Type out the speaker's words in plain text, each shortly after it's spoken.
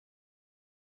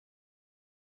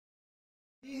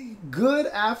Good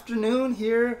afternoon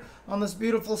here on this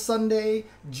beautiful Sunday,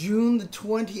 June the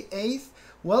 28th.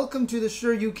 Welcome to the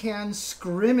Sure You Can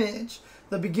Scrimmage,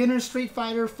 the beginner Street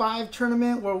Fighter V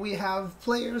tournament where we have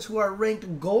players who are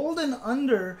ranked gold and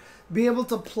under be able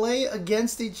to play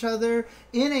against each other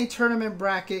in a tournament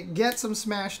bracket, get some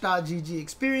Smash.gg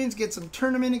experience, get some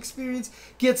tournament experience,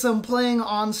 get some playing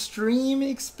on stream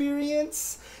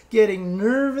experience, getting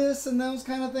nervous and those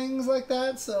kind of things like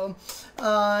that. So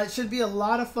it should be a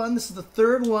lot of fun. This is the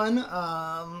third one.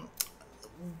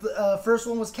 The first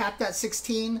one was capped at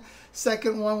 16.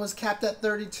 Second one was capped at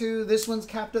 32. This one's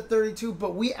capped at 32.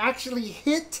 But we actually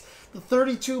hit the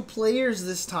 32 players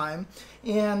this time.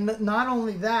 And not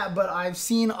only that, but I've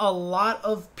seen a lot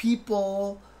of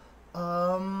people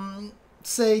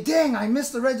say, dang, I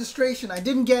missed the registration. I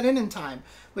didn't get in time.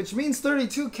 Which means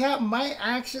 32 cap might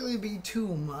actually be too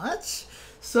much.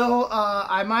 So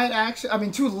I might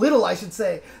actually, too little, I should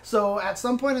say. So at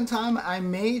some point in time, I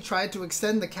may try to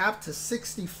extend the cap to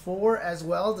 64 as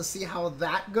well to see how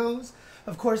that goes.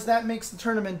 Of course, that makes the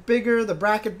tournament bigger, the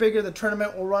bracket bigger. The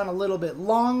tournament will run a little bit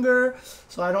longer.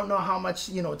 So I don't know how much,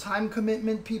 time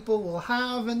commitment people will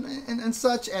have and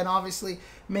such. And obviously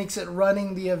makes it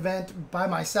running the event by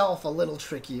myself a little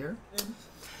trickier.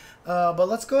 But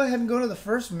let's go ahead and go to the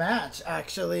first match,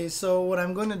 actually. So what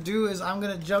I'm going to do is I'm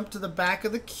going to jump to the back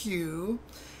of the queue.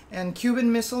 And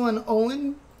Cuban Missile and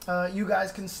Owen, you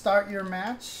guys can start your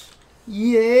match.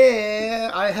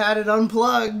 Yeah, I had it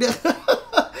unplugged.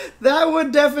 That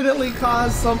would definitely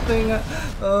cause something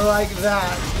like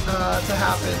that to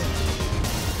happen.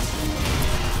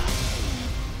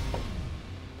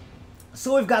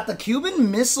 So we've got the Cuban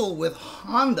Missile with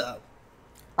Honda.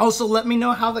 Also, let me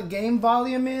know how the game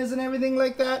volume is and everything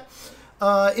like that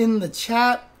in the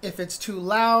chat, if it's too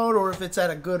loud or if it's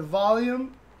at a good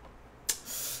volume.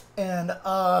 And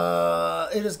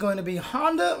it is going to be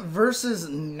Honda versus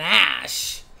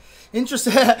Nash.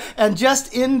 Interesting. And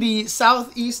just in the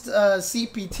Southeast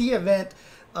CPT event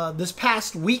this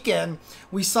past weekend,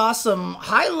 we saw some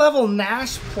high-level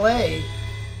Nash play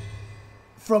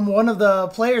from one of the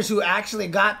players who actually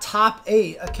got top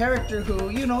 8, a character who,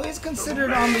 is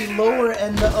considered on the lower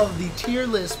end of the tier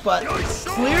list, but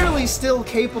clearly still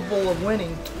capable of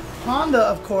winning. Honda,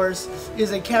 of course,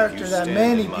 is a character that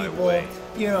many people,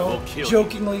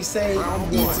 jokingly say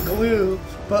eats glue,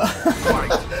 but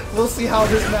we'll see how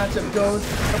this matchup goes.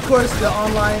 Of course, the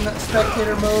online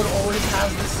spectator mode always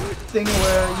has this thing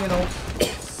where,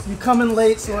 you come in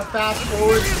late, so it fast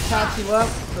forwards to catch you up.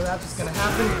 So that's what's going to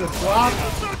happen. Good block.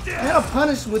 And a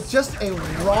punish with just a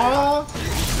raw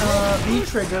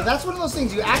V-trigger. That's one of those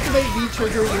things. You activate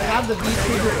V-trigger, you have the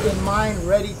V-trigger in mind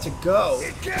ready to go.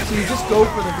 So you just go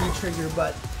for the V-trigger,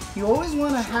 but you always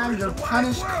want to have your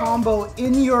punish combo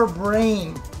in your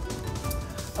brain.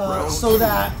 So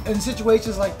that in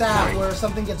situations like that where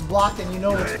something gets blocked and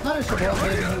it's punishable,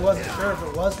 maybe he wasn't sure if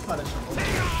it was punishable.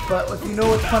 But if you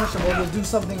know it's punishable, you'll do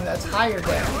something that's higher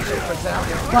damage. So for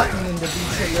example, button into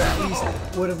V-trigger at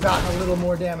least would have gotten a little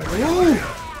more damage. Ooh!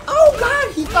 Oh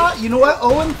god, he thought, you know what?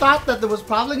 Owen thought that there was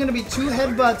probably going to be 2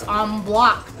 headbutts on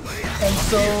block. And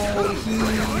so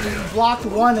he blocked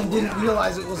one and didn't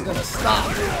realize it was going to stop.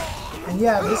 And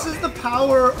yeah, this is the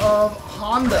power of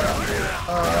Honda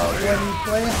when you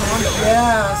play Honda.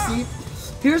 Yeah, see?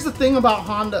 Here's the thing about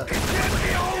Honda.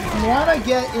 If you want to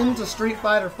get into Street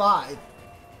Fighter V,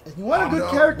 if you want a good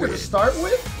character to start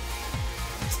with,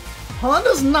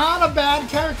 Honda's not a bad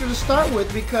character to start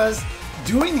with because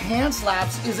doing hand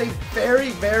slaps is a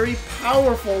very, very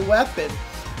powerful weapon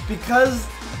because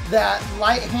that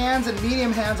light hands and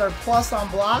medium hands are plus on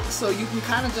block, so you can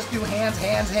kind of just do hands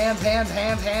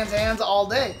all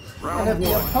day. And if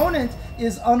the opponent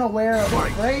is unaware of the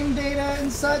frame data and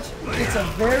such, it's a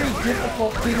very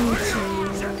difficult thing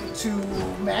to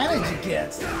manage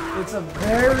against. It's a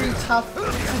very tough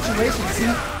situation. See,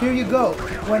 here you go.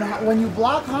 When you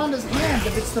block Honda's hands,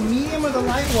 if it's the medium or the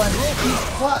light one, he's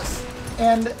plus.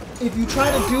 And if you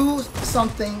try to do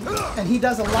something and he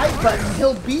does a light button,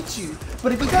 he'll beat you.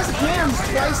 But if he does hands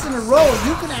twice in a row,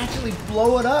 you can actually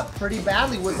blow it up pretty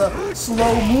badly with a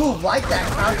slow move like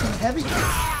that crouching heavy kick.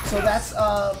 So that's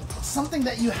something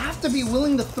that you have to be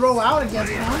willing to throw out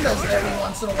against Hondas every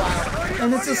once in a while.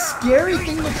 And it's a scary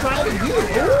thing to try to do.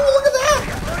 Oh, look at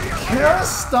that! Kara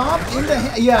stomp in the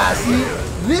hand. Yeah, see,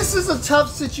 this is a tough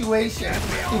situation.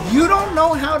 If you don't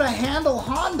know how to handle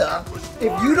Honda,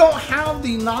 if you don't have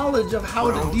the knowledge of how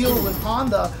to deal with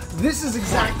Honda, this is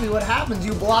exactly what happens.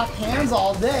 You block hands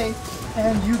all day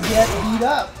and you get beat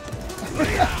up.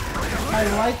 I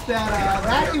like that.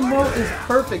 That emote is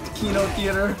perfect, Kino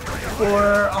Theater,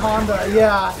 for Honda.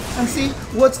 Yeah. And see,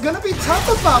 what's going to be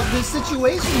tough about this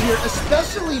situation here,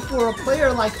 especially for a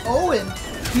player like Owen,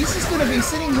 he's just going to be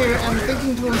sitting here and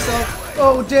thinking to himself,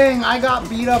 oh, dang, I got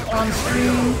beat up on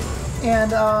stream,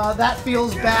 and that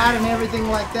feels bad and everything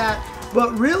like that.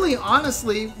 But really,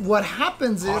 honestly, what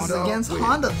happens is against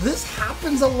Honda, this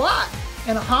happens a lot.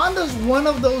 And Honda's one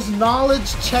of those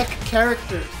knowledge check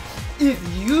characters. If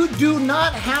you do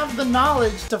not have the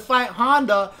knowledge to fight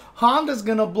Honda, Honda's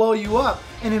gonna blow you up.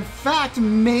 And in fact,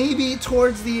 maybe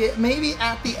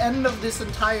at the end of this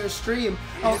entire stream,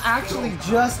 I'll actually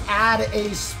just add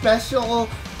a special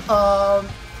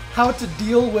how to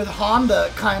deal with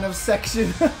Honda kind of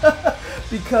section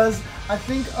because I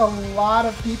think a lot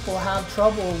of people have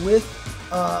trouble with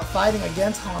fighting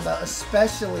against Honda,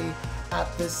 especially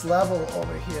at this level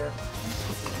over here.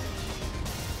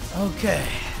 Okay.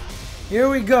 Here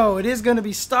we go. It is going to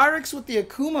be Starix with the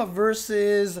Akuma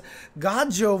versus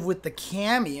Godjove with the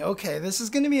Cammy. Okay, this is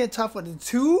going to be a tough one.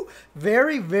 Two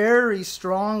very, very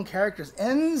strong characters.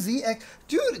 NZX.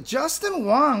 Dude, Justin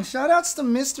Wong. Shoutouts to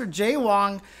Mr. J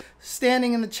Wong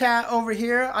standing in the chat over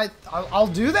here. I'll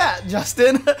do that,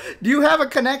 Justin. Do you have a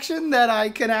connection that I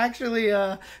can actually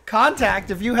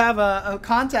contact? If you have a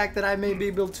contact that I may be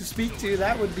able to speak to,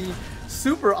 that would be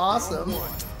super awesome.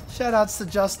 Shoutouts to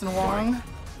Justin Wong.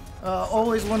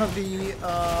 Always one of the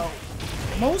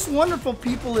most wonderful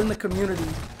people in the community.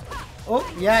 Oh,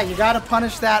 yeah, you gotta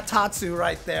punish that Tatsu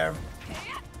right there.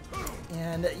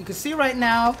 And you can see right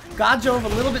now, Godjove a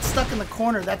little bit stuck in the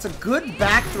corner. That's a good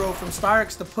back throw from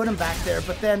Starix to put him back there,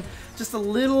 but then just a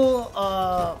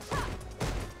little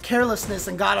carelessness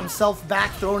and got himself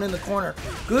back thrown in the corner.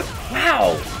 Good.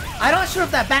 Wow. I'm not sure if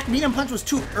that back medium punch was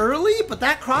too early, but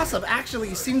that cross-up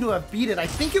actually seemed to have beat it. I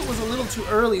think it was a little too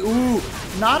early. Ooh,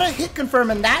 not a hit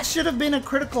confirm, and that should have been a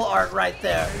critical art right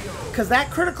there, because that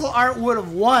critical art would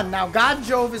have won. Now,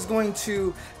 Godjove is going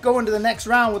to go into the next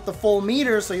round with the full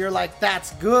meter, so you're like,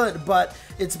 that's good, but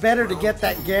it's better to get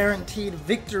that guaranteed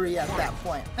victory at that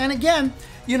point. And again,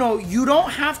 you know, you don't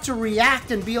have to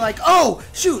react and be like, oh,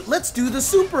 shoot, let's do the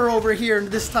super over here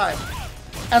this time.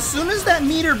 As soon as that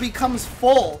meter becomes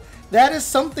full, that is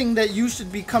something that you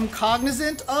should become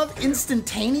cognizant of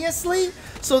instantaneously,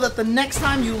 so that the next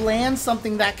time you land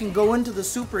something that can go into the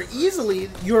super easily,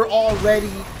 you're all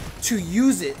ready to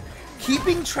use it.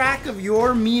 Keeping track of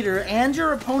your meter and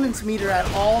your opponent's meter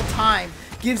at all time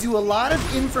gives you a lot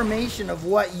of information of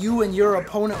what you and your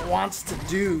opponent wants to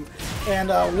do and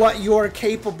what you're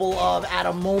capable of at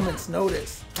a moment's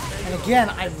notice. And again,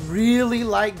 I really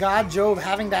like Godjove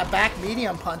having that back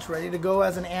medium punch ready to go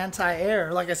as an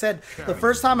anti-air. Like I said, the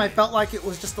first time I felt like it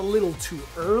was just a little too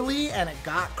early and it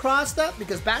got crossed up,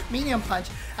 because back medium punch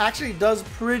actually does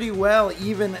pretty well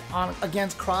even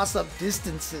against cross-up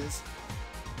distances.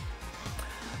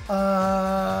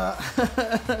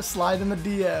 Slide in the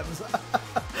DMs.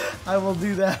 I will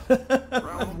do that.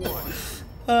 Round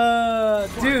one.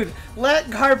 Dude,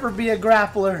 let Harper be a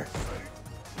grappler.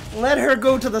 Let her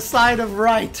go to the side of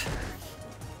right.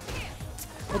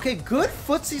 Okay, good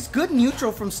footsies, good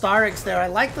neutral from Starix there. I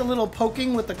like the little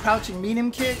poking with the crouching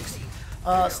medium kicks.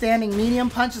 Standing medium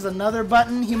punch is another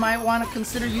button he might want to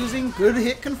consider using. Good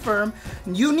hit confirm.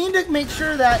 You need to make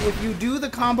sure that if you do the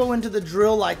combo into the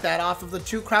drill like that off of the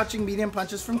two crouching medium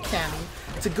punches from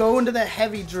Cammy, to go into the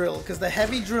heavy drill, because the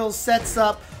heavy drill sets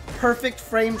up perfect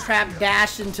frame trap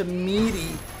dash into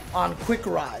meaty on quick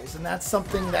rise, and that's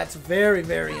something that's very,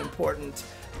 very important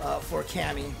for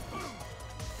Cammy.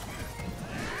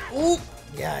 Oh,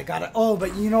 yeah, I got it. Oh,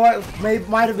 but you know what?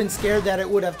 Might have been scared that it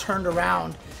would have turned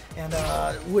around and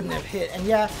wouldn't have hit. And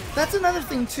yeah, that's another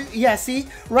thing too. Yeah, see,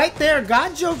 right there,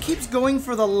 Godjove keeps going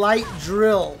for the light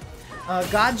drill.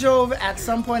 Godjove at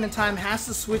some point in time has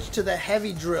to switch to the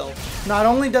heavy drill. Not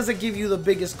only does it give you the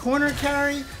biggest corner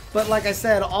carry, but like I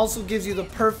said, also gives you the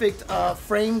perfect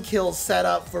frame kill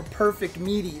setup for perfect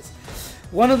meaties.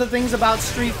 One of the things about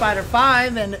Street Fighter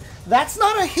V, and that's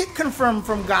not a hit confirm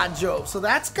from Godjove, so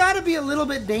that's got to be a little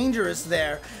bit dangerous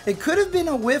there. It could have been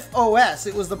a whiff OS.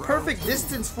 It was the perfect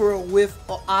distance for a whiff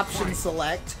option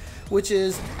select, which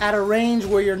is at a range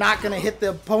where you're not going to hit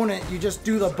the opponent, you just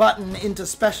do the button into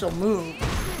special move.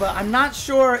 But I'm not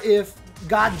sure if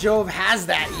Godjove has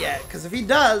that yet, because if he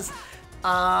does,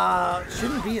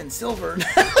 shouldn't be in silver.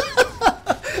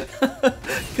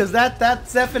 Because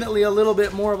that's definitely a little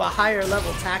bit more of a higher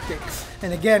level tactic.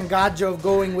 And again, Godjove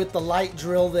going with the light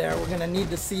drill there. We're going to need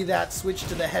to see that switch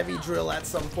to the heavy drill at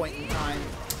some point in time.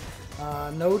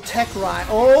 No tech ride.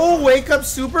 Oh, wake up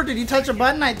super. Did he touch a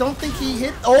button? I don't think he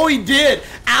hit. Oh, he did.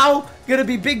 Ow. Gonna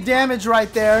be big damage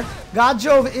right there.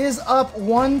 Godjove is up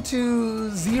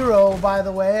 1-0, by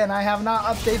the way, and I have not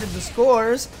updated the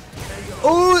scores.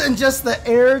 Oh, and just the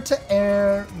air to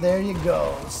air. There you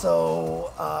go.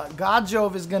 So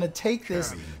Godjove is gonna take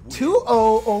this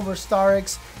 2-0 over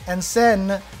Starix and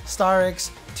send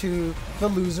Starix to the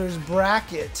loser's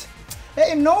bracket.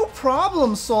 Hey, no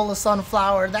problem, Solar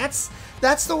Sunflower. That's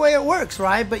the way it works,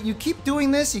 right? But you keep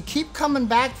doing this, you keep coming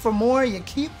back for more, you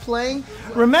keep playing.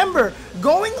 Remember,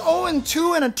 going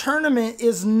 0-2 in a tournament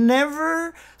is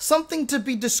never something to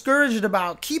be discouraged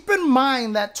about. Keep in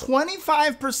mind that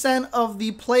 25% of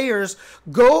the players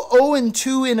go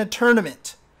 0-2 in a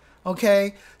tournament.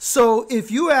 Okay, so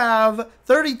if you have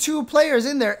 32 players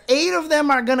in there, 8 of them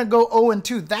are gonna go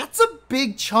 0-2. That's a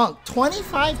big chunk.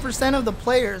 25% of the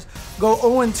players go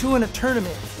 0-2 in a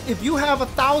tournament. If you have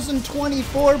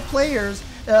 1,024 players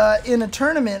in a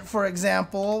tournament, for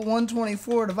example,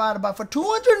 124 divided by 4,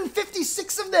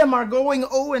 256 of them are going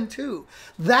 0-2.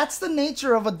 That's the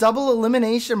nature of a double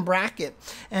elimination bracket,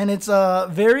 and it's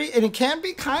and it can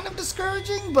be kind of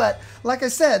discouraging, but like I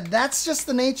said, that's just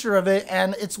the nature of it,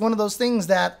 and it's one of those things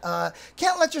that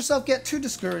can't let yourself get too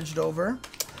discouraged over.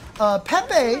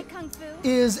 Pepe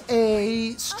is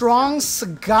a strong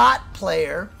Sagat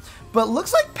player, but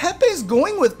looks like Pepe's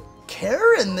going with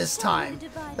Karen this time.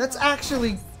 That's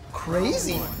actually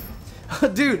crazy.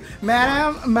 Dude,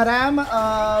 Madame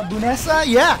Bunessa,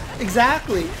 yeah,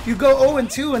 exactly. You go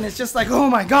 0-2 and it's just like, oh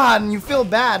my god, and you feel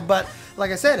bad, but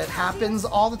like I said, it happens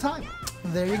all the time.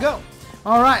 There you go.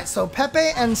 All right, so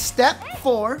Pepe and Step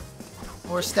 4,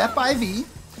 or Step IV.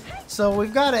 So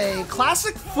we've got a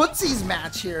classic footsies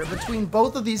match here between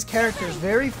both of these characters.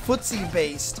 Very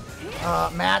footsie-based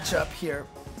matchup here.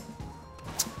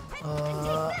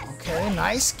 Okay,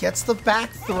 nice. Gets the back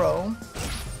throw.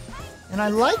 And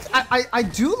I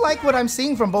do like what I'm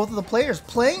seeing from both of the players.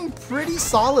 Playing pretty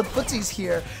solid footsies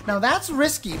here. Now that's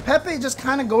risky. Pepe just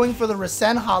kind of going for the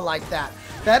Rasenha like that.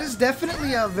 That is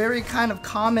definitely a very kind of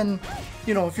common,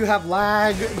 you know, if you have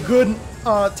lag, good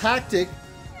tactic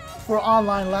for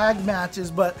online lag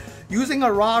matches. But using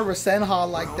a raw Rasenha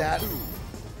like that,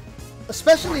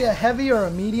 especially a heavy or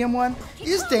a medium one,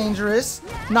 is dangerous.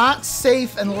 Not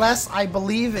safe unless I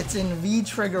believe it's in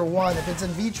V-Trigger 1. If it's in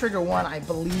V-Trigger 1, I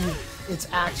believe it's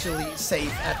actually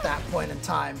safe at that point in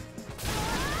time.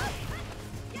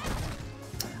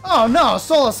 Oh no,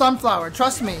 Solar Sunflower,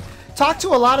 trust me. Talk to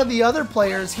a lot of the other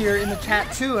players here in the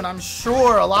chat too, and I'm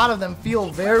sure a lot of them feel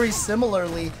very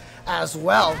similarly as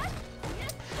well.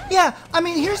 Yeah, I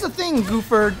mean, here's the thing,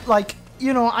 Gooford, like,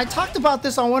 you know, I talked about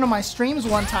this on one of my streams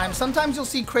one time. Sometimes you'll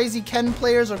see crazy Ken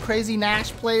players or crazy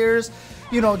Nash players,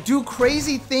 you know, do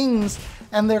crazy things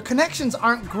and their connections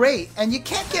aren't great. And you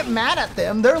can't get mad at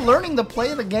them. They're learning to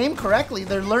play the game correctly.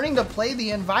 They're learning to play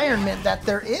the environment that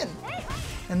they're in.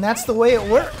 And that's the way it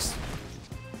works.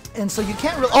 And so you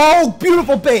can't really... Oh,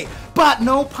 beautiful bait! But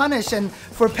no punish. And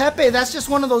for Pepe, that's just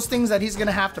one of those things that he's going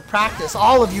to have to practice.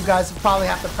 All of you guys probably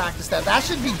have to practice that. That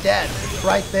should be dead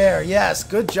right there. Yes,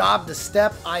 good job to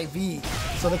Step IV.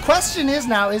 So the question is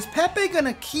now, is Pepe going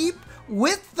to keep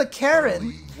with the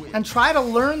Karen and try to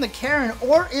learn the Karen,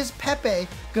 or is Pepe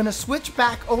going to switch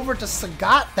back over to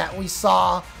Sagat that we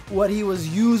saw what he was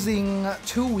using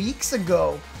 2 weeks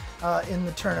ago in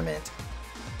the tournament?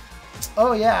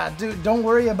 Oh yeah, dude, don't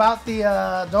worry about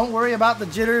the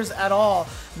jitters at all.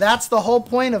 That's the whole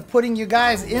point of putting you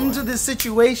guys into this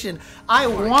situation. I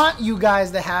want you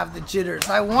guys to have the jitters.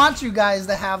 I want you guys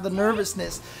to have the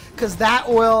nervousness, because that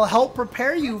will help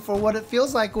prepare you for what it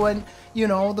feels like when, you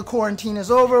know, the quarantine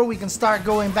is over. We can start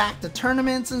going back to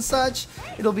tournaments and such.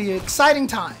 It'll be exciting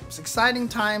times,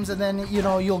 and then, you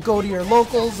know, you'll go to your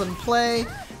locals and play,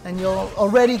 and you'll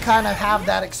already kind of have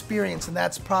that experience, and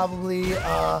that's probably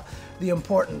the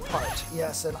important part.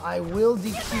 Yes, and I will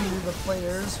DQ the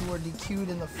players who were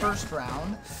DQ'd in the first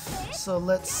round. So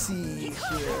let's see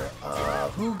here.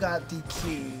 Who got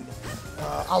DQ'd?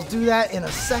 I'll do that in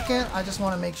a second. I just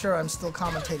want to make sure I'm still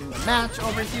commentating the match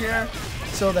over here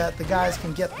so that the guys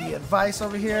can get the advice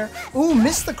over here. Ooh,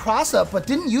 missed the cross-up, but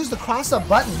didn't use the cross-up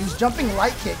button. Used jumping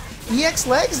light kick. EX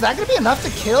legs, is that going to be enough to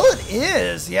kill? It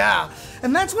is, yeah.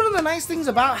 And that's one of the nice things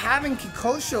about having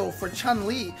Kikosho for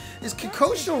Chun-Li, is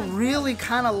Kikosho really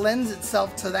kind of lends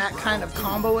itself to that kind of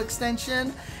combo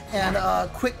extension and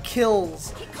quick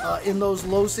kills in those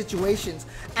low situations.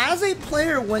 As a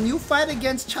player, when you fight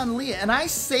against Chun-Li, and I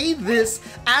say this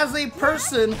as a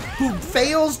person who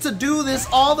fails to do this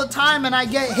all the time and I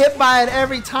get hit by it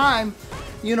every time,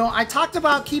 you know, I talked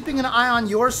about keeping an eye on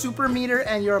your super meter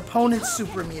and your opponent's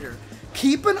super meter.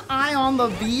 Keep an eye on the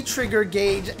V trigger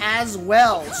gauge as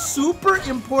well. Super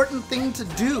important thing to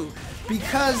do,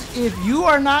 because if you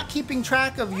are not keeping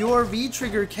track of your V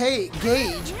trigger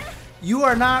gauge, you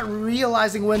are not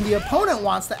realizing when the opponent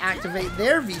wants to activate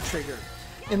their V trigger.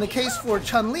 In the case for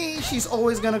Chun-Li, she's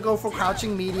always going to go for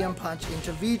crouching medium punch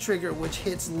into V-trigger, which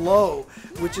hits low,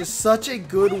 which is such a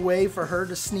good way for her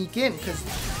to sneak in, because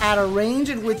at a range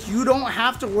in which you don't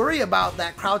have to worry about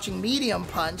that crouching medium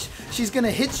punch, she's going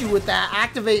to hit you with that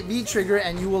activate V-trigger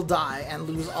and you will die and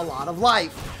lose a lot of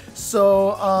life. So,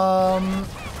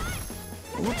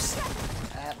 oops,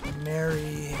 at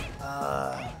Mary,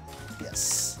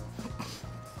 yes.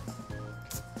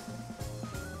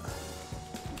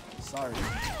 Sorry.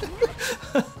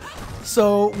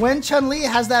 So when Chun-Li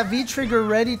has that V-trigger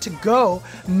ready to go,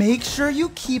 make sure you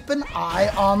keep an eye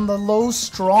on the low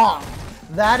strong.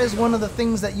 That is one of the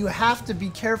things that you have to be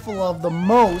careful of the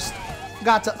most.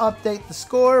 Got to update the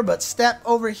score, but Step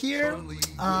over here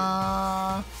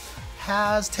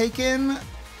has taken,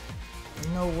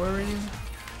 no worries.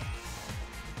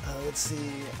 Let's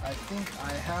see, I think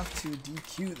I have to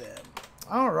DQ them.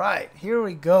 All right, here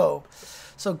we go.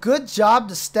 So good job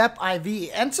to Step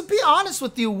IV. And to be honest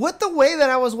with you, with the way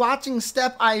that I was watching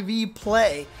Step IV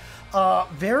play,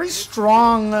 very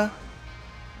strong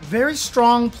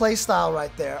play style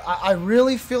right there. I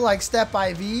really feel like Step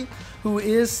IV, who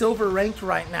is silver ranked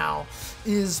right now,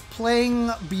 is playing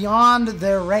beyond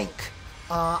their rank.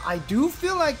 I do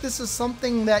feel like this is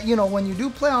something that, you know, when you do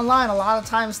play online, a lot of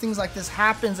times things like this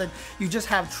happens and you just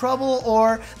have trouble,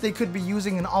 or they could be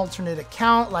using an alternate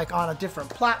account, like on a different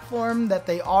platform, that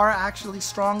they are actually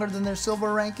stronger than their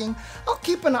silver ranking. I'll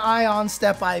keep an eye on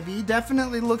Step IV.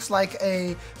 Definitely looks like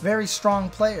a very strong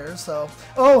player. So,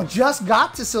 oh, just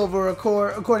got to silver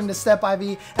according to Step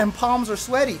IV, and palms are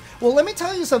sweaty. Well, let me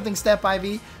tell you something, Step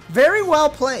IV. Very well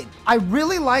played. I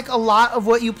really like a lot of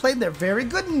what you played there. Very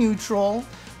good neutral,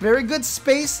 very good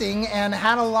spacing, and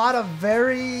had a lot of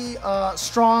very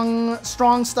strong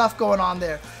stuff going on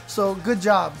there. So good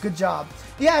job, good job.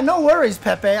 Yeah, no worries,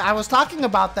 Pepe. I was talking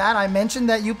about that. I mentioned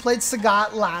that you played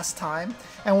Sagat last time,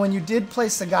 and when you did play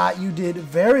Sagat, you did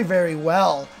very, very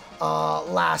well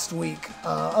last week,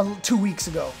 2 weeks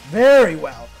ago. Very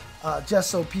well. Just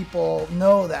so people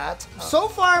know that. So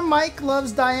far, Mike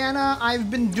Loves Diana, I've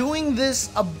been doing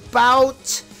this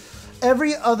about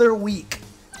every other week.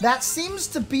 That seems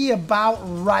to be about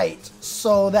right,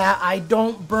 so that I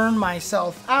don't burn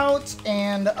myself out,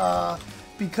 and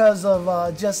because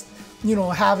of just, you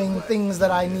know, having things that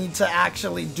I need to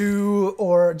actually do,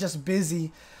 or just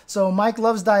busy. So Mike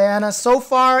Loves Diana, so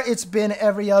far it's been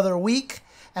every other week,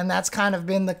 and that's kind of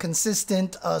been the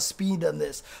consistent speed on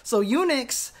this. So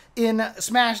Unix in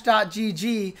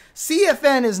Smash.gg,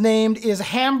 CFN is named is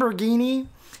Hamburgini,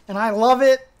 and I love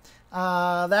it.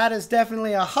 That is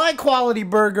definitely a high quality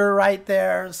burger right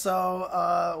there.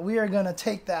 So we are gonna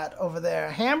take that over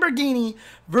there. Hamburgini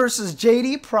versus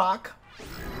JD Proc.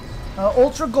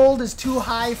 Ultra Gold is too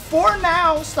high for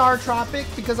now, Star Tropic,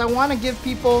 because I want to give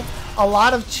people a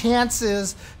lot of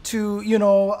chances to, you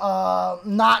know,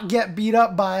 not get beat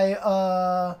up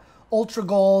by Ultra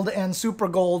Gold and Super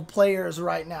Gold players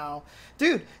right now.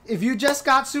 Dude, if you just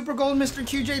got Super Gold, Mr.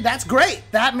 QJ, that's great.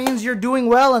 That means you're doing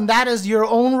well, and that is your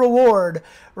own reward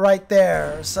right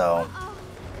there. So,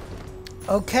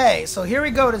 okay, so here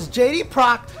we go. It is JD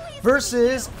Proc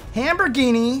versus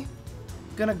Hamburgini.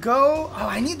 Gonna go, oh,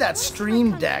 I need that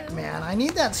Stream Deck, man. I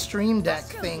need that Stream Deck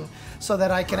thing so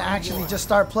that I can actually just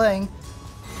start playing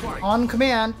on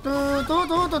command. Oh,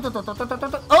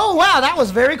 wow, that was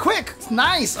very quick.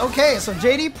 Nice. Okay, so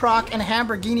JD Proc and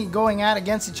Hamburgini going at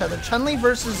against each other. Chun-Li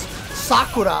versus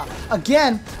Sakura.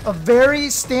 Again, a very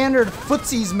standard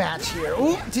footsies match here.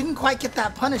 Ooh, didn't quite get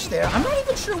that punish there. I'm not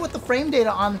even sure what the frame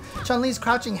data on Chun-Li's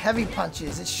crouching heavy punch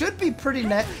is. It should be pretty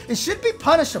it should be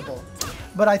punishable.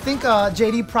 But I think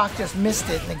JD Proc just missed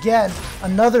it. And again,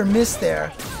 another miss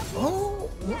there. Oh,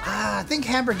 I think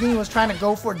Hamburgini was trying to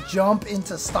go for jump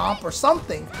into stomp or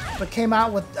something, but came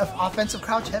out with an offensive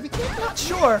crouch heavy kick. Not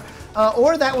sure.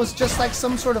 Or that was just like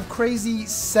some sort of crazy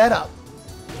setup.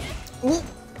 Ooh.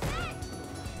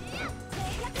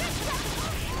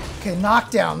 Okay,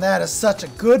 knockdown. That is such a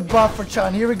good buff for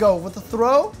Chun. Here we go with the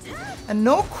throw. And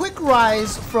no quick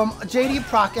rise from JD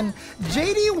Proc. And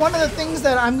JD, one of the things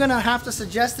that I'm going to have to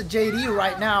suggest to JD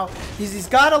right now is he's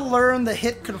got to learn the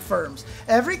hit confirms.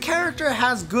 Every character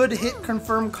has good hit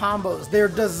confirm combos. They're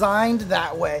designed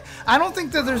that way. I don't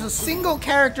think that there's a single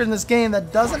character in this game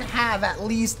that doesn't have at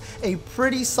least a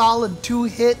pretty solid two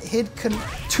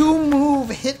move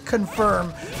hit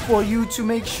confirm for you to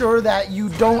make sure that you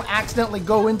don't accidentally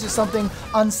go into something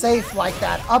unsafe like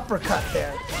that uppercut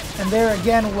there. And there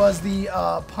again was the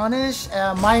punish,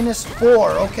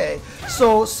 -4. Okay,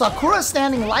 so Sakura's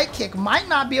standing light kick might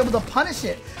not be able to punish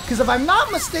it. Because if I'm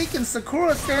not mistaken,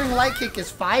 Sakura's standing light kick is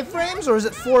 5 frames or is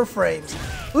it 4 frames?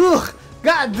 Ugh.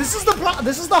 God, this is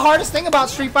the hardest thing about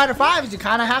Street Fighter V is you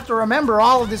kind of have to remember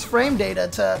all of this frame data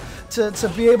to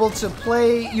be able to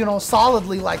play, you know,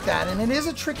 solidly like that, and it is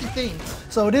a tricky thing.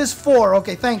 So it is 4.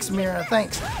 Okay, thanks, Mira,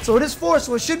 thanks. So it is 4,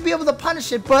 so it should be able to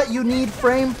punish it, but you need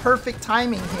frame perfect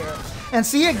timing here. And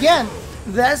see again,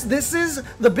 this is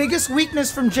the biggest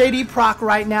weakness from JD Proc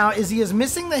right now is he is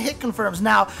missing the hit confirms.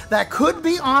 Now that could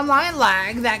be online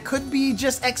lag, that could be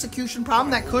just execution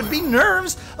problem, that could be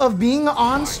nerves of being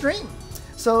on stream.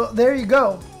 So there you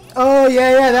go. Oh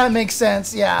yeah, that makes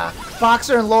sense. Yeah,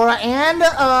 Boxer and Laura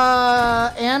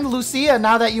and Lucia.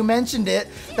 Now that you mentioned it,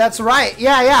 that's right.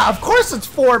 Yeah. Of course it's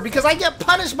 4 because I get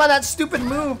punished by that stupid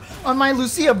move on my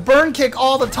Lucia burn kick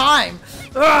all the time.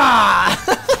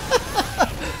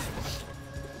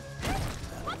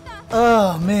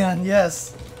 Oh man,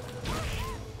 yes.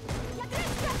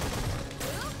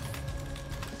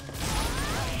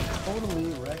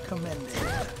 Totally recommended.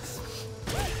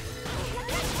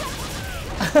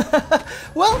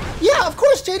 Well, yeah, of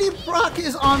course JD Proc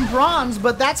is on bronze,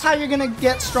 but that's how you're gonna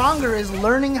get stronger is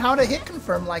learning how to hit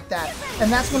confirm like that. And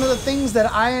that's one of the things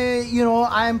that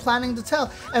I'm planning to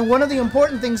tell. And one of the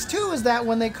important things too is that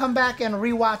when they come back and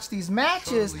rewatch these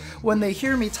matches, when they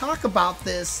hear me talk about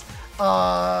this,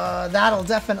 that'll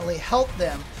definitely help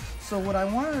them. So what I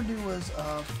wanted to do was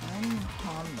find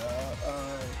Honda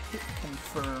hit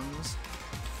confirms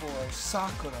for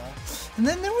Sakura. And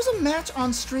then there was a match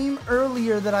on stream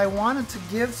earlier that I wanted to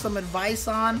give some advice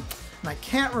on, and I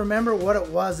can't remember what it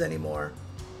was anymore.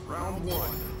 Round 1.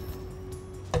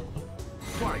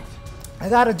 Fight. I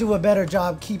gotta do a better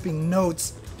job keeping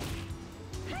notes.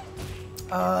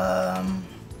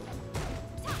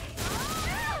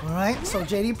 Alright, so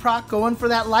JD Proc going for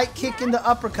that light kick into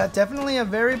uppercut. Definitely a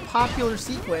very popular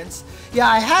sequence. Yeah,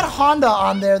 I had Honda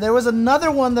on there. There was another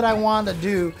one that I wanted to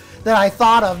do that I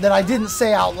thought of that I didn't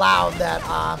say out loud that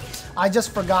I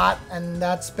just forgot, and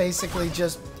that's basically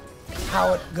just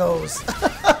how it goes.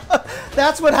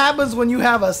 That's what happens when you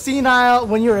have a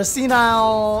you're a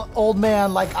senile old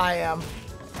man like I am.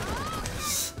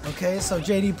 Okay, so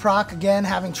JD Proc again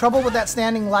having trouble with that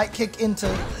standing light kick into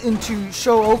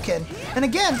Showoken. And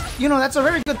again, you know, that's a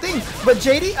very good thing. But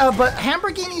but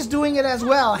Hamburghini's doing it as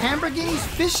well. Hamburghini's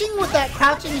fishing with that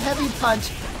crouching heavy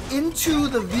punch into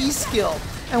the V skill.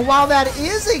 And while that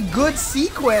is a good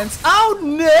sequence, oh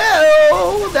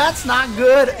no, that's not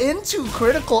good. Into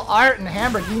critical art, and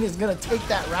Hamburghini's gonna take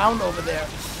that round over there.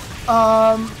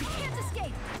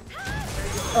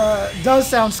 Does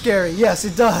sound scary. Yes,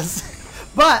 it does.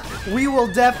 But we will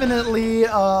definitely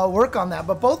work on that.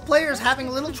 But both players having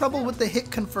a little trouble with the hit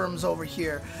confirms over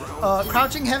here.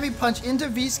 Crouching heavy punch into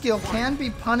V skill can be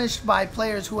punished by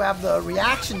players who have the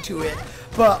reaction to it.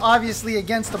 But obviously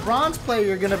against the bronze player,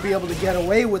 you're going to be able to get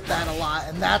away with that a lot.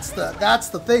 And that's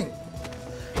the thing.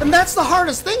 And that's the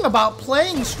hardest thing about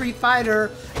playing Street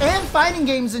Fighter and fighting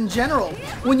games in general.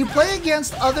 When you play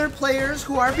against other players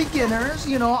who are beginners,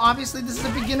 you know, obviously this is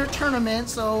a beginner tournament,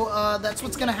 so that's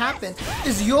what's going to happen,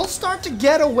 is you'll start to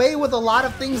get away with a lot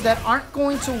of things that aren't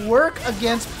going to work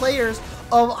against players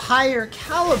of higher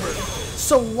caliber.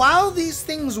 So while these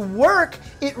things work,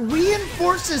 it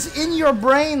reinforces in your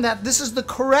brain that this is the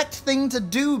correct thing to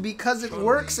do because it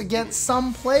works against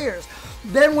some players.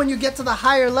 Then when you get to the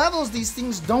higher levels, these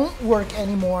things don't work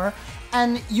anymore,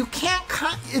 and you can't,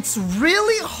 it's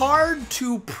really hard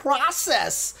to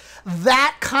process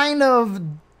that kind of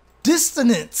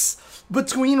dissonance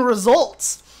between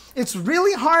results. It's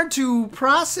really hard to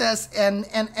process and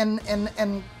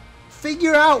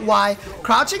figure out why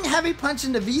crouching heavy punch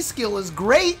into V skill is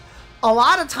great a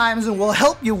lot of times and will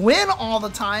help you win all the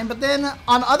time, but then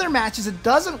on other matches it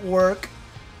doesn't work.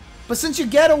 But since you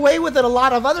get away with it a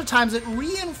lot of other times, it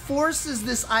reinforces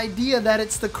this idea that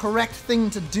it's the correct thing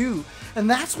to do. And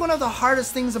that's one of the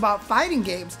hardest things about fighting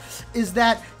games, is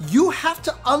that you have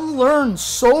to unlearn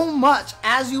so much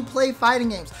as you play fighting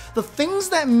games. The things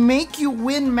that make you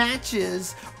win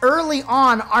matches early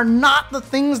on are not the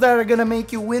things that are going to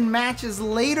make you win matches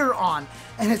later on.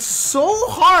 And it's so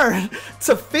hard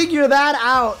to figure that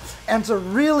out and to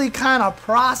really kind of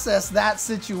process that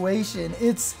situation.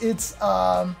 It's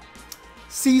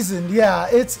seasoned, yeah.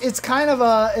 It's kind of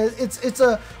it's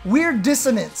a weird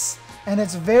dissonance, and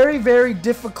it's very, very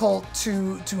difficult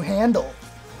to handle.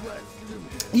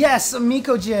 Yes,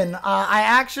 Miko-jin. I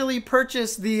actually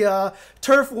purchased the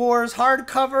Turf Wars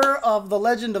hardcover of The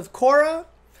Legend of Korra.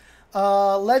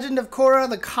 Legend of Korra,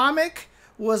 the comic,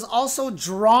 was also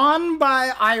drawn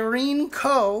by Irene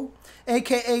Co,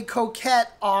 aka Coquette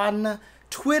on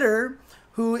Twitter,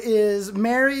 who is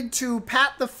married to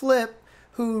Pat the Flip,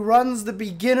 who runs the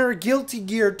beginner Guilty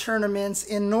Gear tournaments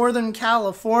in Northern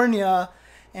California,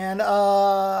 and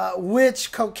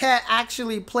which Coquette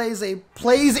actually plays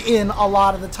in a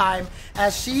lot of the time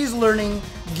as she's learning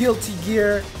Guilty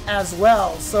Gear as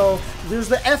well. So there's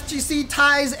the FGC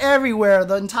ties everywhere.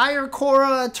 The entire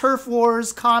Korra Turf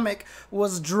Wars comic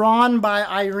was drawn by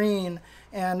Irene.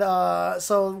 And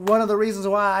so one of the reasons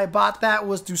why I bought that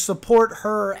was to support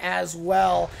her as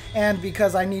well, and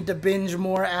because I need to binge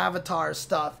more Avatar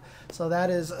stuff. So that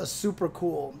is super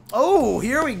cool. Oh,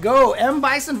 here we go. M.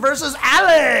 Bison versus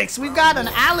Alex. We've got an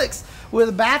Alex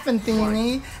with Baffin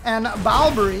Thingy and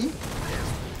Balbury.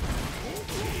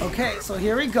 Okay, so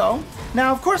here we go.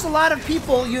 Now, of course, a lot of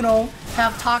people, you know,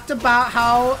 have talked about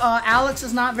how Alex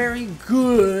is not very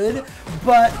good,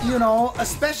 but, you know,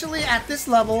 especially at this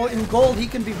level in gold, he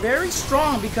can be very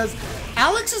strong because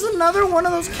Alex is another one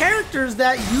of those characters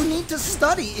that you need to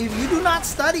study. If you do not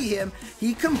study him,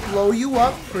 he can blow you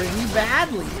up pretty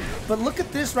badly. But look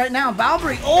at this right now.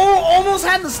 Balbury, oh, almost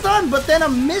had the stun, but then a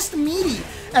missed meaty.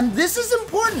 And this is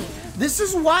important. This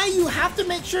is why you have to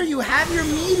make sure you have your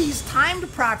meaties timed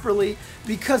properly,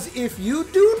 because if you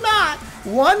do not,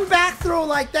 one back throw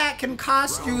like that can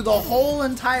cost you the whole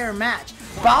entire match.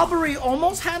 Balbury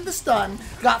almost had the stun,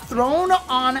 got thrown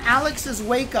on Alex's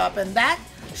wake up, and that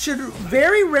should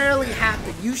very rarely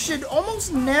happen. You should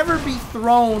almost never be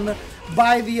thrown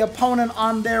by the opponent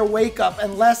on their wake up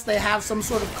unless they have some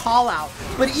sort of call out.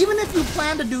 But even if you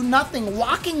plan to do nothing,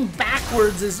 walking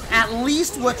backwards is at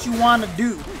least what you want to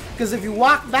do. Because if you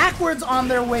walk backwards on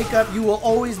their wake up, you will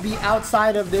always be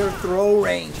outside of their throw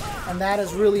range. And that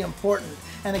is really important.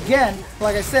 And again,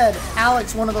 like I said,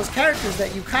 Alex, one of those characters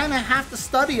that you kind of have to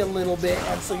study a little bit.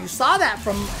 And so you saw that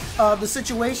from the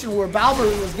situation where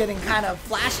Balbury was getting kind of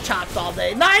flash chopped all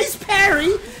day. Nice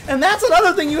parry! And that's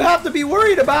another thing you have to be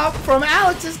worried about from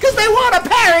Alex, is because they want to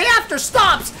parry after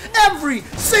stops every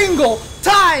single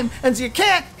time. And so you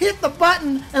can't hit the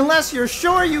button unless you're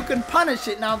sure you can punish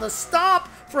it. Now the stop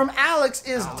from Alex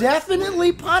is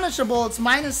definitely punishable. It's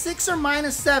 -6 or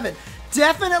 -7.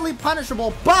 Definitely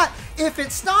punishable, but if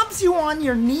it stops you on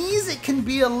your knees, it can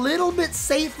be a little bit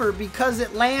safer because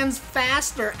it lands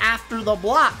faster after the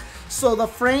block. So the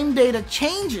frame data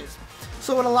changes.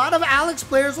 So what a lot of Alex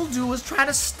players will do is try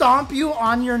to stomp you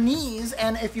on your knees,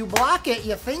 and if you block it,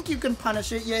 you think you can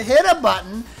punish it, you hit a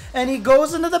button, and he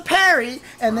goes into the parry,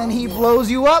 and then he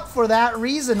blows you up for that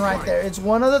reason right there. It's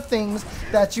one of the things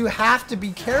that you have to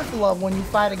be careful of when you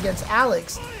fight against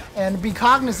Alex, and be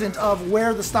cognizant of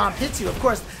where the stomp hits you. Of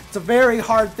course, it's a very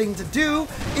hard thing to do.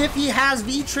 If he has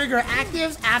V-trigger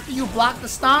actives after you block the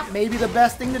stomp, maybe the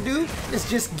best thing to do is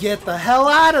just get the hell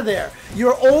out of there.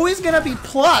 You're always going to be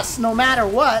plus no matter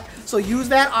what, so use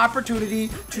that opportunity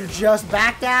to just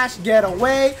backdash, get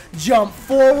away, jump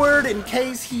forward in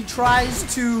case he tries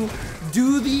to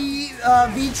do the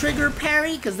V-trigger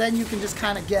parry, because then you can just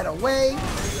kind of get away,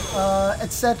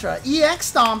 etc.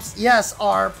 EX stomps, yes,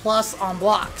 are plus on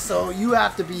block, so you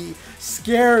have to be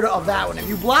scared of that one. If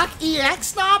you block EX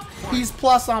stomp, he's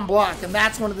plus on block, and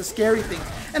that's one of the scary things.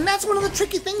 And that's one of the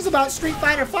tricky things about Street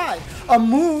Fighter V. A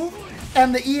move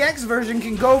and the EX version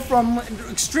can go from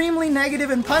extremely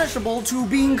negative and punishable to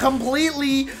being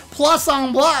completely plus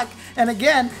on block. And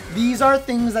again, these are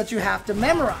things that you have to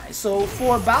memorize. So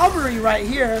for Balbury right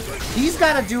here, he's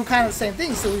got to do kind of the same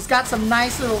thing. So he's got some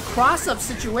nice little cross-up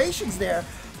situations there.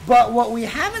 But what we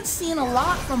haven't seen a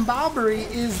lot from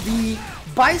Balbury is the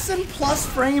Bison plus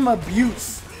frame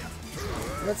abuse.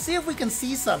 Let's see if we can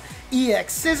see some.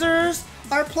 EX scissors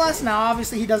are plus. Now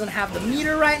obviously he doesn't have the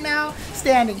meter right now.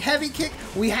 Standing heavy kick.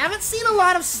 We haven't seen a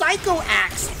lot of psycho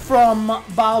acts from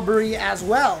Balbury as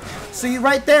well. See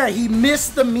right there, he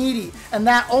missed the meaty, and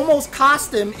that almost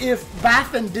cost him if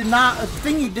Baffin did not,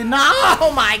 Thingy did not,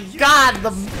 oh my god,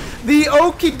 the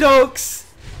okie dokes.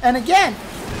 And again,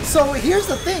 so here's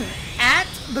the thing, at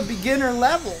the beginner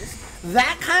levels,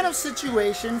 that kind of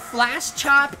situation, flash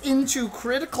chop into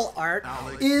critical art,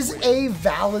 is a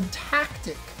valid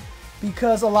tactic.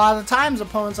 Because a lot of the times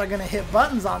opponents are going to hit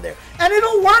buttons on there. And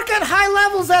it'll work at high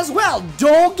levels as well.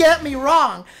 Don't get me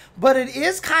wrong. But it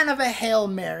is kind of a Hail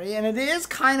Mary. And it is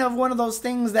kind of one of those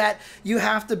things that you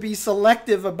have to be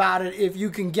selective about it if you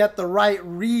can get the right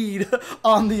read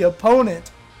on the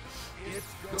opponent.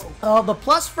 The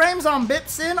plus frames on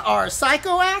Bipsin are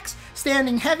Psycho Axe,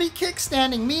 Standing Heavy Kick,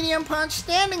 Standing Medium Punch,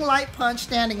 Standing Light Punch,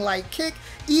 Standing Light Kick,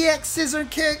 EX Scissor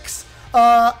Kicks,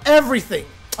 everything.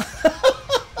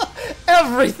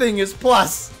 Everything is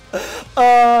plus.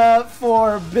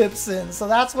 for Bibson. So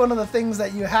that's one of the things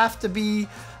that you have to be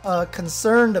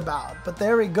concerned about. But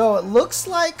there we go. It looks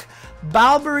like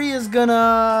Balbury is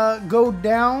gonna go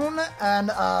down, and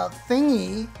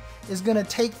Thingy is gonna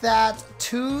take that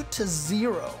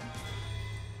 2-0.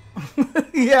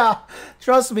 Yeah,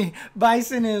 trust me,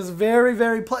 Bison is very,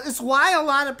 very it's why a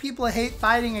lot of people hate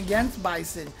fighting against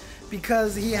Bison,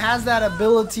 because he has that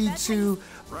ability to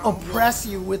oppress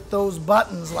you with those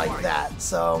buttons like that.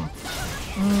 So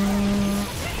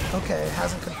okay,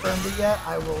 hasn't confirmed it yet.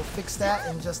 I will fix that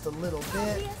in just a little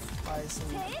bit. Bison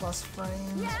plus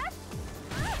frames.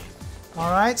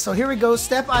 Alright, so here we go.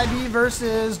 Step IB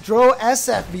versus Dro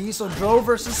SFB. So Dro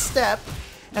versus Step.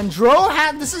 And Dro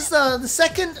had, this is the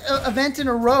second event in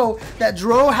a row that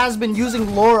Dro has been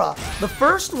using Laura. The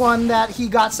first one that he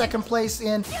got second place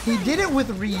in, he did it with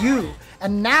Ryu.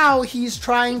 And now he's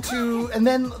trying to, and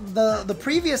then the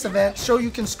previous event, Show You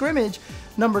Can Scrimmage,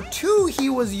 number 2, he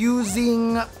was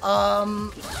using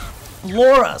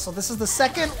Laura. So this is the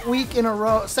second week in a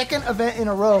row, second event in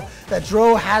a row that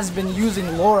Dro has been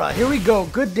using Laura. Here we go,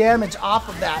 good damage off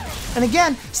of that. And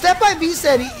again, Step by V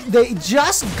said they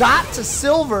just got to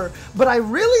silver, but I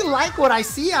really like what I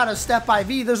see out of Step by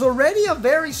V. There's already a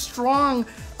very strong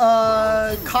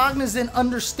cognizant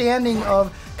understanding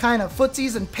of kind of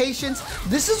footsies and patience.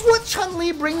 This is what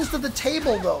Chun-Li brings to the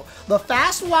table though. The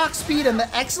fast walk speed and the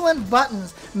excellent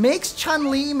buttons makes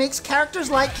Chun-Li, makes characters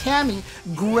like Cammy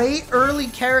great early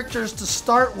characters to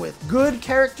start with, good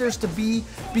characters to be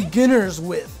beginners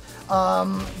with,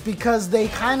 because they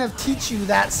kind of teach you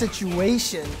that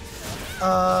situation.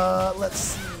 Let's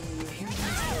see, here's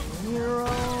the Nero.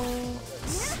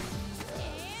 Let's see,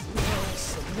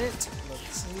 submit.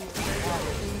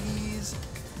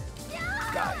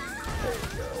 Got you. There you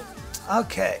go.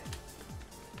 Okay.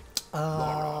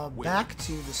 Back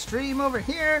to the stream over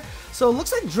here. So it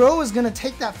looks like Dro is going to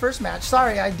take that first match.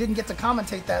 Sorry, I didn't get to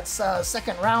commentate that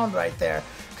second round right there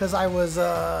because I was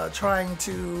trying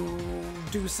to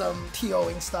do some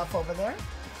TOing stuff over there.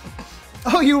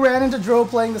 Oh, you ran into Dro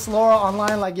playing this Laura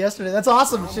online like yesterday. That's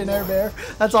awesome, Shin Air Bear.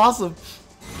 That's awesome.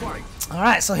 All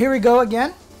right, so here we go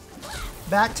again.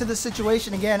 Back to the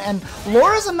situation again, and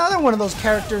Laura's another one of those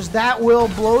characters that will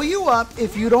blow you up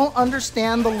if you don't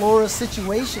understand the Laura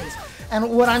situations. And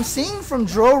what I'm seeing from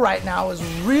Dro right now is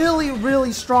really,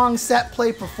 really strong set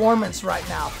play performance right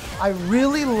now. I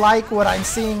really like what I'm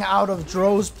seeing out of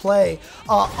Dro's play.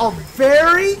 A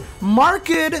very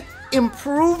marked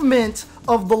improvement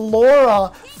of the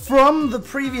Laura from the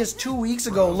previous 2 weeks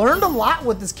ago. Learned a lot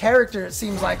with this character, it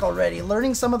seems like already.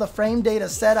 Learning some of the frame data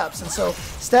setups. And so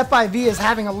Step by V is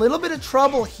having a little bit of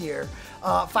trouble here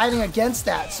fighting against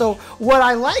that. So what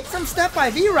I like from Step by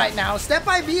V right now, Step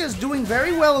by V is doing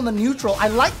very well in the neutral. I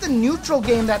like the neutral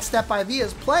game that Step by V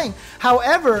is playing.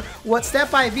 However, what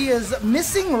Step by V is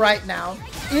missing right now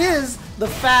is the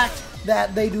fact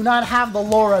that they do not have the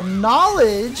Laura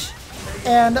knowledge,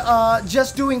 and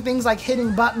just doing things like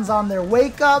hitting buttons on their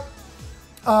wake up.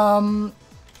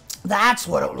 That's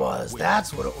what it was.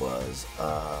 That's what it was.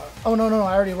 Oh, no,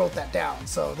 I already wrote that down.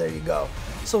 So there you go.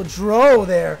 So Dro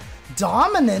there,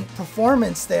 dominant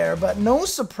performance there, but no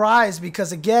surprise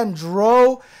because, again,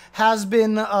 Dro has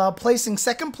been placing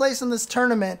second place in this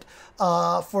tournament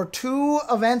for 2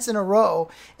 events in a row.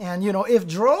 And, you know, if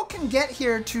Dro can get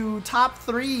here to top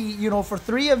 3, you know, for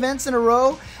 3 events in a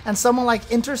row, and someone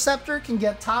like Interceptor can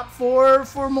get top 4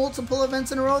 for multiple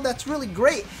events in a row, that's really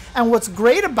great. And what's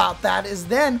great about that is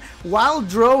then, while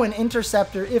Dro and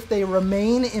Interceptor, if they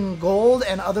remain in gold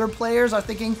and other players are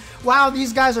thinking, wow,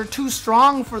 these guys are too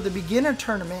strong for the beginner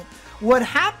tournament, what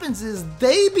happens is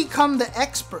they become the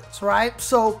experts, right?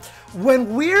 So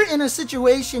when we're in a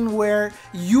situation where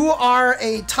you are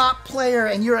a top player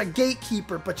and you're a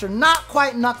gatekeeper, but you're not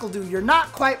quite NuckleDu, you're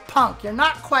not quite Punk, you're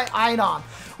not quite Idon,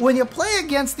 when you play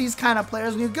against these kind of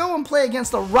players, when you go and play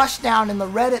against a Rushdown in the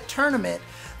Reddit tournament,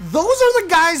 those are the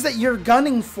guys that you're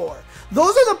gunning for.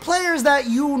 Those are the players that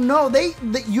you know,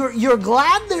 you're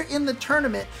glad they're in the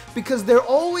tournament because they're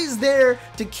always there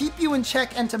to keep you in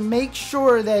check and to make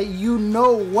sure that you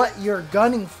know what you're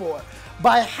gunning for.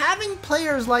 By having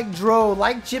players like Dro,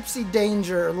 like Gypsy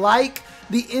Danger, like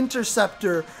the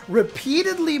Interceptor,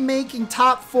 repeatedly making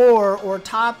top 4 or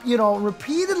top, you know,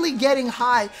 repeatedly getting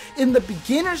high in the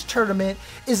beginners tournament,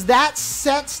 is that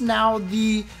sets now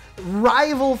the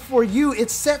rival for you.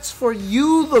 It sets for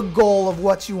you the goal of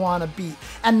what you want to beat.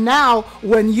 And now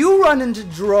when you run into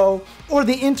Dro or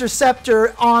the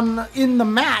Interceptor in the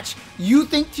match, you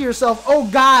think to yourself, oh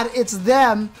God, it's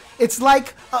them. It's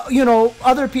like you know,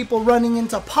 other people running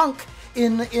into Punk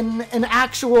in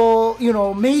actual, you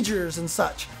know, majors and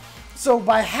such. So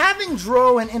by having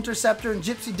Dro and Interceptor and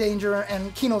Gypsy Danger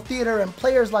and Kino Theater and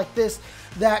players like this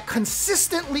that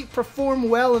consistently perform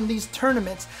well in these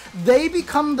tournaments, they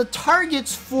become the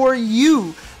targets for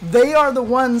you. They are the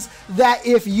ones that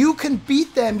if you can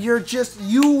beat them,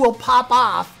 you will pop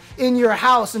off in your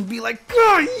house and be like,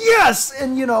 oh, yes!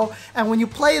 And you know, and when you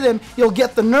play them, you'll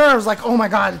get the nerves like, oh my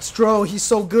god, it's Dro, he's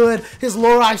so good. His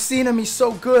lore, I've seen him, he's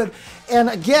so good. And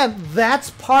again, that's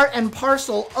part and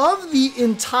parcel of the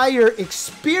entire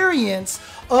experience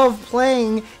of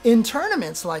playing in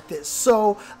tournaments like this.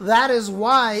 So that is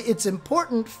why it's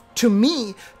important to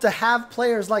me to have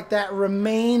players like that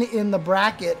remain in the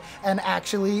bracket and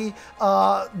actually,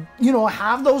 you know,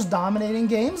 have those dominating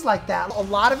games like that. A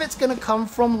lot of it's going to come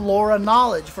from Laura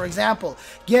knowledge. For example,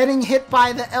 getting hit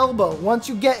by the elbow. Once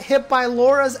you get hit by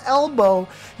Laura's elbow,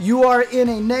 you are in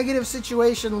a negative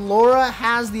situation. Laura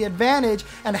has the advantage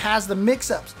and has the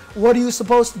mix-ups. What are you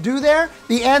supposed to do there?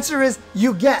 The answer is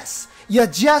you guess. You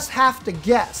just have to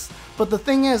guess. But the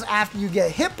thing is, after you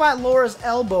get hit by Laura's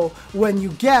elbow, when you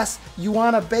guess, you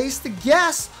want to base the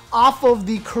guess off of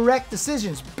the correct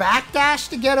decisions. Backdash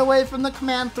to get away from the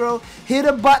command throw, hit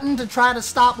a button to try to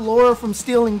stop Laura from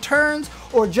stealing turns,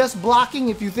 or just blocking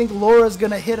if you think Laura's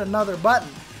going to hit another button.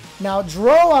 Now,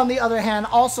 Dro, on the other hand,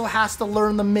 also has to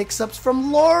learn the mix-ups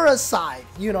from Laura's side.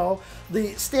 You know,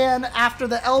 the stand after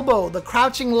the elbow, the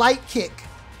crouching light kick,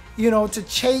 you know, to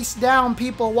chase down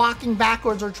people walking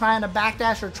backwards or trying to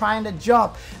backdash or trying to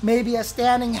jump. Maybe a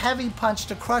standing heavy punch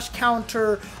to crush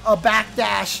counter a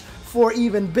backdash for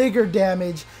even bigger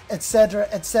damage, etc.,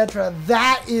 etc.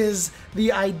 That is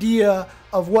the idea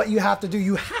of what you have to do.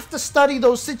 You have to study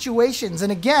those situations.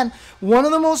 And again, one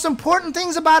of the most important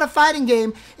things about a fighting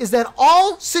game is that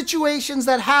all situations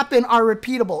that happen are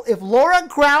repeatable. If Laura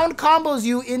ground combos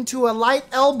you into a light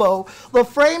elbow, the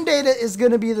frame data is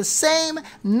going to be the same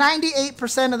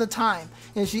 98% of the time.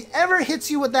 And if she ever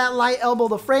hits you with that light elbow,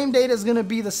 the frame data is going to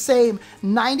be the same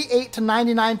 98 to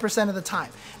 99% of the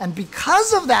time. And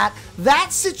because of that,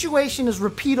 that situation is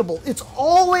repeatable. It's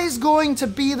always going to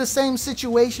be the same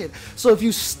situation. So if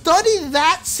you study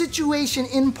that situation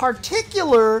in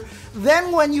particular,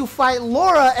 then when you fight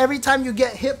Laura, every time you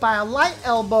get hit by a light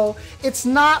elbow, it's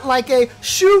not like a,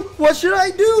 shoot, what should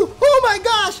I do? Oh my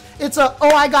gosh. It's a, oh,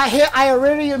 I got hit. I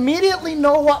already immediately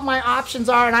know what my options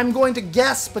are, and I'm going to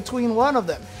guess between one of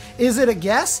them. Is it a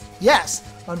guess? Yes.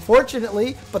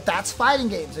 Unfortunately, but that's fighting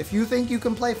games. If you think you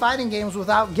can play fighting games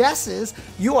without guesses,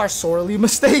 you are sorely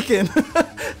mistaken.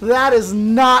 That is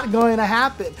not going to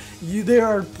happen. There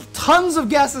are tons of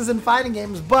guesses in fighting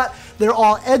games, but they're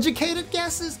all educated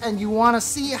guesses, and you want to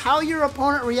see how your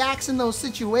opponent reacts in those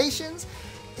situations.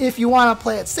 If you want to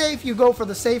play it safe, you go for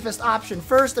the safest option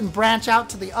first and branch out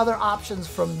to the other options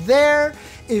from there.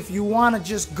 If you want to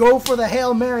just go for the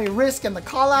Hail Mary risk and the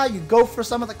call out, you go for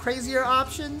some of the crazier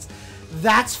options.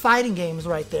 That's fighting games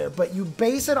right there, but you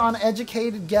base it on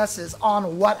educated guesses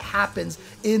on what happens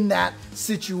in that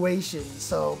situation.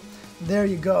 So there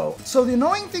you go. So the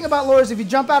annoying thing about Laura is if you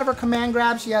jump out of her command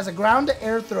grab, she has a ground to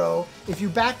air throw. If you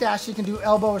backdash, she can do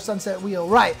elbow or sunset wheel,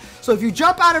 right? So if you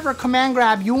jump out of her command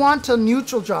grab, you want to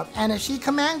neutral jump. And if she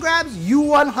command grabs, you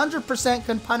 100%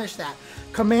 can punish that.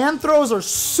 Command throws are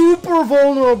super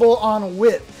vulnerable on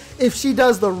whip. If she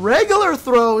does the regular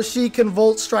throw, she can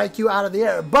volt strike you out of the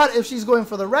air. But if she's going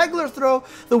for the regular throw,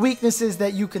 the weakness is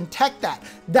that you can tech that.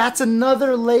 That's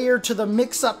another layer to the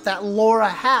mix-up that Laura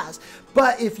has.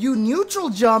 But if you neutral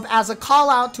jump as a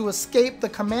call out to escape the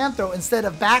command throw instead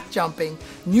of back jumping,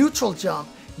 neutral jump,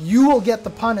 you will get the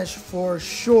punish for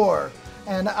sure.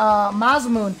 And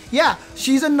Masamune, yeah,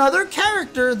 she's another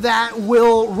character that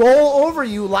will roll over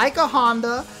you like a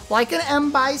Honda, like an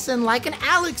M. Bison, like an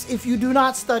Alex if you do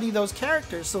not study those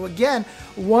characters. So again,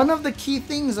 one of the key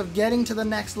things of getting to the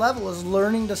next level is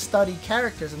learning to study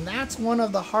characters. And that's one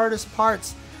of the hardest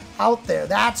parts out there.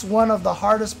 That's one of the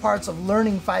hardest parts of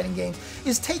learning fighting games,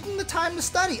 is taking the time to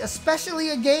study,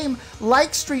 especially a game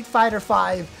like Street Fighter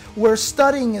V, where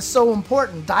studying is so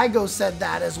important. Daigo said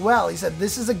that as well. He said,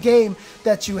 this is a game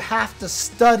that you have to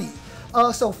study.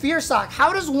 So Fearsock,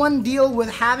 how does one deal with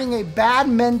having a bad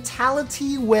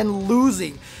mentality when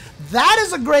losing? That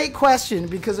is a great question,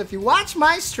 because if you watch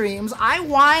my streams, I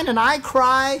whine and I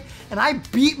cry and I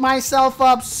beat myself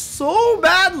up so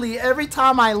badly every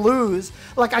time I lose.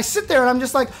 Like, I sit there and I'm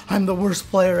just like, I'm the worst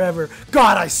player ever.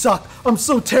 God, I suck. I'm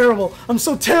so terrible. I'm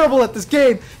so terrible at this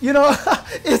game. You know,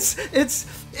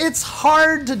 it's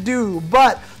hard to do.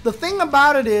 But the thing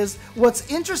about it is, what's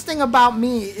interesting about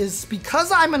me is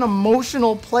because I'm an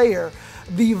emotional player,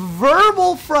 the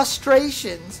verbal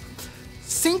frustrations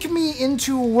sink me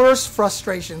into worse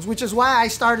frustrations, which is why I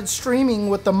started streaming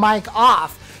with the mic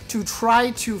off, to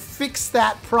try to fix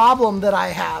that problem that I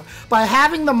have. By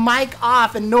having the mic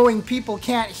off and knowing people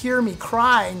can't hear me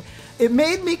crying, it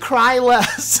made me cry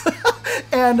less.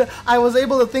 And I was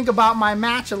able to think about my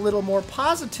match a little more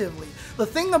positively. The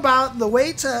thing about the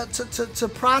way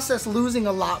to process losing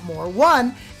a lot more,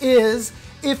 one is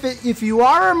if you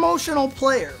are an emotional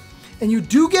player and you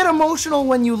do get emotional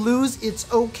when you lose,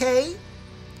 it's okay.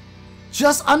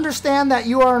 Just understand that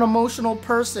you are an emotional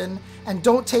person and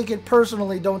don't take it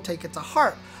personally, don't take it to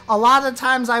heart. A lot of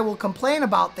times I will complain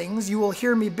about things. You will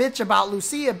hear me bitch about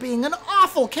Lucia being an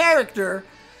awful character,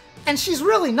 and she's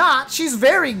really not. She's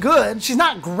very good. She's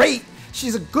not great.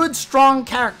 She's a good, strong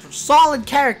character, solid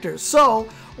character. So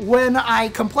when I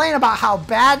complain about how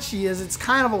bad she is, it's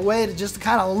kind of a way to just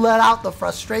kind of let out the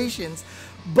frustrations.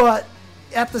 But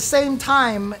at the same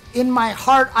time, in my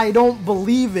heart, I don't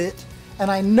believe it.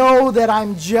 And I know that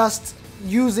I'm just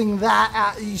using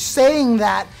that, saying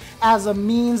that as a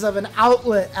means of an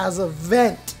outlet, as a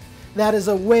vent. That is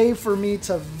a way for me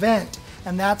to vent.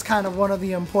 And that's kind of one of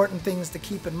the important things to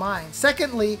keep in mind.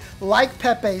 Secondly, like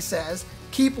Pepe says,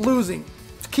 keep losing.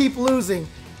 Keep losing.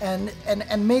 And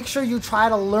make sure you try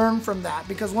to learn from that.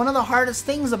 Because one of the hardest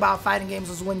things about fighting games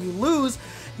is when you lose,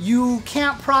 you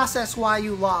can't process why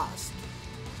you lost.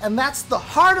 And that's the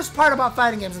hardest part about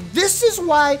fighting games. And this is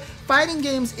why fighting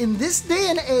games in this day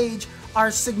and age are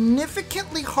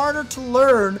significantly harder to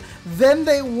learn than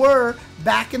they were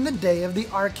back in the day of the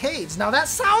arcades. Now that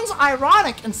sounds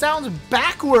ironic and sounds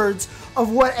backwards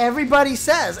of what everybody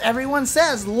says. Everyone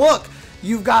says, look,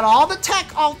 you've got all the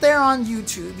tech out there on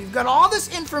YouTube. You've got all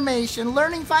this information.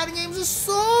 Learning fighting games is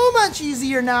so much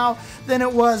easier now than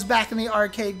it was back in the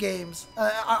arcade games,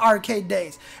 arcade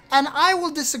days. And I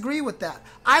will disagree with that.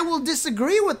 I will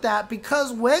disagree with that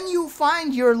because when you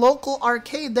find your local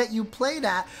arcade that you played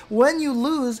at, when you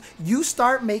lose, you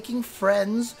start making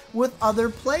friends with other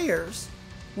players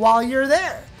while you're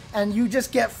there. And you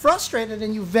just get frustrated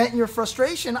and you vent your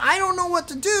frustration. I don't know what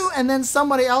to do. And then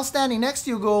somebody else standing next to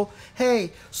you go,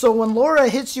 hey, so when Laura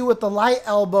hits you with the light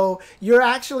elbow, you're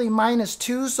actually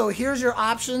 -2. So here's your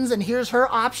options and here's her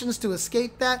options to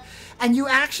escape that. And you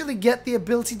actually get the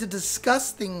ability to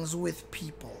discuss things with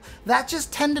people. That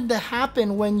just tended to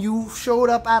happen when you showed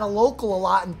up at a local a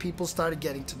lot and people started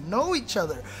getting to know each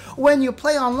other. When you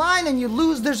play online and you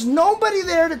lose, there's nobody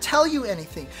there to tell you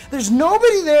anything. There's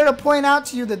nobody there to point out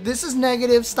to you that this is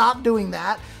negative, stop doing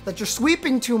that, that you're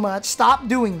sweeping too much, stop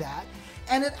doing that.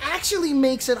 And it actually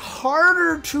makes it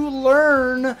harder to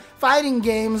learn fighting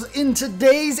games in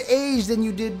today's age than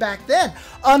you did back then.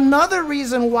 Another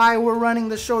reason why we're running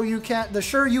the Sure You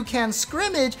Can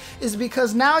Scrimmage is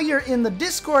because now you're in the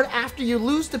Discord after you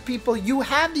lose to people, you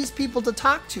have these people to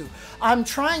talk to. I'm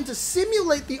trying to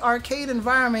simulate the arcade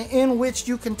environment in which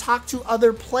you can talk to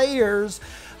other players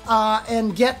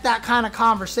and get that kind of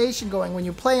conversation going. When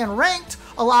you play in ranked,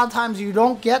 a lot of times you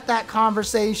don't get that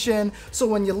conversation, so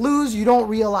when you lose, you don't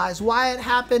realize why it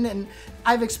happened. And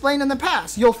I've explained in the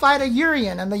past, you'll fight a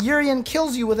Urian, and the Urian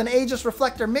kills you with an Aegis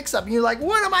Reflector mix-up, and you're like,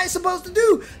 what am I supposed to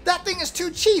do? That thing is too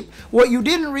cheap. What you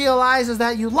didn't realize is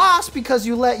that you lost because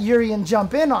you let Urian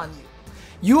jump in on you.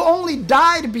 You only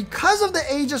died because of the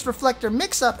Aegis Reflector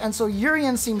mix-up, and so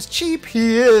Urian seems cheap.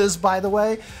 He is, by the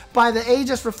way, by the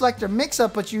Aegis Reflector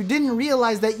mix-up, but you didn't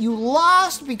realize that you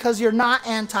lost because you're not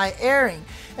anti-airing,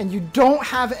 and you don't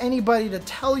have anybody to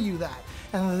tell you that.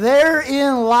 And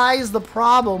therein lies the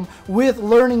problem with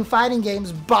learning fighting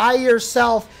games by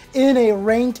yourself in a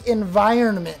ranked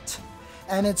environment.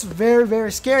 And it's very,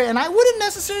 very scary. And I wouldn't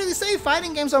necessarily say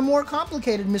fighting games are more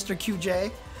complicated, Mr.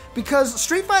 QJ. Because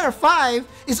Street Fighter V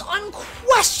is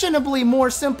unquestionably more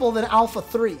simple than Alpha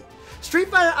 3. Street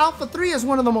Fighter Alpha 3 is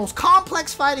one of the most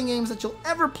complex fighting games that you'll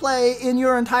ever play in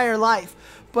your entire life.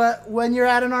 But when you're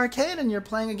at an arcade and you're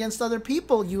playing against other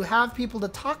people, you have people to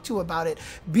talk to about it.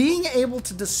 Being able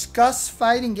to discuss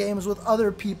fighting games with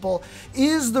other people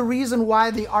is the reason why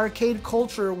the arcade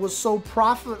culture was so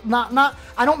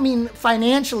I don't mean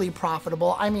financially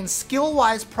profitable, I mean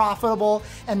skill-wise profitable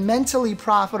and mentally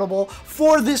profitable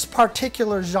for this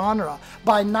particular genre.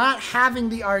 By not having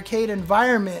the arcade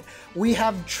environment, we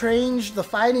have changed the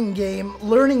fighting game,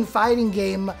 learning fighting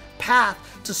game path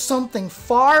to something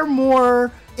far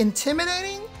more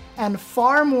intimidating and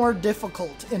far more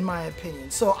difficult, in my opinion.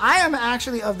 So I am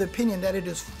actually of the opinion that it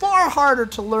is far harder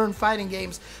to learn fighting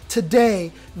games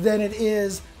today than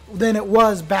it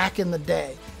was back in the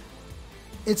day.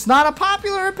 It's not a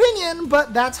popular opinion,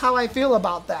 but that's how I feel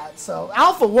about that. So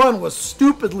Alpha 1 was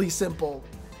stupidly simple.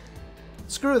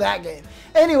 Screw that game.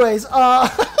 Anyways,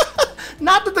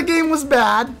 not that the game was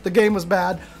bad. The game was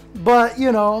bad, but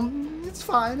you know, it's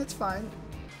fine. It's fine.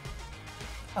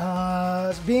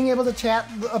 Being able to chat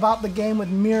about the game with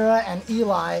Mira and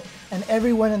Eli and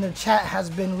everyone in the chat has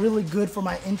been really good for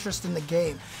my interest in the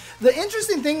game. The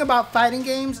interesting thing about fighting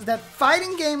games is that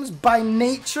fighting games by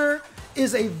nature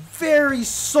is a very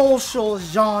social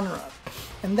genre.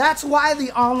 And that's why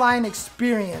the online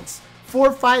experience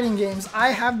for fighting games, I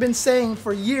have been saying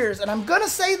for years, and I'm gonna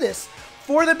say this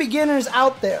for the beginners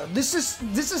out there. This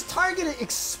is targeted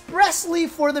expressly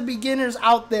for the beginners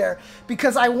out there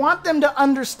because I want them to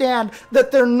understand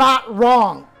that they're not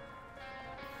wrong.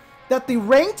 That the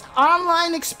ranked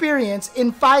online experience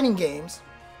in fighting games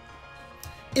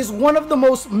is one of the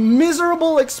most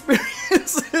miserable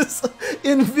experiences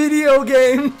in video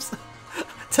games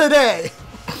today.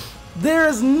 There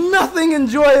is nothing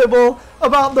enjoyable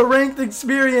about the ranked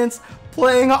experience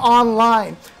playing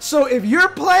online. So if you're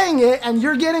playing it and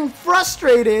you're getting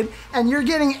frustrated and you're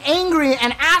getting angry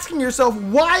and asking yourself,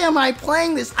 why am I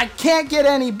playing this? I can't get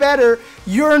any better.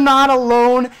 You're not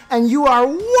alone, and you are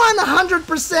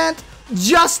 100%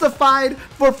 justified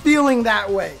for feeling that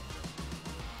way.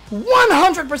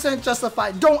 100%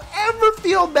 justified. Don't ever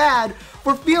feel bad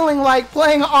for feeling like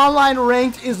playing online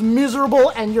ranked is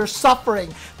miserable and you're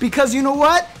suffering. Because you know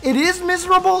what? It is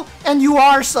miserable and you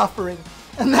are suffering.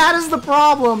 And that is the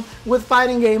problem with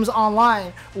fighting games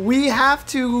online. We have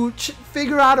to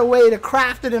figure out a way to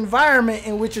craft an environment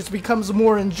in which it becomes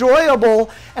more enjoyable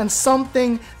and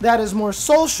something that is more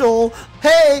social.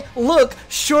 Hey, look,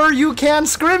 sure you can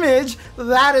scrimmage.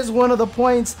 That is one of the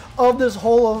points of this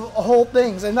whole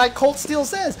things. And like Colt Steele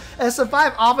says,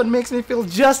 SF5 often makes me feel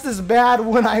just as bad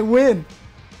when I win.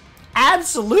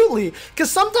 Absolutely, because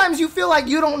sometimes you feel like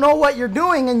you don't know what you're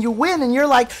doing and you win and you're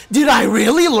like, did I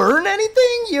really learn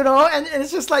anything? You know, and it's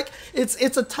just like, it's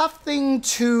a tough thing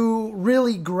to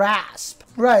really grasp.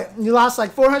 Right, you lost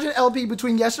like 400 LP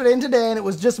between yesterday and today, and it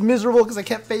was just miserable because I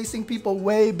kept facing people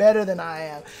way better than I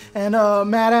am. And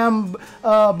Madame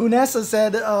Bunessa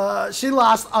said she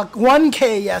lost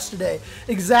 1K yesterday.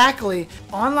 Exactly.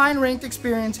 Online ranked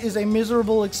experience is a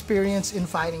miserable experience in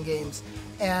fighting games.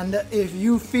 And if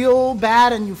you feel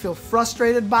bad and you feel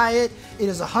frustrated by it, it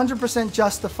is 100%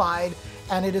 justified.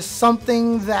 And it is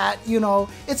something that, you know,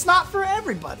 it's not for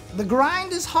everybody. The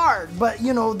grind is hard, but,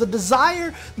 you know, the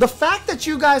desire, the fact that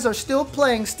you guys are still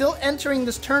playing, still entering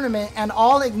this tournament and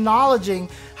all acknowledging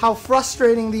how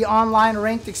frustrating the online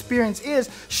ranked experience is,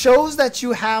 shows that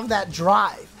you have that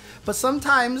drive. But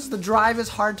sometimes the drive is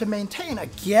hard to maintain.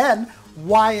 Again,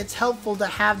 why it's helpful to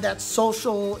have that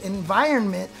social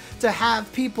environment, to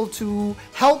have people to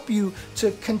help you,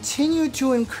 to continue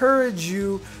to encourage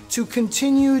you, to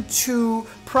continue to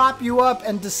prop you up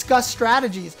and discuss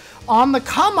strategies. On the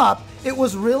come up, it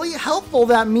was really helpful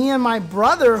that me and my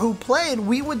brother who played,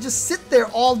 we would just sit there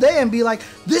all day and be like,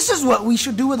 this is what we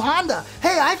should do with Honda.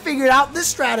 Hey, I figured out this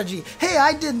strategy. Hey,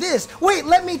 I did this. Wait,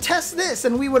 let me test this.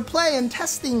 And we would play and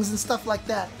test things and stuff like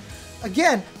that.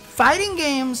 Again, fighting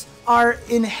games are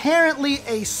inherently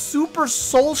a super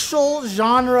social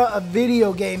genre of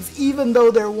video games, even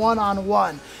though they're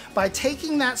one-on-one. By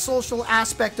taking that social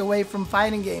aspect away from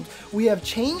fighting games, we have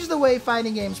changed the way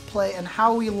fighting games play and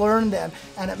how we learn them,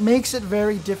 and it makes it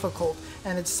very difficult.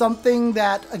 And it's something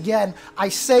that, again, I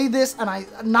say this and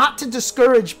not to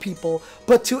discourage people,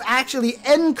 but to actually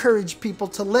encourage people,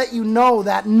 to let you know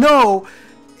that no,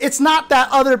 it's not that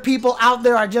other people out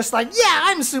there are just like, yeah,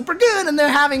 I'm super good, and they're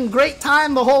having great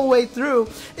time the whole way through.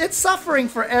 It's suffering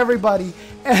for everybody.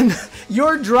 And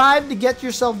your drive to get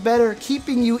yourself better,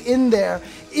 keeping you in there,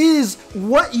 is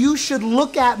what you should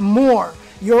look at more.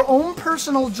 Your own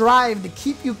personal drive to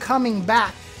keep you coming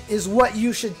back is what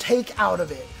you should take out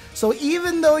of it. So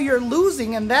even though you're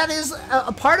losing, and that is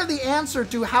a part of the answer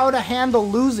to how to handle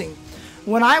losing.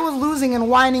 When I was losing and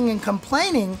whining and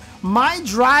complaining, my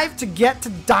drive to get to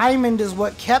Diamond is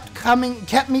what kept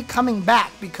me coming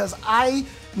back, because I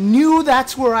knew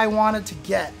that's where I wanted to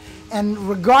get. And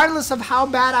regardless of how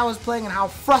bad I was playing and how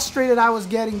frustrated I was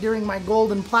getting during my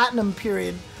gold and platinum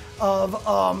period of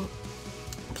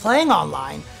playing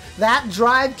online, that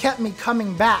drive kept me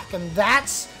coming back. And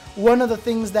that's one of the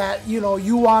things that, you know,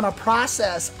 you want to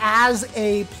process as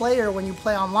a player when you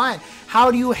play online. How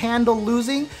do you handle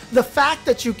losing? The fact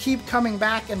that you keep coming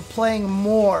back and playing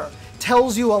more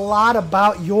tells you a lot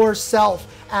about yourself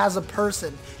as a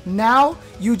person. Now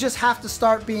you just have to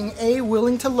start being A,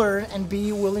 willing to learn, and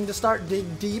B, willing to start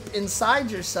dig deep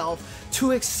inside yourself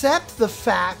to accept the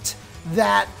fact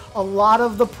that a lot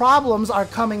of the problems are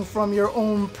coming from your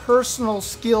own personal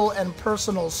skill and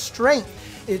personal strength.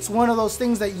 It's one of those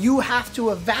things that you have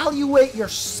to evaluate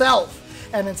yourself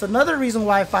And it's another reason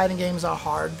why fighting games are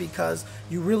hard, because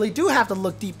you really do have to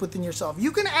look deep within yourself. You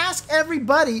can ask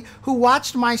everybody who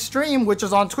watched my stream, which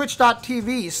is on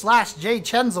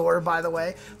twitch.tv/jchensor, by the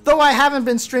way. Though I haven't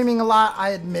been streaming a lot,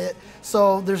 I admit,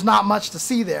 so there's not much to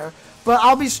see there. But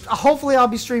hopefully I'll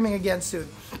be streaming again soon.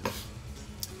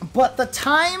 But the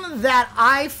time that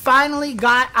I finally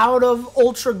got out of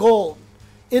Ultra Gold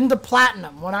into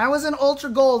Platinum, when I was in Ultra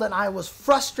Gold and I was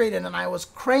frustrated and I was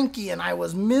cranky and I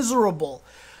was miserable,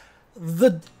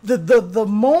 the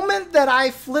moment that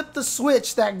I flipped the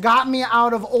switch that got me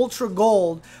out of Ultra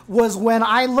Gold was when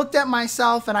I looked at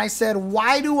myself and I said,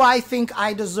 why do I think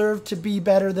I deserve to be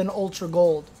better than Ultra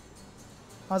Gold?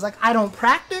 I was like, I don't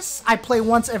practice. I play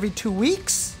once every 2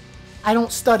 weeks. I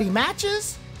don't study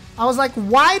matches. I was like,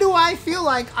 why do I feel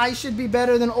like I should be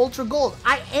better than Ultra Gold?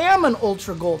 I am an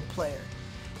Ultra Gold player.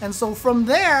 And so from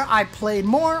there, I played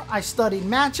more, I studied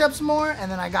matchups more,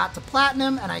 and then I got to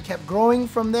Platinum, and I kept growing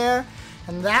from there.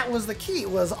 And that was the key. It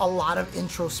was a lot of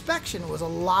introspection. It was a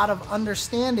lot of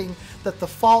understanding that the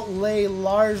fault lay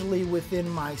largely within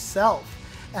myself.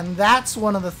 And that's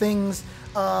one of the things,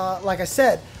 like I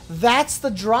said, that's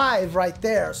the drive right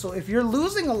there. So if you're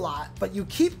losing a lot, but you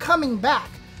keep coming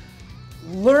back,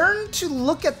 learn to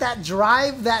look at that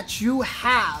drive that you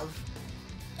have.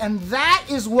 And that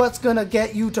is what's going to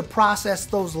get you to process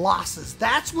those losses.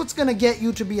 That's what's going to get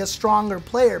you to be a stronger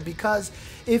player, because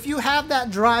if you have that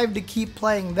drive to keep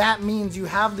playing, that means you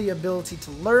have the ability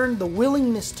to learn, the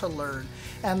willingness to learn,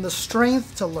 and the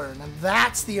strength to learn. And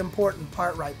that's the important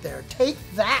part right there. Take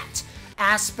that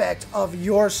aspect of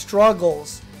your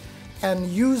struggles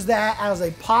and use that as a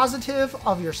positive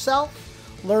of yourself.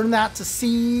 Learn that to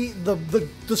see the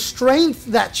strength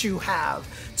that you have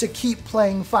to keep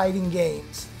playing fighting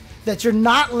games. That you're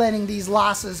not letting these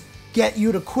losses get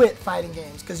you to quit fighting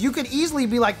games. Because you could easily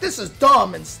be like, this is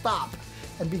dumb, and stop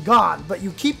and be gone. But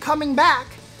you keep coming back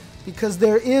because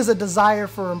there is a desire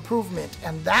for improvement.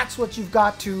 And that's what you've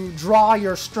got to draw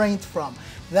your strength from.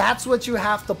 That's what you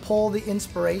have to pull the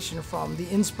inspiration from. The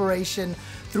inspiration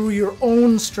through your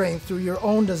own strength, through your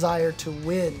own desire to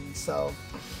win. So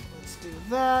let's do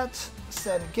that.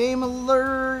 Set game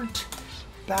alert.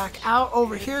 Back out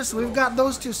over here. So we've got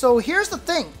those two. So here's the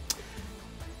thing.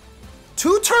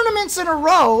 2 tournaments in a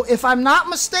row, if I'm not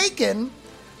mistaken,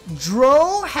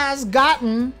 Dro has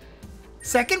gotten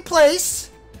 2nd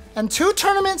place, and 2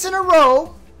 tournaments in a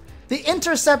row, the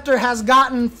Interceptor has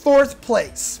gotten 4th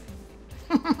place.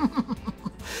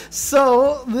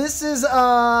 So this is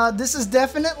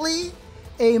definitely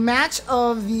a match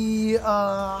of the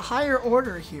higher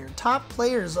order here, top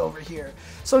players over here.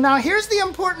 So now here's the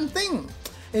important thing.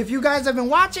 If you guys have been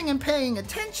watching and paying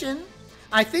attention,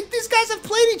 I think these guys have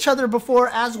played each other before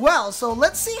as well. So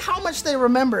let's see how much they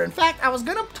remember. In fact, I was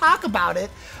going to talk about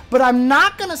it, but I'm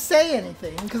not going to say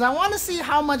anything because I want to see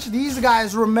how much these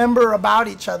guys remember about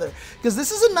each other. Because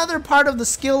this is another part of the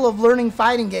skill of learning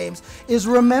fighting games, is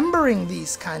remembering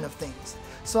these kind of things.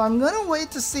 So I'm going to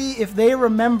wait to see if they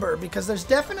remember, because there's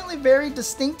definitely very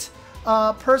distinct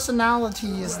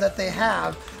personalities that they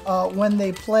have when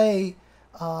they play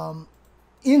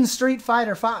in Street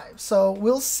Fighter V. So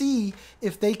we'll see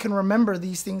if they can remember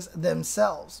these things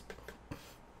themselves.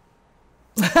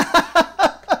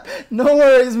 No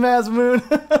worries, Mazmoon.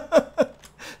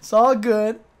 It's all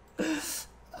good.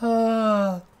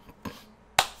 So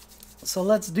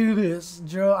let's do this.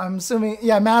 Joe, I'm assuming,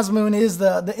 yeah, Mazmoon is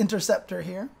the Interceptor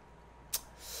here.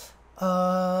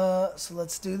 So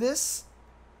let's do this.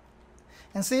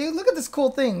 And see, look at this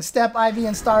cool thing. Step, Ivy,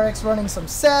 and Star X running some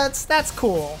sets. That's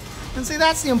cool. And see,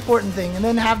 that's the important thing. And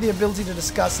then have the ability to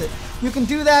discuss it. You can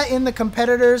do that in the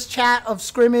competitors chat of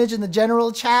Scrimmage and the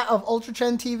general chat of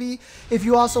UltraChenTV. If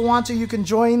you also want to, you can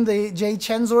join the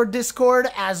jchensor Discord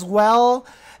as well.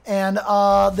 And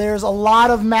there's a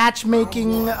lot of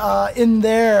matchmaking in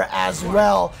there as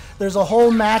well. There's a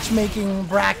whole matchmaking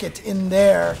bracket in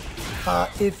there.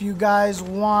 If you guys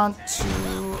want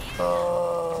to,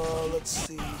 let's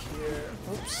see here.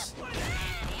 Oops.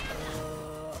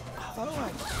 How do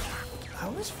I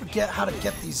always forget how to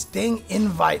get these dang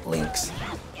invite links.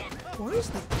 Where's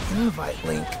the invite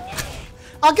link?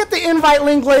 I'll get the invite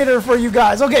link later for you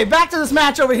guys. Okay, back to this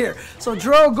match over here. So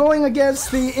Dro going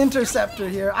against the Interceptor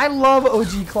here. I love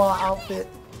OG Claw outfit.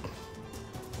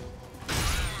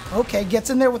 Okay,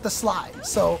 gets in there with the slide.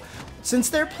 So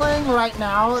since they're playing right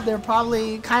now, they're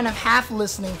probably kind of half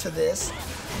listening to this.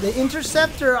 The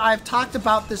Interceptor, I've talked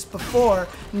about this before,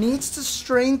 needs to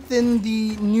strengthen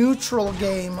the neutral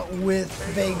game with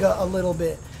Vega a little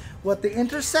bit. What the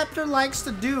interceptor likes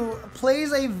to do,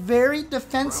 plays a very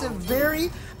defensive,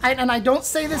 and I don't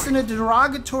say this in a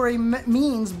derogatory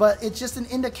means, but it's just an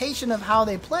indication of how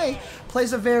they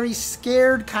plays a very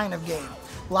scared kind of game.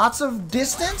 Lots of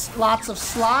distance, lots of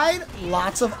slide,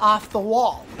 lots of off the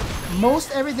wall.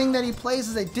 Most everything that he plays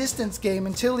is a distance game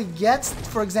until he gets,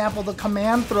 for example, the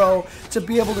command throw to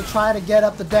be able to try to get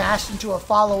up the dash into a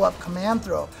follow-up command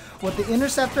throw. What the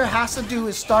interceptor has to do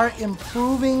is start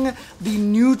improving the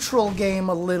neutral game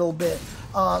a little bit.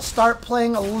 Start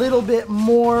playing a little bit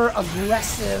more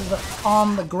aggressive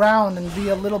on the ground and be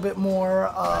a little bit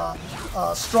more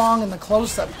strong in the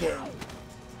close-up game.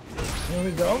 Here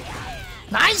we go.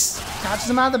 Nice! Catches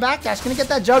him out of the backdash. Gonna get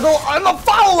that juggle on the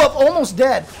follow-up. Almost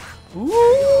dead. Ooh!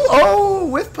 Oh!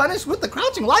 Whiff punish with the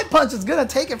crouching light punch is gonna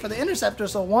take it for the interceptor.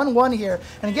 So 1-1 here.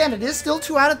 And again, it is still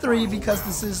 2 out of 3 because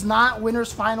this is not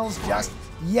winners finals just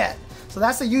yet. So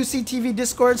that's the UCTV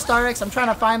Discord, StarX. I'm trying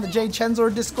to find the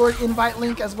jchensor Discord invite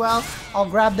link as well. I'll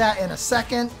grab that in a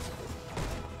second.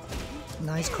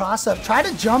 Nice cross up. Try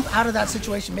to jump out of that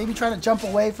situation. Maybe try to jump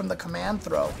away from the command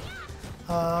throw.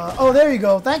 Oh, there you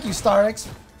go. Thank you, StarX.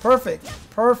 Perfect.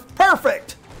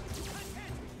 Perfect.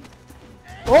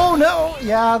 Oh, no.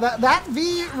 Yeah, that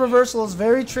V reversal is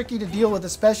very tricky to deal with,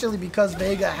 especially because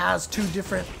Vega has 2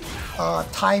 different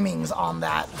timings on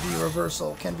that V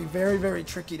reversal. Can be very, very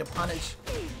tricky to punish.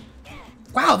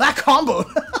 Wow, that combo.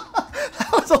 That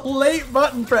was a late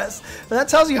button press. But that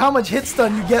tells you how much hit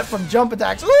stun you get from jump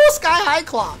attacks. Ooh, sky high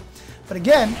claw. But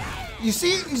again, you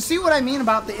see what I mean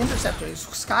about the interceptor.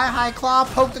 Sky high claw,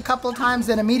 poked a couple of times,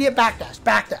 then immediate backdash.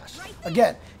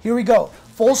 Again, here we go.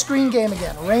 Full screen game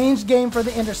again. Ranged game for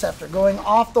the interceptor. Going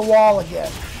off the wall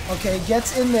again. Okay,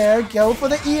 gets in there. Go for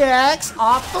the EX.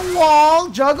 Off the wall.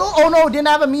 Juggle. Oh no, didn't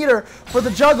have a meter for the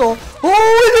juggle.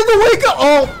 Oh, it is the wake up.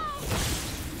 Oh.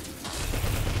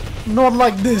 Not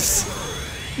like this.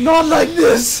 Not like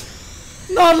this.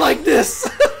 Not like this.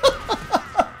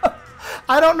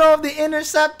 I don't know if the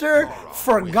interceptor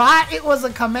forgot it was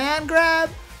a command grab,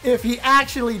 if he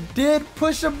actually did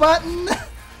push a button.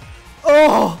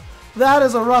 Oh, that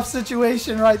is a rough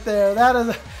situation right there. That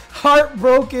is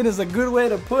heartbroken is a good way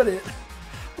to put it.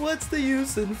 What's the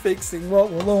use in fixing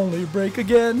what will only break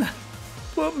again?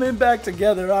 Put me back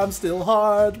together, I'm still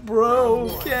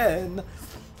heartbroken.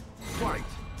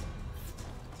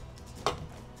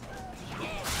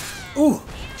 Ooh.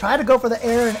 Try to go for the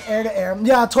air and air to air.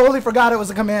 Yeah, I totally forgot it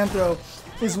was a command throw.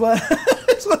 Is what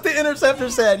the interceptor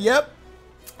said. Yep.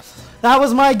 That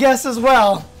was my guess as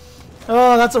well.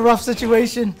 Oh, that's a rough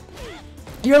situation.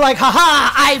 You're like,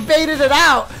 haha, I baited it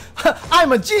out.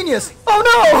 I'm a genius. Oh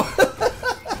no.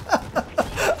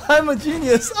 I'm a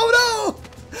genius. Oh no.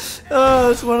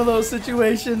 Oh, it's one of those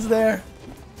situations there.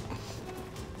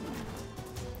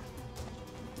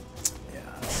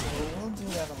 Yeah, so we'll do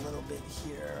that a little bit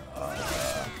here.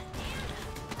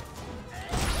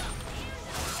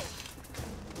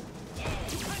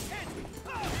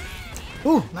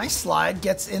 Ooh, nice slide,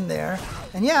 gets in there.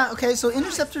 And yeah, okay, so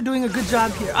Interceptor doing a good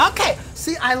job here. Okay,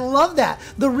 see, I love that.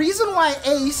 The reason why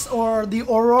Ace, or the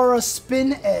Aurora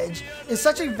Spin Edge, is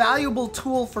such a valuable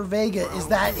tool for Vega is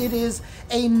that it is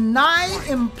a nigh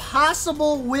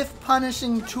impossible whiff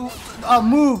punishing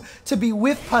move to be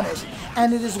whiff punished.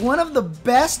 And it is one of the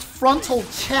best frontal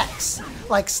checks,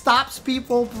 like stops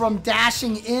people from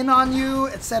dashing in on you,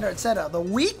 etc., etc. The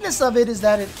weakness of it is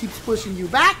that it keeps pushing you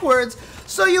backwards,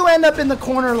 so you end up in the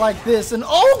corner like this, and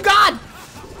oh god!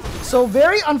 So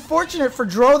very unfortunate for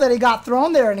Dro that he got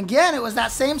thrown there, and again, it was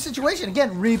that same situation.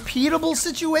 Again, repeatable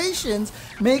situations,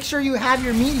 make sure you have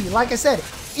your meaty. Like I said,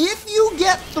 if you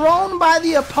get thrown by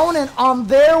the opponent on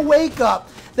their wake up,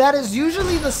 that is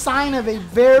usually the sign of a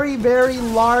very, very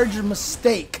large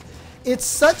mistake. It's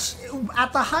such,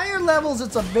 at the higher levels,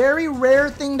 it's a very rare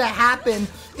thing to happen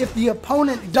if the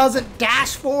opponent doesn't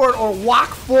dash forward or walk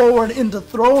forward into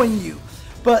throwing you.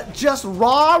 But just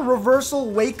raw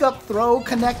reversal wake up throw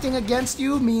connecting against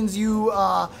you means you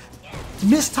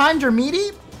mistimed your meaty,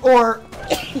 or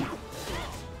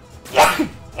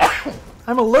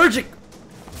I'm allergic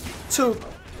to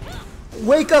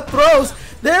wake up throws.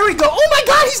 There we go. Oh my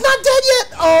god, he's not dead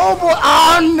yet. Oh boy.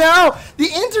 Oh no. The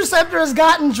Interceptor has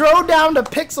gotten Dro down to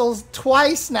pixels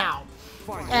twice now.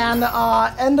 And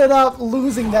ended up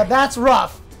losing that. That's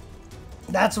rough.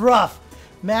 That's rough.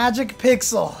 Magic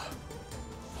Pixel.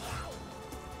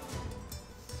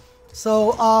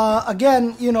 So,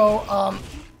 again, you know,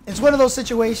 it's one of those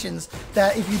situations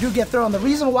that if you do get thrown, the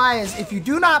reason why is if you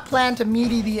do not plan to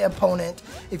meaty the opponent,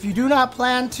 if you do not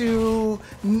plan to,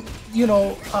 you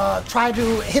know, try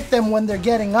to hit them when they're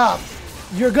getting up,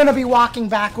 you're going to be walking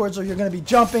backwards, or you're going to be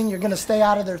jumping, you're going to stay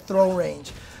out of their throw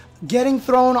range. getting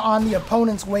thrown on the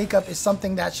opponent's wake up is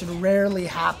something that should rarely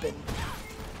happen.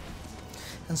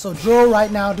 And so Dro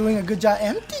right now doing a good job.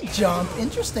 Empty jump.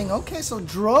 Interesting. Okay, so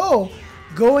Dro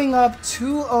going up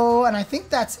 2-0, and I think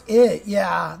that's it.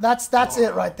 Yeah, that's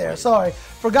it right there. Sorry.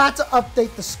 Forgot to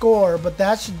update the score, but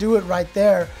that should do it right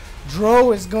there.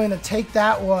 Dro is going to take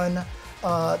that one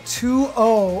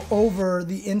 2-0 over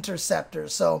the Interceptor.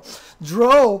 So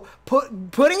Dro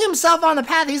putting himself on the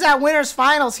path. He's at winners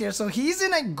finals here, so he's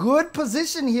in a good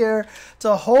position here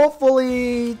to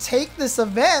hopefully take this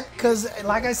event, because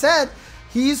like I said,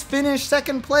 he's finished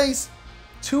second place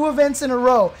 2 events in a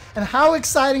row. And how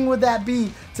exciting would that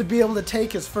be to be able to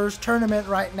take his first tournament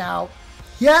right now?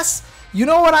 Yes, you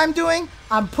know what I'm doing?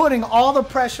 I'm putting all the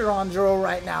pressure on Dro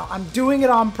right now. I'm doing it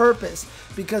on purpose,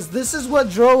 because this is what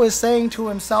Dro is saying to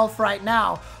himself right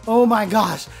now. Oh my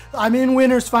gosh, I'm in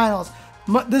winners finals.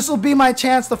 This will be my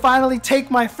chance to finally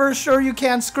take my first You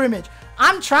Can Scrimmage.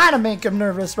 I'm trying to make him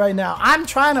nervous right now. I'm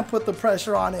trying to put the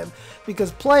pressure on him,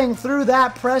 because playing through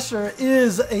that pressure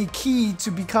is a key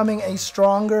to becoming a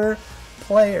stronger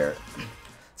player.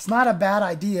 It's not a bad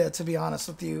idea, to be honest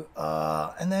with you.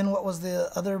 And then what was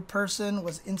the other person?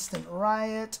 Was Instant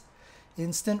Riot.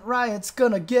 Instant Riot's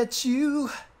gonna get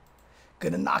you.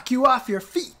 Gonna knock you off your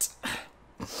feet.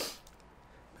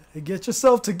 Better get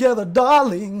yourself together,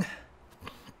 darling.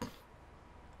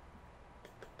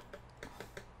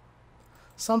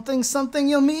 Something, something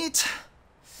you'll meet.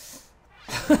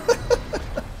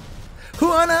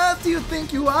 Who on earth do you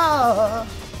think you are?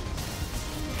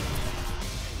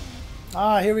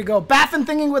 Here we go. Baffin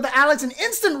thinking with the Alex and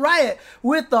Instant Riot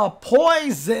with the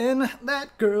poison.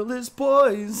 That girl is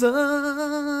poison.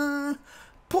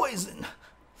 Poison.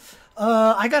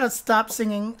 I gotta stop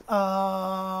singing.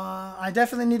 I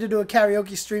definitely need to do a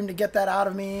karaoke stream to get that out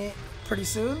of me pretty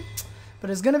soon. But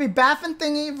it's gonna be Baffin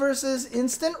Thingy versus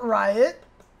Instant Riot.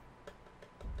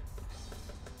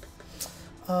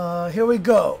 Here we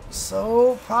go.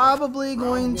 So probably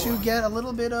going to get a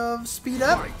little bit of speed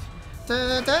up.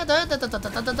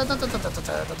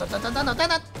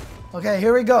 Okay,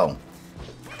 here we go.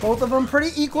 Both of them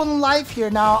pretty equal in life here.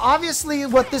 Now, obviously,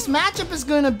 what this matchup is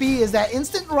going to be is that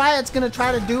Instant Riot's going to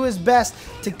try to do his best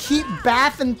to keep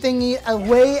Baffin Thingy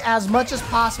away as much as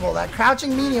possible. That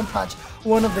crouching medium punch,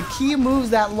 one of the key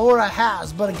moves that Laura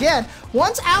has. But again,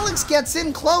 once Alex gets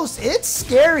in close, it's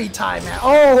scary time, man.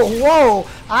 Oh, whoa.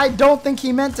 I don't think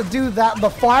he meant to do that,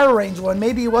 the far range one.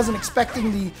 Maybe he wasn't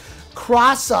expecting the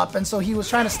cross up, and so he was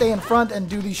trying to stay in front and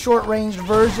do the short range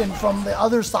version from the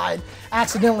other side.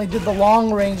 Accidentally did the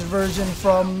long range version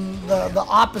from the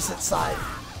opposite side.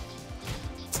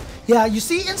 Yeah, you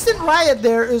see Instant Riot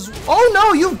there is, oh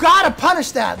no, you've got to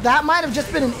punish that. That might have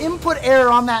just been an input error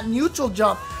on that neutral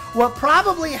jump. What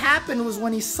probably happened was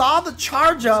when he saw the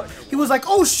charge up, he was like,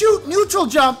 oh shoot, neutral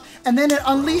jump, and then it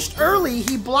unleashed early,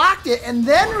 he blocked it, and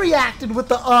then reacted with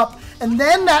the up, and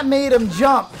then that made him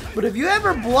jump. But if you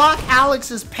ever block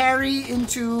Alex's parry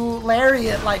into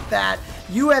Lariat like that,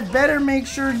 you had better make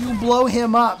sure you blow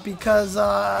him up, because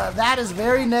that is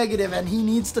very negative and he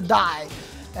needs to die.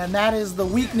 And that is the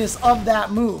weakness of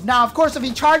that move. Now, of course, if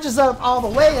he charges up all the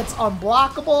way, it's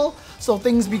unblockable, so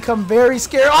things become very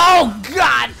scary. Oh,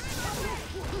 God!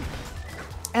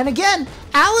 And again,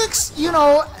 Alex, you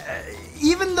know,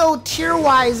 even though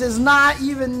tier-wise is not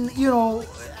even, you know,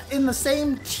 in the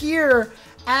same tier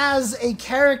as a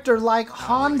character like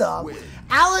Honda,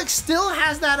 Alex still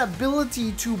has that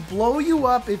ability to blow you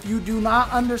up if you do not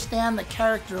understand the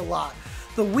character a lot.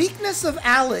 The weakness of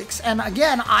Alex, and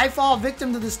again, I fall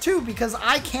victim to this too because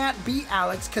I can't beat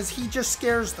Alex because he just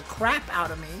scares the crap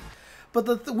out of me.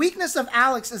 But the weakness of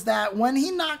Alex is that when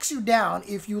he knocks you down,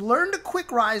 if you learn to quick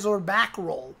rise or back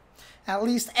roll, at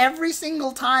least every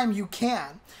single time you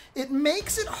can, it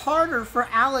makes it harder for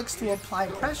Alex to apply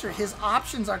pressure. His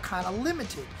options are kind of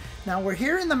limited. Now we're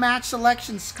here in the match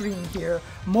selection screen here,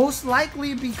 most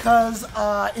likely because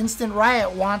Instant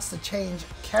Riot wants to change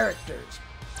characters.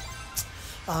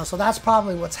 So that's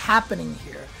probably what's happening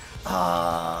here.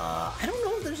 I don't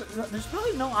know if there's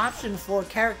probably no option for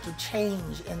character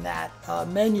change in that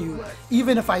menu,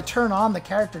 even if I turn on the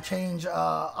character change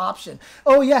option.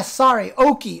 Oh yes, sorry,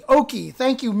 Oki,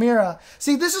 thank you, Mira.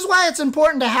 See, this is why it's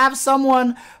important to have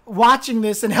someone watching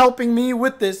this and helping me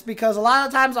with this, because a lot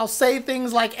of times I'll say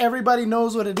things like everybody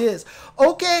knows what it is.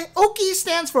 Oki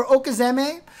stands for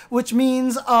Okizeme, which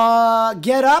means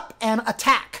get up and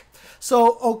attack.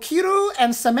 So Okiru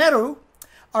and Semeru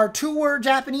are two-word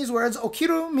Japanese words.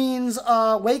 Okiru means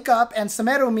wake up, and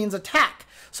Semeru means attack.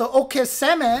 So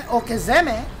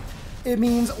okizeme, it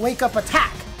means wake up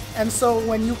attack. And so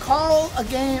when you call a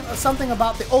game something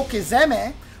about the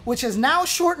okizeme, which is now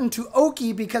shortened to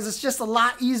Oki because it's just a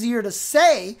lot easier to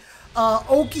say.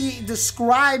 Oki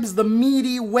describes the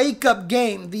meaty wake-up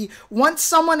game. Once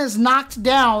someone is knocked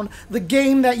down, the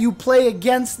game that you play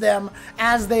against them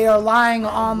as they are lying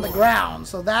on the ground.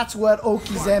 So that's what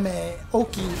Oki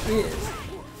is.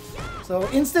 So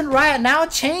Instant Riot now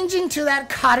changing to that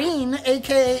Karin,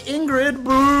 aka Ingrid.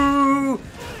 Boo!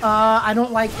 I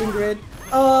don't like Ingrid.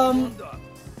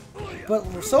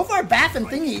 But so far, Bath and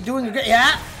Thingy doing a great.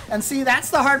 Yeah. And see, that's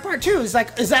the hard part too. It's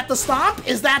like, is that the stomp?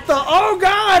 Is that the, oh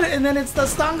god? And then it's the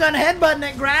stun gun headbutt and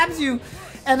it grabs you.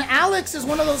 And Alex is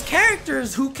one of those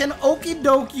characters who can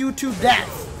okie-doke you to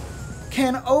death.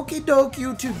 Can okie-doke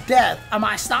you to death. Am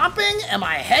I stomping? Am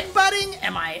I headbutting?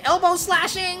 Am I elbow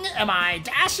slashing? Am I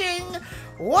dashing?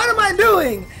 What am I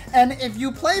doing? And if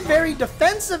you play very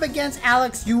defensive against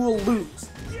Alex, you will lose.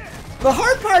 The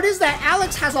hard part is that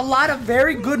Alex has a lot of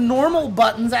very good normal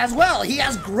buttons as well. He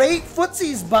has great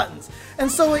footsies buttons.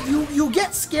 And so you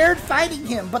get scared fighting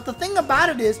him. But the thing about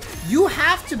it is, you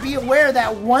have to be aware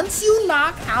that once you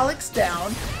knock Alex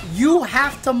down, you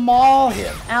have to maul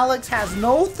him. Alex has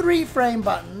no 3-frame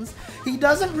buttons. He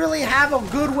doesn't really have a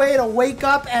good way to wake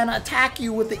up and attack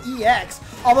you with the EX.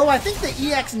 Although I think the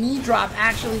EX knee drop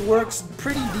actually works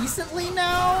pretty decently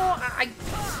now.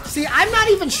 See, I'm not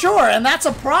even sure, and that's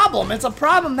a problem. It's a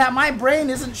problem that my brain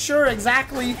isn't sure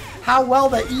exactly how well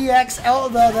the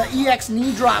EX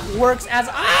knee drop works as.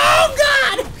 Oh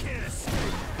god!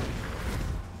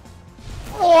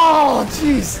 Oh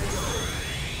jeez.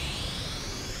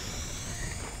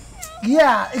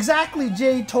 Yeah, exactly.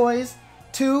 J Toys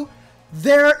 2.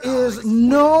 There is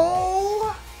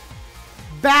no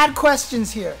bad questions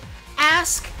here.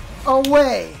 Ask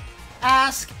away.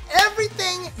 Ask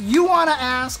everything you want to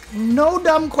ask. No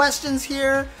dumb questions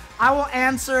here. I will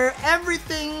answer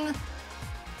everything.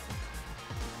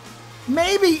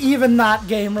 Maybe even not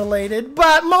game related,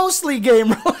 but mostly game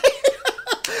related.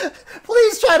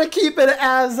 Please try to keep it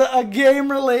as game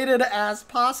related as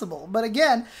possible. But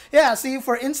again, yeah, see,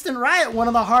 for Instant Riot, one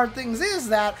of the hard things is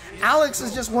that Alex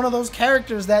is just one of those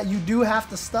characters that you do have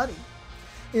to study.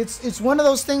 It's one of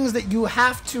those things that you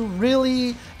have to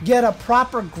really get a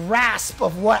proper grasp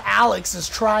of what Alex is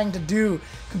trying to do.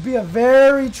 Could be a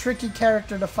very tricky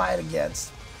character to fight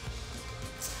against.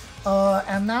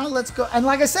 And now let's go. And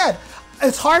like I said,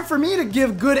 it's hard for me to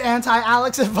give good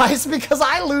anti-Alex advice because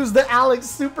I lose to Alex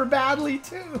super badly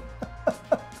too.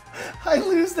 I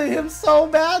lose to him so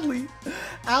badly.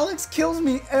 Alex kills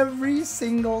me every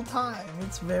single time.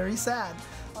 It's very sad.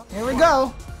 Here we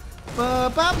go.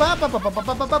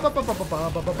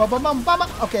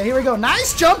 Okay, here we go.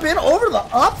 Nice jump in over the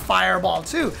up fireball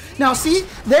too. Now see,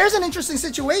 there's an interesting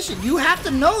situation. You have to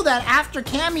know that after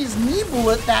Cammy's knee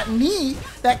bullet, that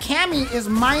Cammy is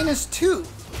 -2.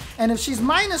 And if she's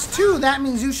 -2, that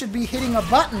means you should be hitting a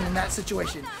button in that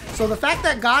situation. So the fact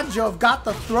that Godjove got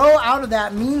the throw out of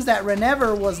that means that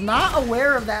Renever was not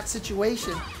aware of that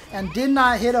situation and did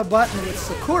not hit a button with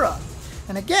Sakura.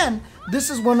 And again, this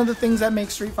is one of the things that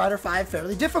makes Street Fighter V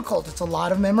fairly difficult. It's a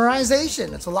lot of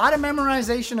memorization. It's a lot of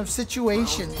memorization of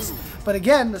situations. But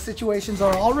again, the situations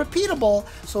are all repeatable,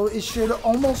 so it should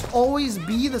almost always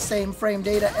be the same frame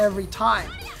data every time.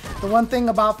 The one thing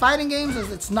about fighting games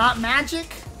is it's not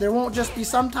magic. There won't just be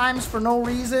sometimes for no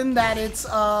reason that it's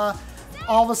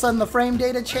all of a sudden the frame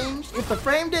data changed. If the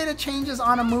frame data changes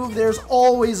on a move, there's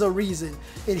always a reason.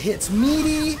 It hits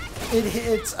meaty,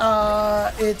 it's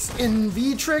in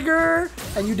V trigger,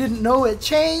 and you didn't know it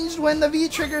changed when the V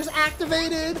trigger's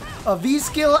activated, a V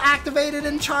skill activated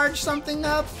and charged something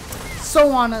up,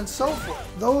 so on and so forth.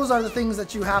 Those are the things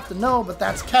that you have to know, but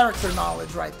that's character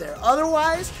knowledge right there.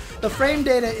 Otherwise, the frame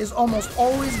data is almost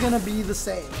always gonna be the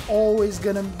same. Always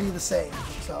gonna be the same,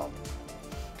 so.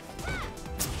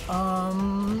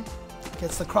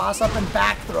 Gets the cross up and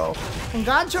back throw. And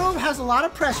Godjove has a lot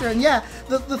of pressure, and yeah,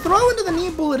 the throw into the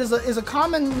knee bullet is a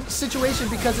common situation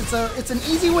because it's an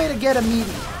easy way to get a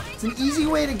meaty. It's an easy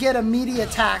way to get a meaty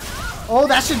attack. Oh,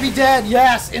 that should be dead.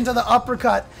 Yes, into the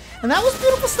uppercut. And that was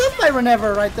beautiful stuff by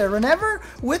Renever right there. Renever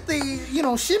with the, you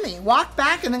know, shimmy, walked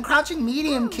back and then crouching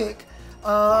medium kick,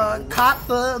 caught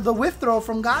the whiff throw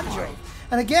from Godjove.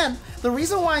 And again, the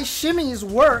reason why shimmies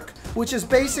work, which is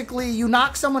basically you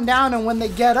knock someone down and when they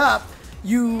get up,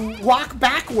 you walk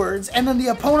backwards and then the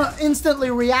opponent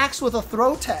instantly reacts with a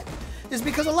throw tech, is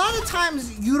because a lot of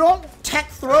times you don't tech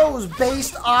throws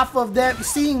based off of them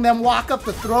seeing them walk up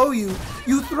to throw you.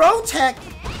 You throw tech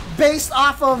based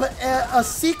off of a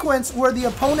sequence where the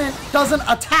opponent doesn't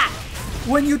attack.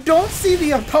 When you don't see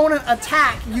the opponent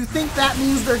attack, you think that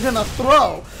means they're gonna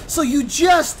throw. So you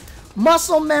just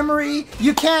muscle memory,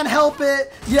 you can't help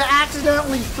it, you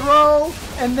accidentally throw,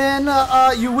 and then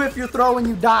you whiff your throw and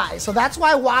you die. So that's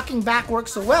why walking back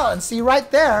works so well. And see right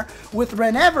there, with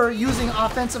Renever using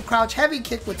offensive crouch heavy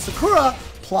kick with Sakura,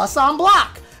 plus on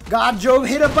block. God Jove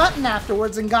hit a button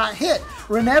afterwards and got hit.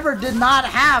 Renever did not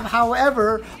have,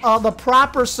 however, the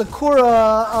proper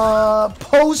Sakura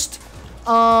post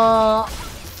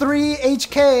 3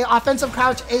 HK, offensive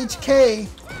crouch HK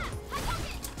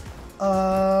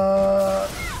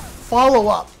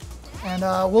follow-up. And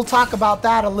we'll talk about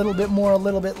that a little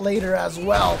bit later as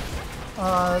well,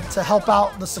 to help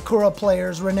out the Sakura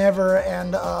players, Renever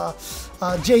and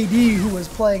JD, who was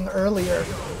playing earlier.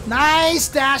 Nice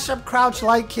dash up crouch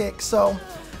light kick. So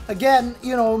again,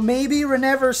 you know, maybe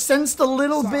Renever sensed a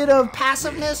little bit of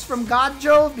passiveness from God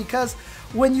Jove, because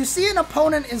when you see an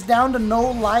opponent is down to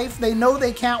no life, they know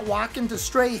they can't walk into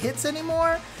stray hits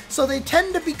anymore. So they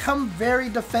tend to become very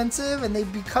defensive, and they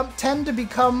tend to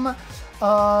become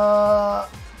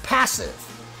passive.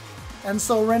 And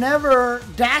so Renever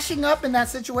dashing up in that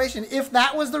situation, if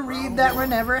that was the read that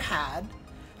Renever had,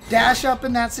 dash up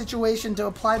in that situation to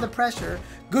apply the pressure,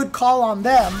 good call on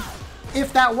them.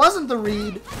 If that wasn't the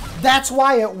read, that's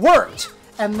why it worked.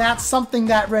 And that's something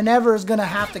that Renever is going to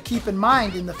have to keep in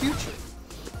mind in the future.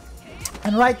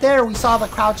 And right there, we saw the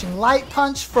crouching light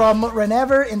punch from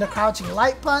Renever into crouching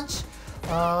light punch.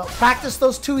 Practice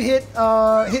those 2 hit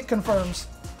confirms.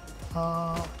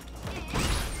 I'll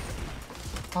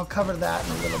cover that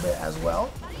in a little bit as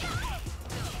well.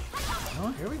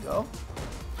 Oh, here we go.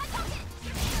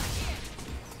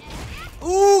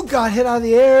 Ooh, got hit out of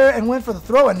the air and went for the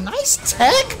throw. A nice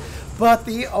tech, but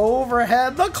the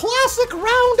overhead, the classic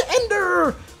round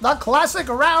ender. The classic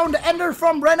round ender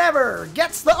from Renever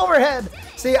gets the overhead.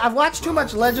 See, I've watched too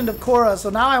much Legend of Korra, so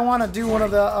now I want to do one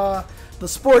of the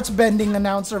sports bending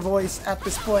announcer voice at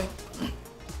this point.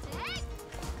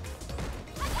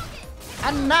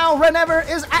 And now Renever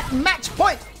is at match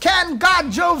point. Can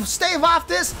God Jove stave off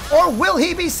this, or will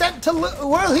he be sent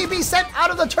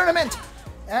out of the tournament?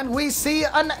 And we see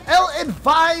an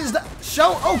ill-advised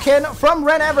Showoken from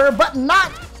Renever, but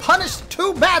not punished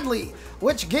too badly,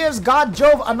 which gives God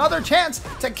Jove another chance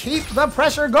to keep the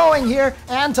pressure going here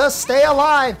and to stay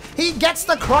alive. He gets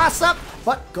the cross up,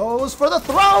 but goes for the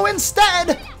throw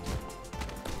instead.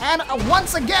 And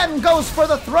once again goes for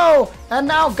the throw. And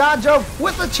now God Jove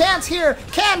with the chance here.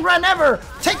 Can Renever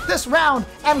take this round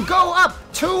and go up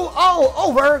 2-0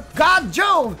 over God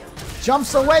Jove?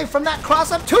 Jumps away from that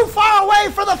cross up, too far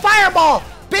away for the fireball.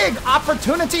 Big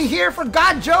opportunity here for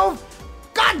God Jove.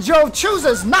 God Jove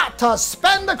chooses not to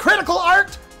spend the critical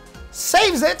art.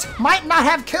 Saves it. Might not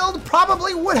have killed,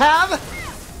 probably would have.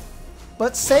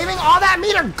 But saving all that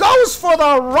meter, goes for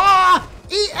the raw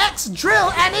EX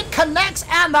drill, and it connects,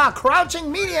 and the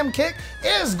crouching medium kick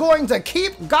is going to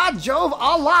keep God Jove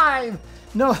alive.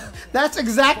 No, that's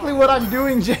exactly what I'm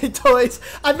doing, J-Toys.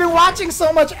 I've been watching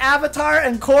so much Avatar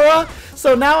and Korra,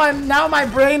 so now my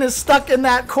brain is stuck in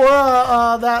that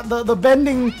Korra,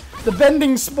 the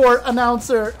bending sport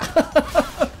announcer.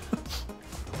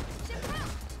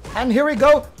 And here we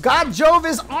go. God Jove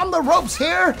is on the ropes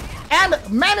here and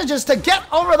manages to get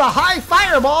over the high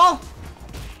fireball.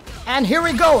 And here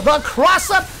we go. The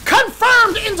cross-up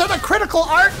confirmed into the critical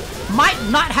art. Might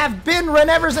not have been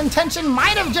Renever's intention.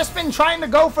 Might have just been trying to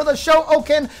go for the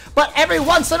Showoken. But every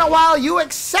once in a while, you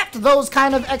accept those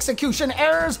kind of execution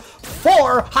errors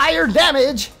for higher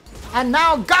damage. And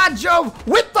now God Jove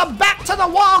with the back to the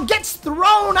wall gets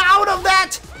thrown out of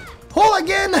that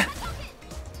hooligan.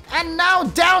 And now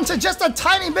down to just a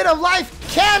tiny bit of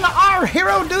life. Can our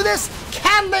hero do this?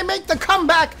 Can they make the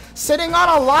comeback? Sitting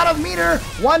on a lot of meter.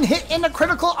 One hit in the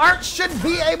critical art should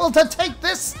be able to take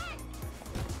this.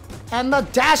 And the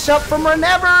dash up from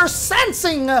Renever,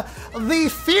 sensing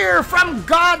the fear from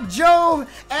God Jove.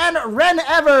 And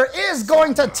Renever is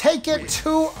going to take it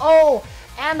 2-0.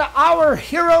 And our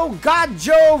hero, God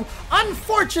Jove,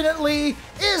 unfortunately,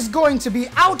 is going to be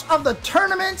out of the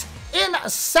tournament in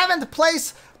 7th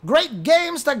place. Great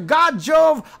games to God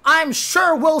Jove. I'm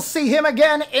sure we'll see him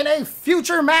again in a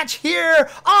future match here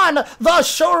on the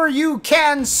Sure You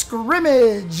Can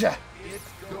Scrimmage.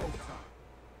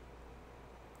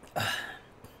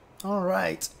 All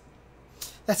right.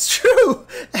 That's true.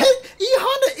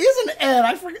 E-Honda is an Ed.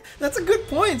 I forget. That's a good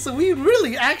point. So we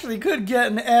really actually could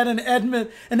get an Ed, an Edmund,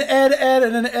 an Ed,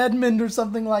 and an Edmund or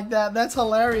something like that. That's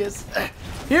hilarious.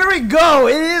 Here we go.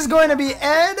 It is going to be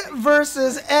Ed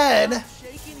versus Ed.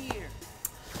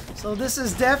 So this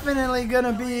is definitely going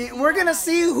to be, we're going to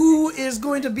see who is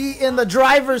going to be in the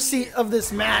driver's seat of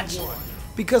this match.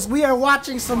 Because we are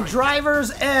watching some driver's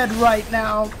Ed right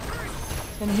now.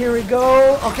 And here we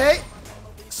go. Okay.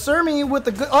 Surmy with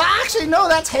the good... Oh, actually, no.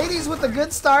 That's Hades with the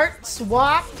good start.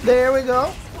 Swap. There we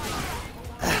go.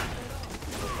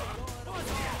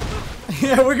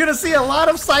 Yeah, we're going to see a lot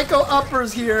of Psycho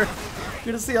uppers here. We're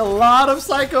going to see a lot of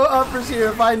Psycho uppers here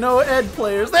if I know Ed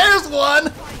players. There's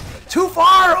one. Too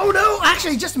far. Oh, no.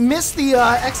 Actually, just missed the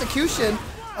execution.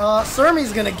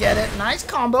 Surmy's going to get it. Nice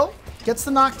combo. Gets the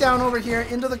knockdown over here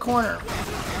into the corner.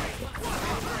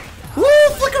 Woo!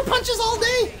 Flicker punches all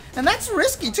day! And that's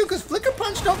risky too, because Flicker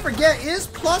Punch, don't forget, is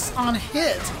plus on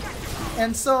hit.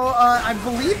 And so I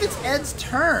believe it's Ed's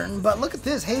turn, but look at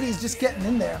this. Hades just getting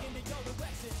in there.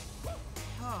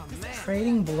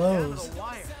 Trading blows.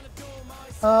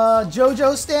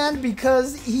 JoJo stand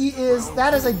because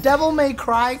that is a Devil May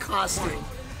Cry costume.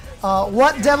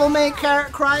 What Devil May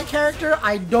Cry character?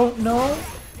 I don't know,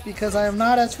 because I am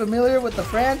not as familiar with the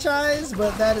franchise,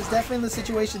 but that is definitely the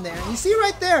situation there. And you see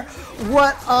right there,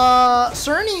 what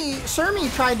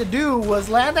Surmy tried to do was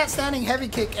land that standing heavy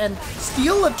kick and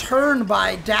steal a turn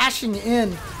by dashing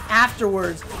in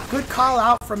afterwards. Good call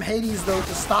out from Hades, though,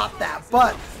 to stop that.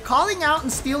 But calling out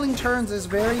and stealing turns is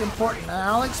very important, and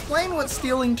I'll explain what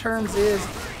stealing turns is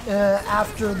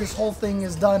after this whole thing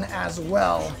is done as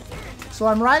well. So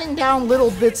I'm writing down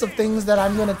little bits of things that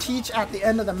I'm going to teach at the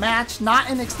end of the match, not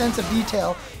in extensive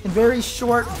detail, in very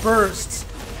short bursts.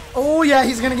 Oh yeah,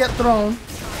 he's going to get thrown.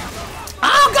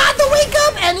 Oh god, the wake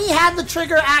up! And he had the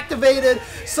trigger activated,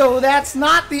 so that's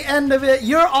not the end of it.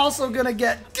 You're also going to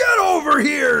get over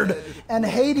here! And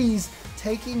Hades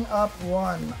taking up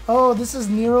one. Oh, this is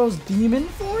Nero's demon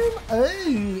form?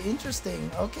 Oh, interesting.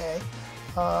 Okay.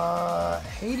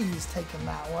 Hades taking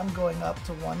that one, going up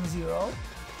to 1-0.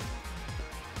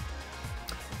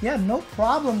 Yeah, no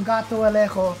problem, Gato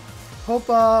Alejo. Hope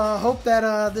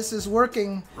that this is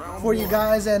working for you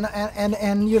guys,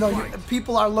 and you know,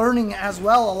 people are learning as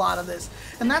well a lot of this,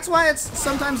 and that's why it's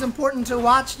sometimes important to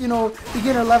watch, you know,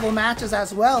 beginner level matches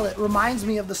as well. It reminds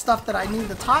me of the stuff that I need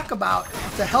to talk about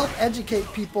to help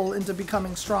educate people into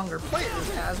becoming stronger players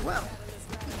as well.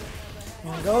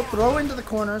 Here we go, throw into the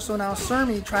corner. So now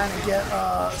Surmy trying to get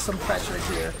some pressure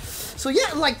here. So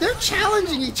yeah, like they're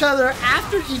challenging each other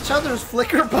after each other's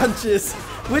flicker punches,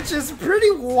 which is pretty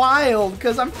wild,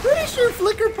 because I'm pretty sure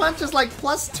flicker punch is like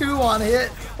 +2 on hit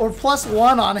or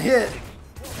 +1 on hit.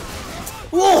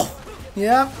 Whoa!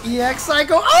 Yep, EX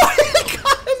Psycho. Oh, he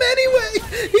got him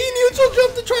anyway! He neutral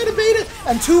jumped to try to bait it,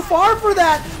 and too far for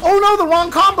that. Oh no, the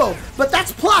wrong combo. But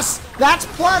that's plus. That's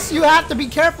plus. You have to be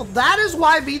careful. That is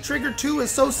why V-Trigger 2 is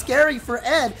so scary for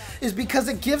Ed, is because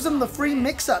it gives him the free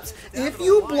mix-ups. If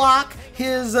you block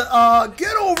his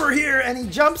get over here and he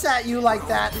jumps at you like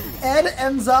that, Ed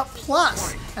ends up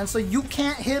plus. And so you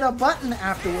can't hit a button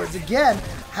afterwards. Again,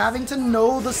 having to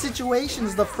know the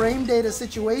situations, the frame data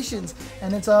situations,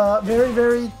 and it's very,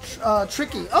 very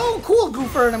tricky. Oh, cool,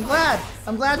 Goofer,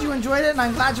 I'm glad you enjoyed it, and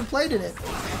I'm glad you played it.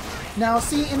 Now,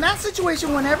 see, in that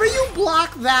situation, whenever you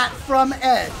block that from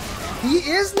Ed, he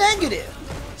is negative.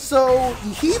 So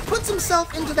he puts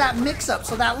himself into that mix-up.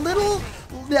 So that little,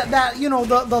 you know,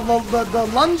 the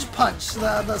lunge punch,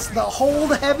 the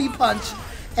hold heavy punch,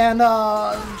 and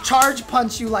charge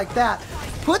punch you like that,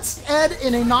 puts Ed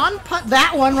in a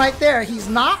that one right there, he's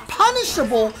not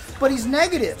punishable, but he's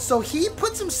negative. So he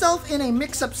puts himself in a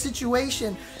mix-up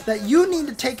situation that you need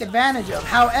to take advantage of.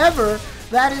 However,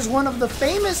 that is one of the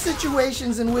famous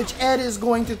situations in which Ed is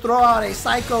going to throw out a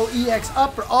Psycho EX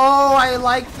upper. Oh, I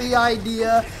like the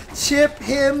idea. Chip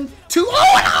him to...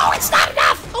 Oh, no, it's not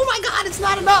enough! Oh my god, it's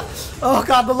not enough! Oh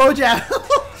god, the low jab.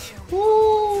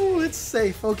 Ooh, it's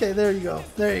safe. Okay, there you go.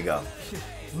 There you go.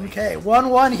 Okay,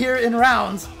 1-1 here in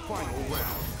rounds.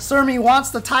 Surmy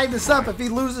wants to tie this up. If he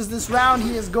loses this round,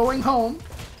 he is going home.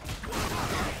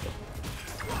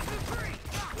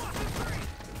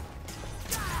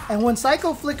 And when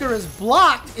Psycho Flicker is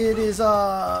blocked, it is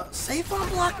safe on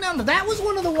block now. Now, that was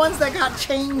one of the ones that got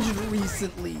changed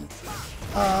recently.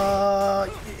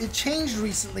 It changed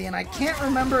recently, and I can't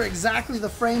remember exactly the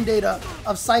frame data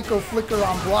of Psycho Flicker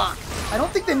on block. I don't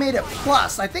think they made it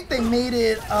plus. I think they made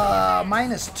it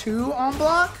 -2 on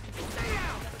block.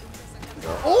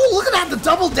 Oh, look at that, the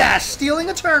double dash, stealing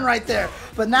a turn right there.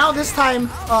 But now this time,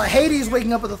 Hades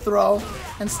waking up with a throw.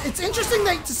 And it's interesting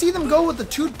to see them go with the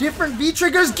two different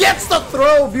V-triggers. Gets the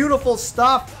throw, beautiful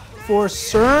stuff for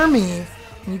Surmy.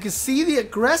 And you can see the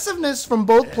aggressiveness from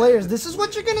both players. This is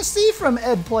what you're going to see from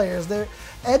Ed players.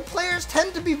 Ed players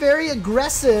tend to be very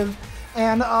aggressive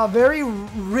and very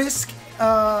risk,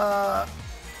 not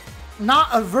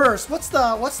averse. What's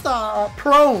the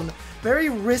prone? Very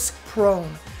risk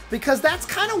prone. Because that's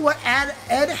kind of what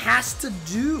Ed has to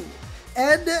do.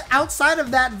 Ed, outside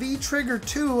of that V trigger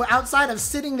 2, outside of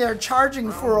sitting there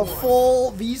charging for a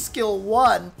full V skill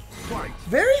 1,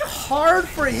 very hard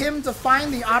for him to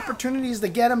find the opportunities to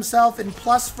get himself in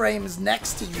plus frames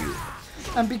next to you.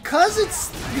 And because it's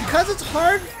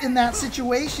hard in that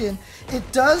situation,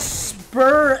 it does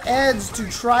spur Eds to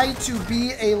try to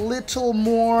be a little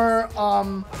more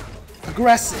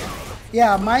aggressive.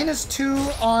 Yeah,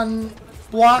 -2 on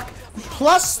block,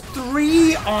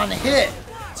 +3 on hit.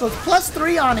 So it's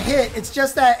 +3 on hit. It's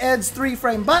just that Ed's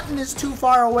 3-frame button is too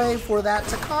far away for that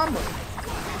to combo.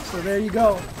 So there you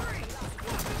go.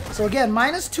 So again,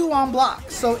 -2 on block.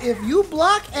 So if you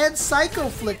block Ed's Psycho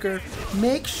Flicker,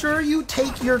 make sure you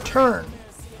take your turn.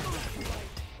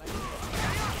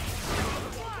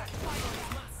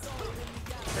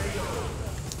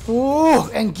 Ooh,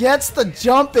 and gets the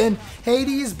jump in.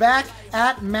 Hades back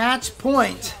at match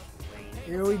point.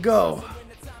 Here we go.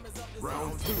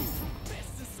 Round 2.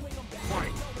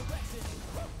 Fight.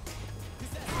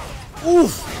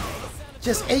 Oof!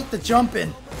 Just ate the jump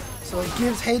in. So it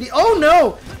gives Hades... Oh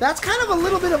no! That's kind of a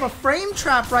little bit of a frame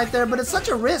trap right there, but it's such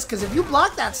a risk, because if you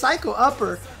block that Psycho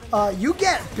Upper, you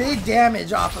get big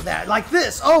damage off of that. Like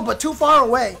this. Oh, but too far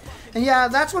away. And yeah,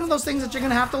 that's one of those things that you're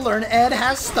going to have to learn. Ed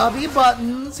has stubby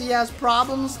buttons. He has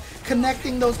problems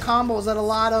connecting those combos at a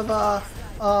lot of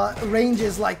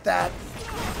ranges like that.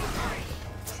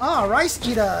 Ah, Rice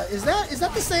Eater. Is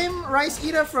that the same Rice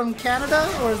Eater from Canada,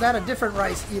 or is that a different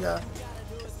Rice Eater?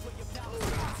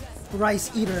 Rice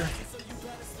Eater.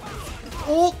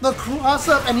 Oh, the cross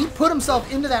up, and he put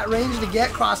himself into that range to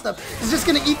get crossed up. He's just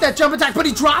gonna eat that jump attack, but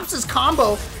he drops his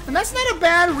combo, and that's not a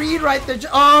bad read right there.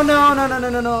 Oh no, no, no, no,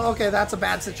 no, no. Okay, that's a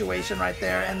bad situation right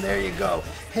there, and there you go.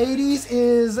 Hades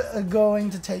is going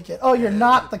to take it. Oh, you're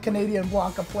not the Canadian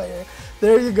Blanca player.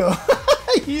 There you go.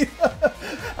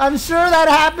 I'm sure that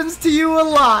happens to you a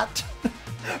lot,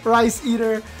 Rice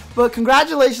Eater. But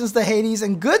congratulations to Hades,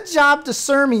 and good job to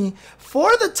Surmi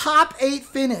for the top 8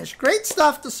 finish. Great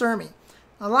stuff to Surmi.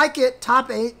 I like it. Top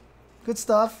 8. Good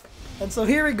stuff. And so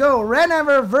here we go.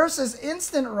 Renever versus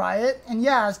Instant Riot. And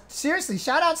yeah, seriously,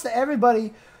 shout outs to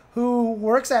everybody who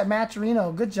works at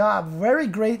Matcherino. Good job. Very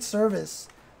great service.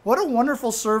 What a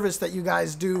wonderful service that you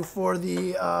guys do for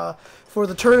the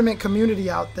tournament community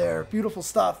out there. Beautiful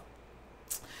stuff.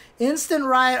 Instant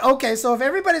Riot. Okay, so if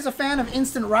everybody's a fan of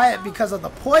Instant Riot because of the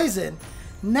poison,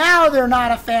 now they're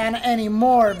not a fan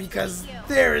anymore because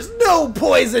there is no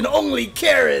poison, only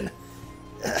Karen.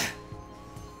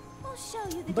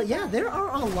 But yeah, there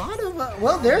are a lot of...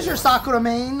 well, there's your Sakura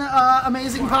main,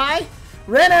 Amazing Pie.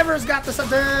 Renever's got the...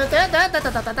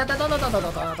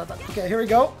 Okay, here we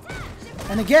go.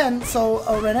 And again, so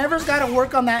Renever's got to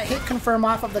work on that hit confirm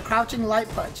off of the crouching light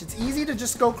punch. It's easy to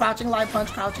just go crouching light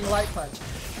punch, crouching light punch.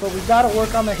 But we've got to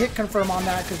work on the hit confirm on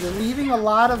that because you're leaving a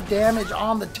lot of damage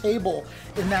on the table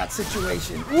in that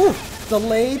situation. Ooh,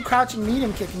 delayed crouching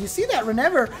medium kick. And you see that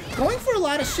Renever going for a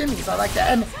lot of shimmies. I like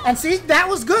that. And see, that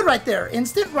was good right there.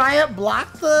 Instant Riot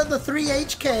blocked the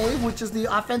 3HK, which is the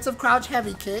offensive crouch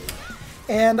heavy kick,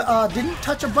 and didn't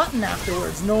touch a button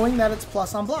afterwards, knowing that it's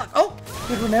plus on block. Oh,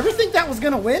 did Renever think that was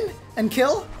going to win and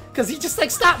kill? Because he just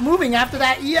like stopped moving after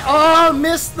that. Oh,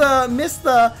 missed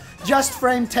the just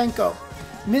frame Tenko.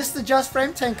 Missed the just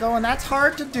frame Tenko, and that's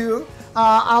hard to do.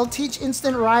 I'll teach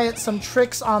Instant Riot some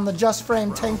tricks on the just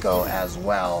frame Tenko as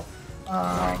well.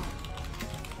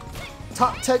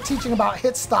 Teaching about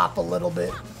hit stop a little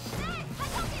bit.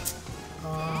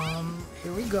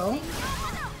 Here we go.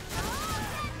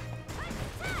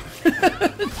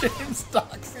 James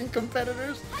doxing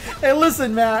competitors. Hey,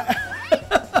 listen, Matt.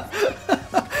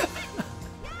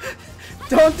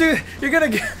 Don't do. You're gonna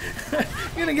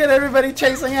get everybody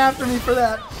chasing after me for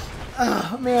that.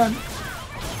 Oh man.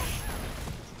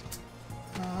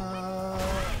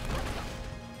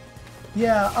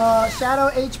 Yeah. Shadow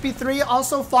HP3.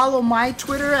 Also follow my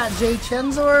Twitter at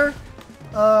jchensor.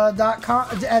 .com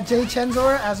at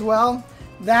jchensor as well.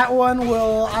 That one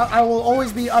will. I will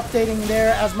always be updating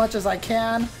there as much as I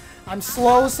can. I'm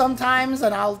slow sometimes,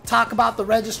 and I'll talk about the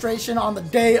registration on the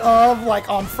day of, like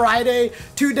on Friday,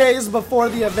 2 days before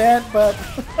the event, but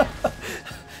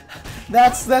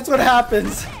that's what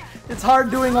happens. It's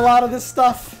hard doing a lot of this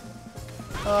stuff.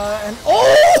 And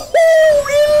oh,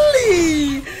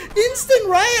 really? Instant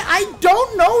Riot? I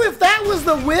don't know if that was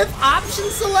the whip option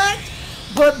select,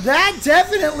 but that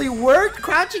definitely worked.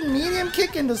 Crouching medium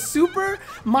kick into super.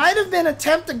 Might have been an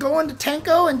attempt to go into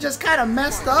Tenko and just kind of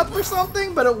messed up or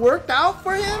something, but it worked out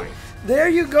for him. There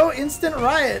you go, Instant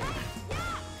Riot.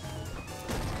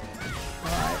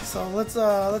 Alright, so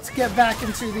let's get back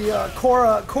into the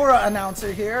Korra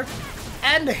announcer here.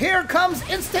 And here comes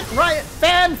Instant Riot,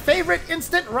 fan favorite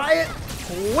Instant Riot,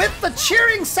 with the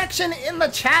cheering section in the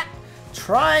chat,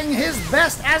 trying his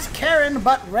best as Karen,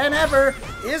 but Renever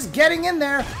is getting in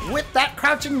there with that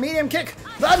crouching medium kick,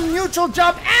 the neutral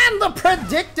jump, and the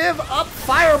predictive up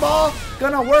fireball.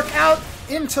 Gonna work out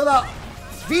into the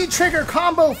V-trigger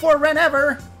combo for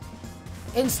Renever.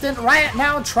 Instant Riot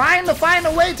now trying to find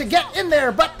a way to get in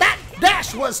there, but that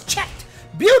dash was checked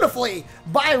beautifully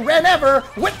by Renever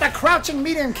with the crouching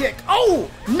medium kick. Oh,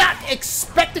 not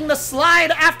expecting the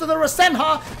slide after the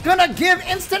Rasenha. Gonna give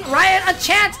Instant Riot a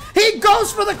chance. He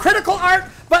goes for the critical art,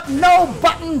 but no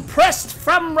button pressed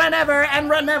from Renever, and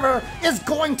Renever is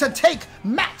going to take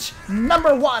match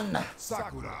number 1.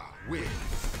 Sakura wins.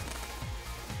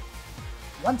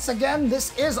 Once again,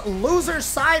 this is loser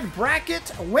side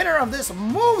bracket. Winner of this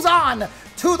moves on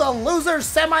to the loser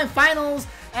semifinals,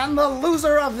 and the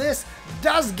loser of this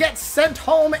does get sent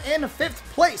home in 5th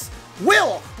place.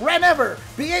 Will Renever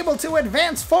be able to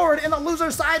advance forward in the loser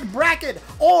side bracket,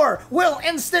 or will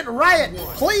Instant Riot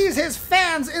please his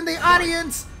fans in the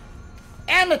audience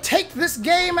and take this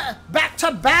game back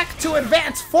to back to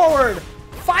advance forward?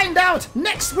 Find out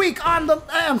next week on the,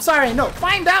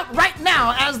 find out right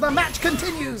now as the match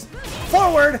continues.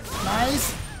 Forward,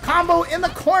 nice combo in the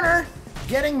corner,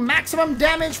 getting maximum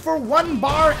damage for 1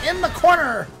 bar in the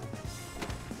corner.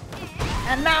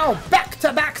 And now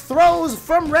back-to-back throws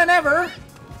from Renever.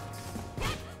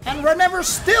 And Renever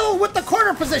still with the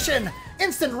corner position.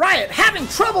 Instant Riot having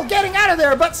trouble getting out of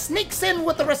there, but sneaks in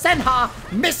with the Rasenha,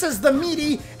 misses the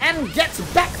meaty, and gets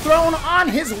back thrown on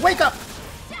his wake-up.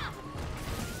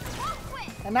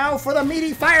 And now for the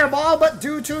meaty fireball, but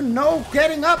due to no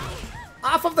getting up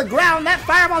off of the ground, that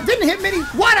fireball didn't hit meaty.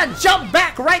 What a jump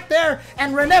back right there.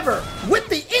 And Renever with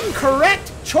the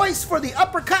incorrect choice for the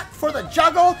uppercut for the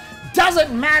juggle.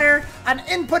 Doesn't matter. An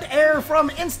input error from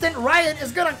Instant Riot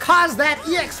is going to cause that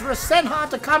EX Rasenha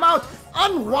to come out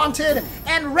unwanted.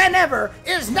 And Renever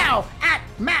is now at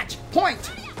match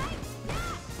point.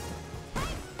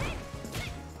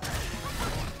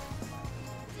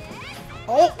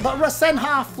 Oh, the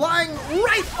Rasenha flying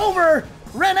right over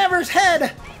Renever's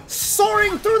head,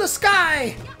 soaring through the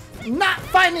sky, not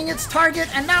finding its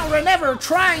target, and now Renever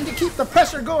trying to keep the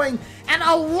pressure going, and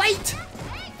a late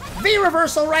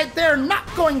V-reversal right there,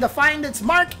 not going to find its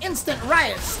mark. Instant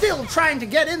Riot still trying to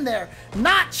get in there,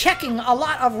 not checking a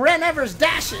lot of Renever's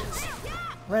dashes.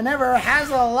 Renever has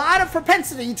a lot of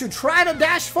propensity to try to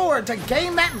dash forward to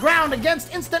gain that ground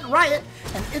against Instant Riot,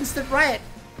 and Instant Riot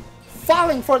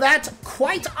falling for that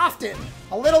quite often.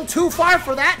 A little too far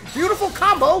for that. Beautiful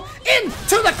combo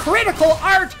into the critical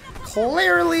art.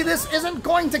 Clearly this isn't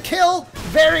going to kill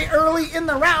very early in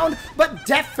the round, but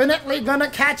definitely gonna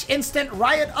catch Instant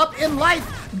Riot up in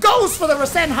life. Goes for the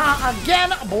Rasenha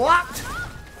again, blocked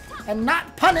and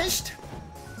not punished.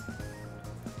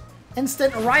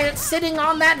 Instant Riot sitting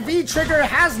on that V-trigger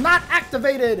has not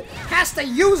activated. Has to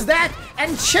use that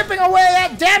and chipping away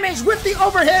at damage with the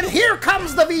overhead. Here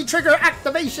comes the V-trigger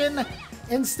activation.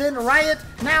 Instant Riot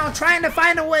now trying to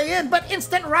find a way in, but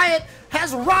Instant Riot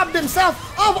has robbed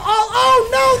himself of all. Oh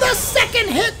no, the second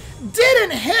hit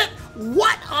didn't hit.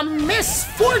 What a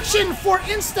misfortune for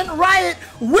Instant Riot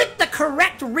with the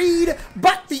correct read,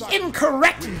 but the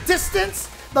incorrect distance.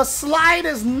 The slide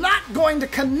is not going to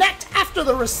connect after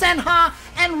the Rasenha,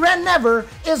 and Renever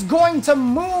is going to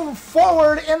move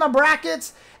forward in the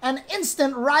brackets, and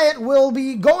Instant Riot will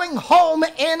be going home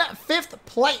in 5th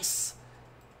place.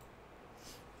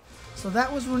 So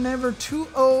that was Renever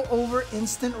 2-0 over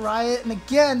Instant Riot. And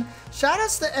again,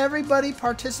 shout-outs to everybody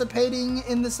participating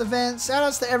in this event.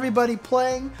 Shout-outs to everybody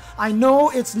playing. I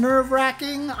know it's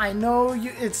nerve-wracking. I know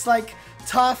it's like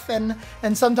tough, and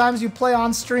sometimes you play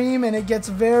on stream and it gets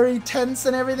very tense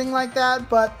and everything like that,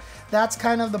 but that's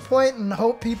kind of the point, and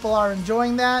hope people are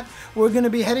enjoying that. We're going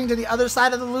to be heading to the other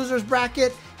side of the losers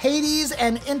bracket. Hades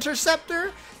and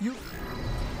Interceptor.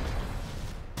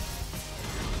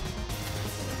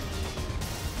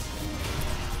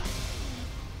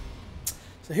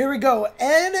 So here we go.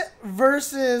 Ed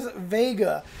versus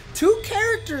Vega. 2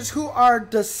 characters who are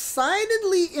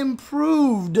decidedly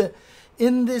improved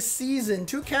in this season.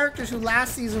 2 characters who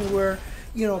last season were,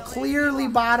 you know, clearly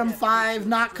bottom 5,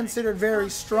 not considered very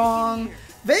strong.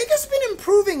 Vega's been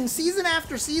improving season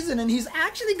after season, and he's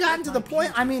actually gotten to the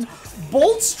point, I mean,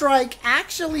 Bolt Strike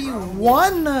actually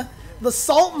won the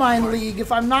Salt Mine League,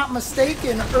 if I'm not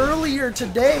mistaken, earlier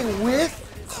today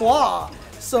with Claw.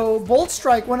 So Bolt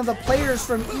Strike, one of the players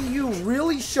from EU,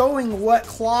 really showing what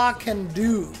Claw can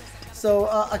do. So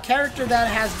a character that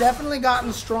has definitely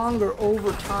gotten stronger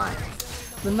over time.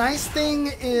 The nice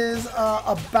thing is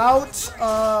about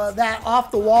that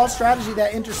off-the-wall strategy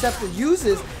that Interceptor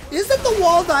uses is that the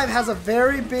wall dive has a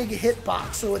very big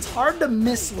hitbox, so it's hard to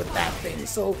miss with that thing.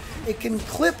 So it can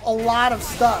clip a lot of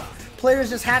stuff.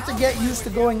 Players just have to get used to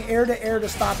going air to air to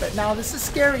stop it. Now this is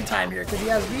scary time here because he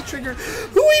has V-trigger. Ooh,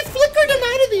 he flickered him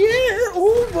out of the air.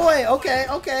 Oh boy, okay,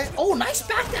 okay. Oh, nice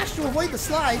backdash to avoid the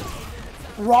slide.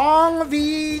 Wrong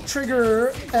V-trigger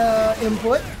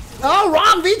input. Oh,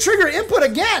 wrong V-trigger input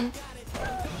again.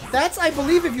 That's, I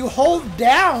believe, if you hold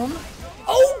down.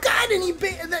 Oh God, and he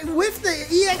whiffed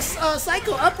the EX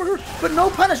Psycho upper, but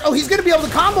no punish. Oh, he's gonna be able to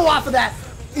combo off of that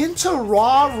into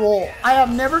raw roll. I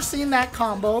have never seen that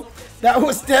combo. That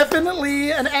was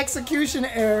definitely an execution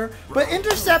error, but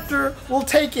Interceptor will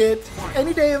take it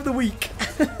any day of the week.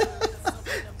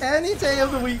 Any day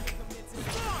of the week.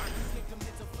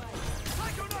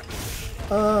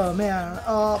 Oh man,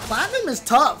 Platinum is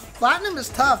tough. Platinum is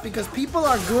tough because people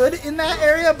are good in that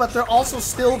area, but they're also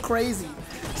still crazy.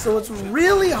 So it's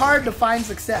really hard to find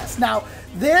success. Now,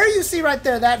 there you see right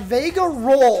there, that Vega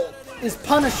roll is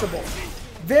punishable.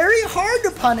 Very hard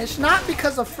to punish, not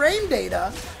because of frame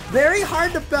data. Very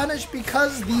hard to punish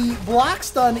because the block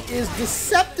stun is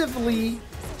deceptively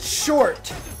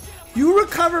short. You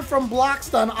recover from block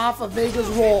stun off of Vega's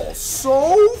roll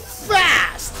so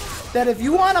fast that if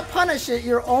you want to punish it,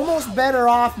 you're almost better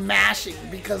off mashing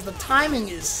because the timing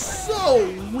is so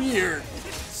weird.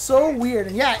 So weird.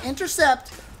 And yeah,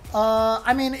 Intercept,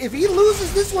 I mean, if he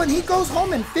loses this one, he goes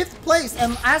home in 5th place.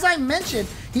 And as I mentioned,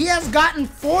 he has gotten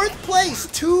 4th place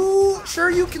 2 Sure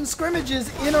You Can Scrimmages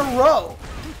in a row.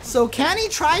 So can he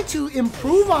try to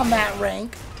improve on that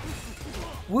rank?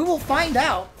 We will find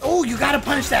out. Oh, you got to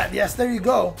punish that. Yes, there you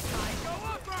go.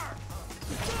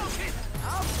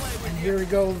 And here we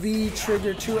go. V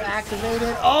trigger 2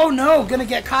 activated. Oh no, gonna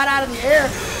get caught out of the air.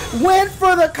 Went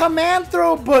for the command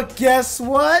throw, but guess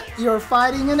what? You're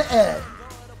fighting an Ed.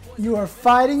 You are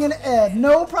fighting an Ed.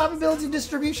 No probability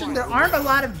distribution. There aren't a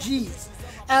lot of G's.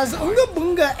 As Unga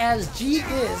Bunga as G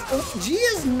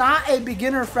is not a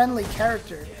beginner-friendly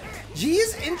character. G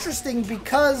is interesting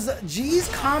because G's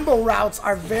combo routes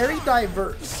are very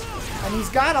diverse. And he's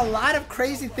got a lot of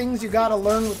crazy things you gotta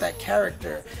learn with that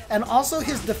character. And also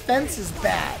his defense is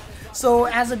bad. So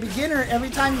as a beginner, every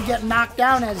time you get knocked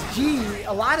down as G,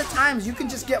 a lot of times you can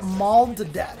just get mauled to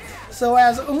death. So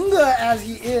as Unga as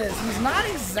he is, he's not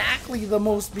exactly the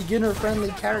most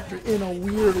beginner-friendly character in a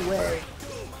weird way.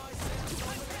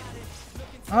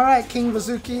 Alright, King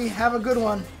Bazuki, have a good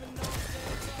one.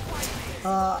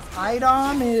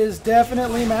 Idom is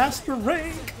definitely master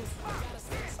rank.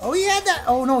 Oh, he had that.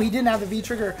 Oh, no, he didn't have the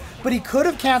V-trigger, but he could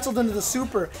have canceled into the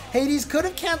super. Hades could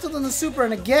have canceled in the super,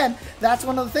 and again, that's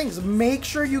one of the things. Make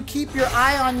sure you keep your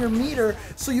eye on your meter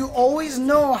so you always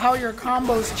know how your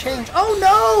combos change. Oh,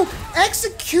 no!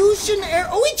 Execution error.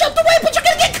 Oh, he jumped away, but you're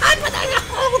going to get caught with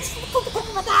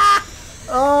that.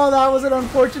 Oh, that was an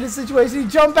unfortunate situation. He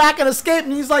jumped back and escaped,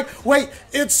 and he's like, wait,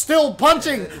 it's still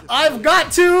punching. I've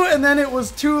got to, and then it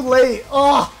was too late.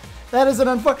 Oh, that is an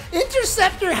unfortunate.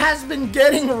 Interceptor has been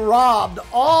getting robbed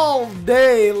all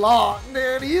day long,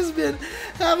 dude. He's been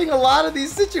having a lot of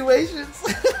these situations.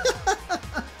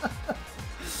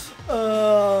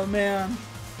 Oh, man.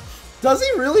 Does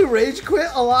he really rage quit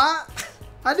a lot?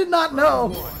 I did not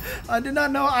know. I did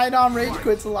not know Idom rage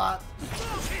quits a lot.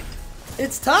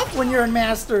 It's tough when you're in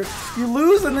Master. You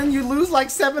lose and then you lose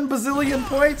like 7 bazillion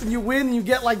points and you win and you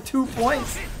get like 2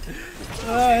 points.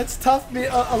 It's tough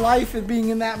a life of being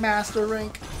in that Master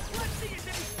rank.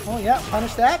 Oh yeah,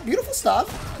 punish that. Beautiful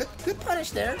stuff. Good punish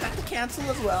there. Got the cancel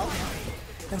as well.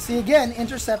 And see again,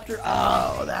 Interceptor.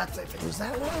 Oh, that's I think. Was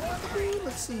that what I wanted to do?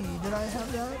 Let's see. Did I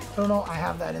have that? Oh no, I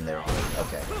have that in there already.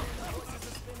 Okay.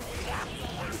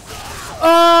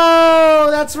 Oh,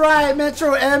 that's right.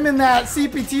 Metro M in that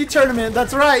CPT tournament.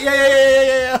 That's right.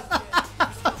 Yeah.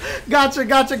 Gotcha.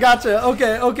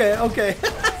 Okay.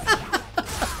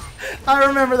 I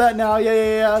remember that now.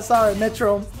 Yeah. Sorry,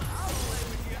 Metro.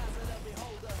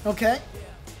 Okay.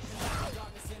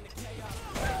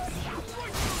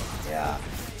 Yeah.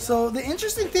 So the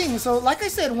interesting thing, so like I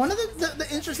said, one of the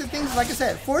interesting things, like I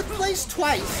said, 4th place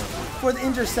twice for the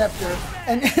Interceptor,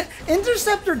 and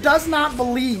Interceptor does not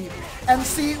believe. And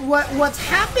see, what's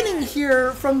happening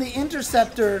here from the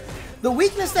Interceptor, the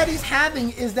weakness that he's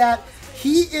having is that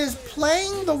he is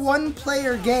playing the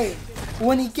one-player game.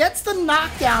 When he gets the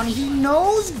knockdown, he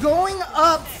knows going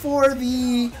up for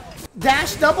the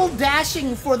double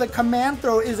dashing for the command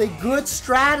throw is a good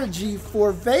strategy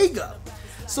for Vega.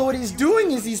 So what he's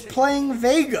doing is he's playing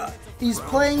Vega. He's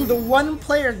playing the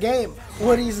one-player game.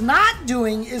 What he's not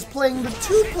doing is playing the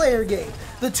 2-player game.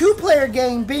 The two-player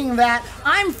game being that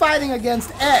I'm fighting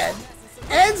against Ed.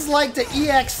 Ed's like the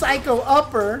EX Psycho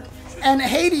Upper, and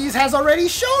Hades has already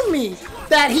shown me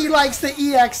that he likes the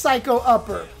EX Psycho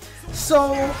Upper.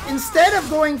 So instead of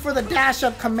going for the dash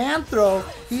up command throw,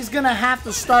 he's going to have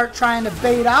to start trying to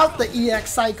bait out the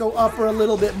EX Psycho Upper a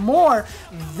little bit more.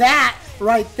 That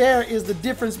right there is the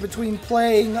difference between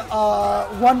playing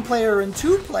one player and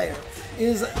two player,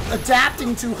 is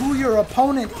adapting to who your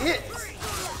opponent is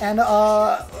and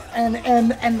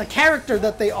the character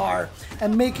that they are,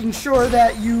 and making sure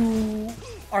that you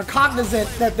are cognizant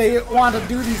that they want to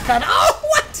do these kind of... Oh,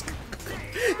 what?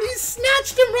 He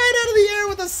snatched him right out of the air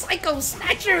with a Psycho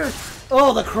Snatcher.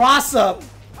 Oh, the cross-up.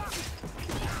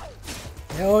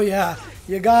 Oh, yeah.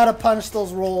 You gotta punish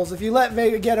those rolls. If you let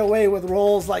Vega get away with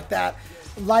rolls like that,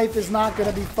 life is not going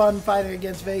to be fun fighting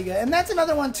against Vega. And that's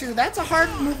another one, too. That's a hard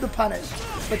move to punish.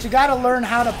 But you got to learn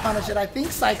how to punish it. I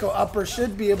think Psycho Upper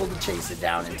should be able to chase it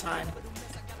down in time.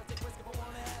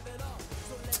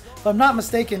 If I'm not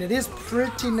mistaken, it is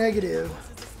pretty negative.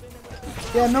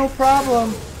 Yeah, no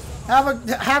problem. Have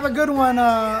a good one,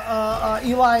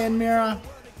 Eli and Mira.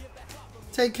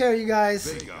 Take care, you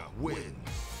guys. Vega wins.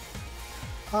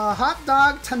 Hot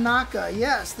Dog Tanaka.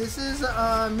 Yes, this is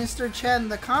Mr. Chen,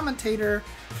 the commentator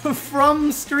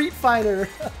from Street Fighter.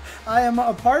 I am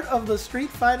a part of the Street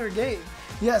Fighter game.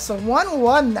 Yeah, so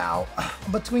 1-1 now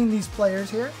between these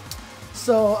players here.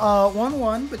 So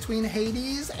 1-1 between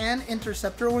Hades and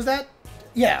Interceptor. Was that?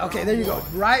 Yeah, okay, there you go.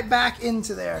 Right back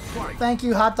into there. Thank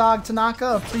you, Hot Dog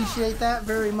Tanaka. Appreciate that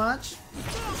very much.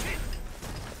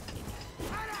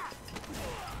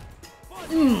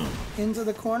 Into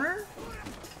the corner.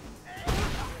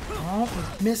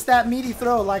 Oh, missed that meaty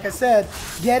throw. Like I said,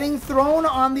 getting thrown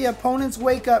on the opponent's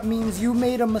wake up means you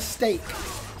made a mistake.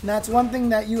 And that's one thing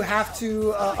that you have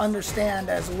to understand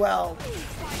as well.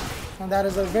 And that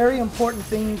is a very important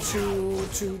thing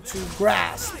to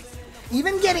grasp.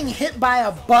 Even getting hit by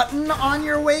a button on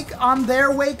their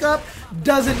wake up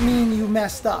doesn't mean you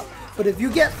messed up. But if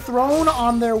you get thrown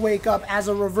on their wake up as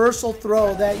a reversal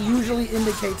throw, that usually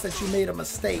indicates that you made a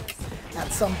mistake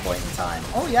at some point in time.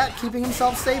 Oh yeah, keeping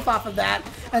himself safe off of that.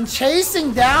 And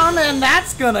chasing down, and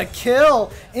that's gonna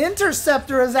kill.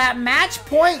 Interceptor is at match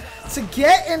point to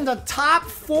get in the top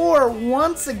 4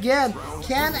 once again.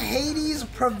 Can Hades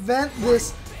prevent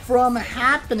this from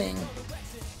happening?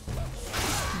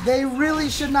 They really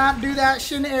should not do that,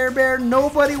 Shin Air Bear.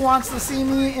 Nobody wants to see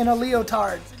me in a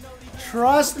leotard.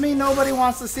 Trust me, nobody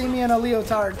wants to see me in a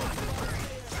leotard.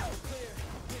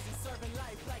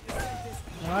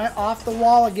 Alright, off the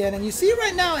wall again. And you see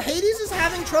right now, Hades is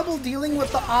having trouble dealing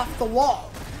with the off the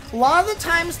wall. A lot of the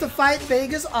times to fight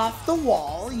Vega's off the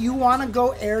wall, you want to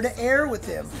go air to air with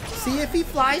him. See if he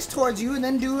flies towards you and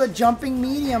then do a jumping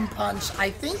medium punch. I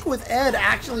think with Ed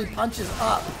actually punches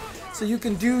up. So you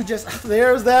can do just,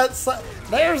 there's that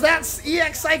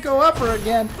EX Psycho Upper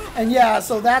again. And yeah,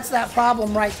 so that's that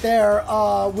problem right there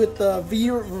with the V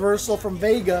reversal from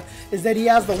Vega, is that he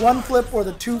has the 1 flip or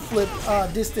the 2 flip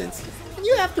distance. And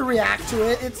you have to react to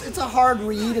it. It's a hard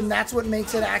read, and that's what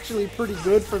makes it actually pretty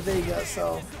good for Vega.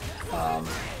 So, ooh,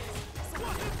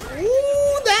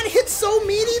 that hit so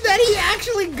meaty that he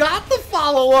actually got the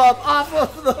follow-up off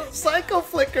of the Psycho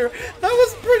Flicker. That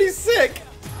was pretty sick.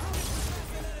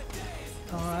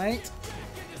 Alright,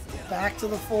 back to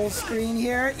the full screen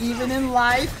here, even in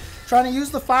life, trying to use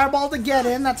the fireball to get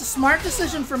in. That's a smart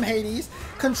decision from Hades.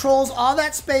 Controls all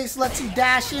that space, lets you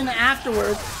dash in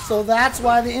afterwards, so that's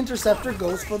why the Interceptor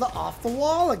goes for the off the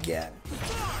wall again.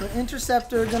 The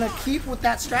Interceptor gonna keep with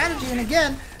that strategy, and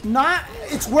again,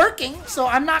 it's working, so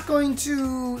I'm not going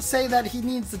to say that he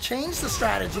needs to change the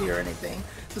strategy or anything.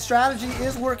 The strategy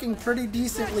is working pretty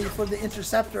decently for the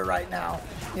Interceptor right now.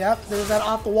 Yep, there's that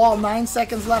off the wall. 9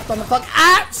 seconds left on the clock.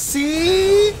 Ah,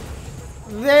 see?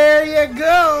 There you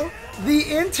go.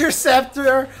 The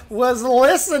Interceptor was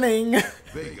listening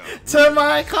to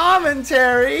my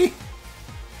commentary.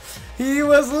 He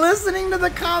was listening to the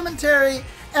commentary,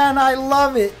 and I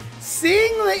love it.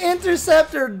 Seeing the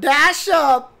Interceptor dash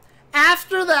up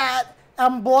after that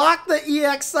and block the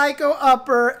EX Psycho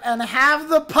Upper and have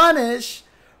the punish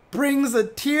brings a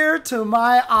tear to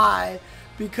my eye,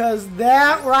 because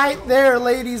that right there,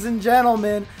 ladies and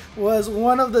gentlemen, was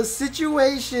one of the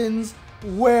situations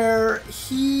where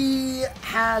he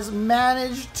has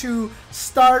managed to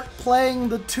start playing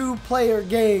the 2-player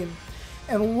game.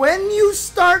 And when you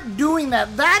start doing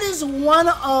that, that is one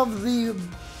of the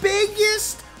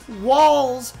biggest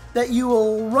walls that you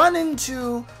will run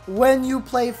into when you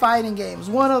play fighting games.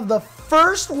 One of the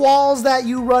first walls that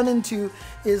you run into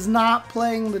is not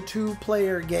playing the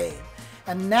 2-player game.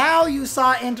 And now you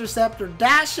saw Interceptor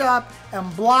dash up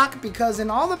and block, because in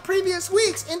all the previous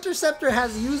weeks, Interceptor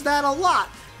has used that a lot.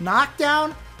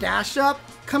 Knockdown, dash up,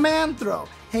 command throw.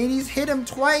 Hades hit him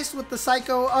twice with the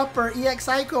Psycho Upper, EX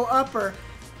Psycho Upper.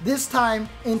 This time,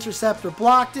 Interceptor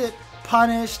blocked it,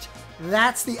 punished.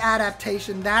 That's the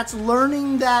adaptation. That's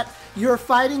learning that you're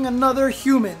fighting another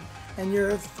human, and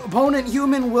your opponent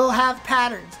human will have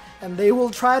patterns, and they will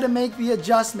try to make the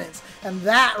adjustments. And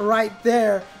that right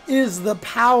there is the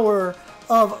power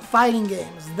of fighting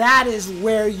games. That is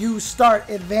where you start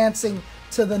advancing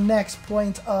to the next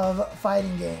point of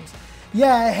fighting games.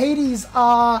 Yeah, Hades,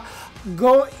 like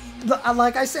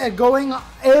I said, going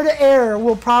air to air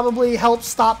will probably help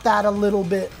stop that a little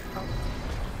bit.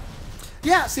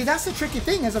 Yeah, see, that's the tricky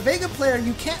thing. As a Vega player,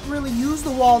 you can't really use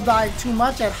the wall dive too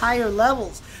much at higher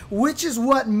levels, which is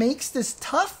what makes this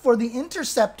tough for the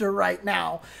Interceptor right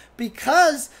now,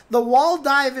 because the wall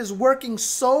dive is working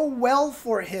so well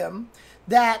for him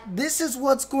that this is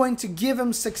what's going to give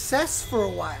him success for a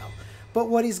while. But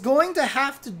what he's going to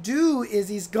have to do is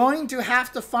he's going to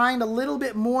have to find a little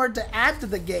bit more to add to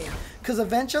the game, because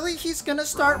eventually he's going to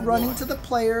start running to the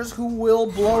players who will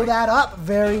blow that up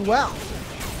very well.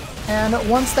 And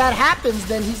once that happens,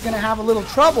 then he's going to have a little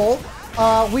trouble.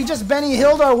 We just Benny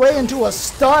Hilled our way into a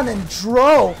stun, and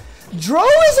Dro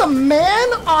is a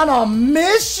man on a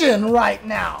mission right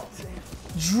now.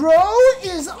 Dro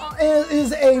is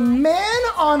a man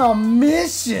on a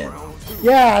mission.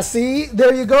 Yeah, see?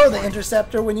 There you go, the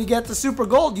Interceptor. When you get the Super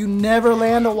Gold, you never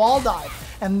land a wall dive.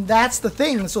 And that's the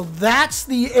thing. So that's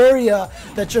the area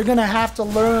that you're going to have to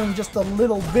learn just a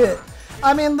little bit.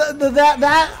 I mean,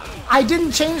 I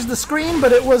didn't change the screen,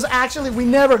 but it was actually, we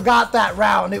never got that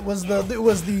round. It was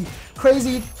the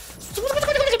crazy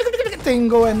thing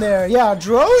going there. Yeah,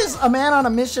 Dro is a man on a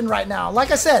mission right now. Like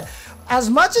I said,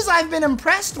 as much as I've been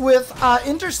impressed with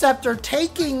Interceptor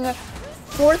taking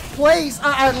 4th place,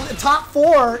 top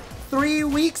 4, 3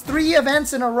 weeks, 3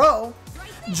 events in a row,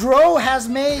 Dro has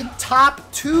made top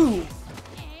 2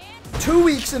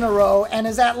 weeks in a row, and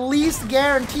is at least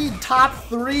guaranteed top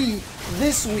 3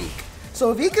 this week.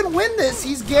 So if he can win this,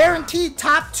 he's guaranteed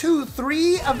top 2,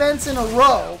 3 events in a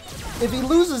row. If he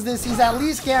loses this, he's at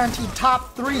least guaranteed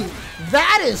top 3.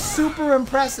 That is super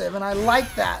impressive, and I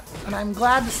like that, and I'm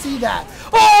glad to see that.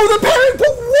 Oh, the parry,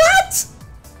 but what?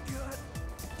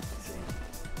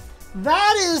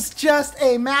 That is just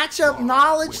a matchup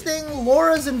knowledge thing.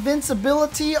 Laura's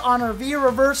invincibility on her V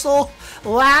reversal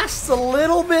lasts a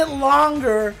little bit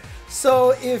longer.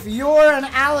 So if you're an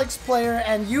Alex player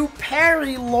and you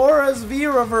parry Laura's V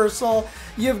reversal,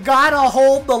 you've got to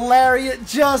hold the lariat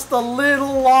just a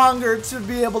little longer to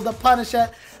be able to punish it.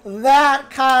 That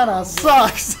kind of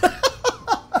sucks.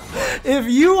 If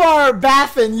you are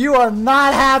Baffin, you are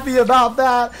not happy about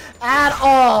that at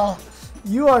all.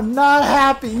 You are not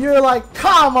happy. You're like,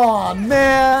 come on,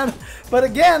 man. But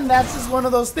again, that's just one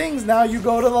of those things. Now you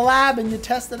go to the lab and you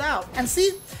test it out. And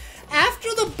see, after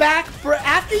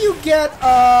you get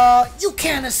You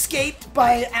Can Escape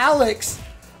by Alex,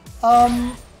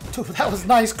 that was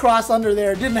nice cross under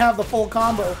there. Didn't have the full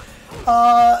combo.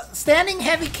 Standing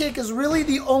heavy kick is really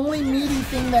the only meaty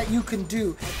thing that you can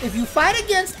do. If you fight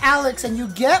against Alex and you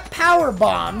get power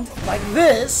bombed like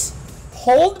this,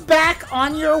 hold back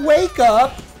on your wake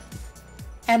up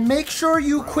and make sure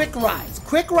you quick rise.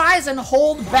 Quick rise and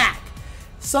hold back.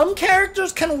 Some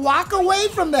characters can walk away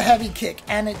from the heavy kick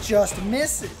and it just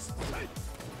misses.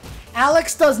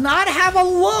 Alex does not have a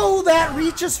low that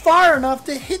reaches far enough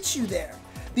to hit you there.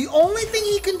 The only thing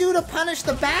he can do to punish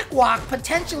the back walk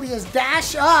potentially is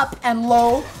dash up and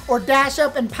low, or dash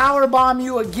up and power bomb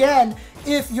you again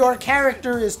if your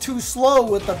character is too slow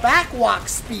with the back walk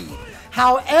speed.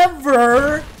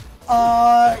 However,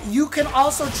 you can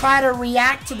also try to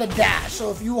react to the dash.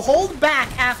 So if you hold back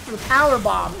after power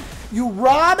bomb, you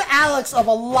rob Alex of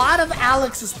a lot of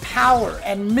Alex's power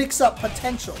and mix up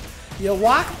potential. You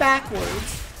walk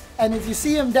backwards, and if you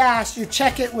see him dash, you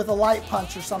check it with a light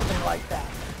punch or something like that.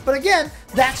 But again,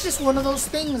 that's just one of those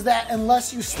things that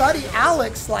unless you study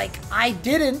Alex like I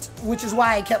didn't, which is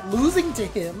why I kept losing to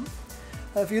him,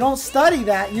 if you don't study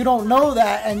that, you don't know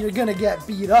that, and you're gonna get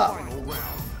beat up.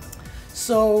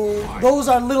 So those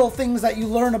are little things that you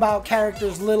learn about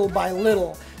characters little by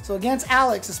little. So against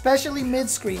Alex, especially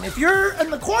mid-screen, if you're in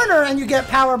the corner and you get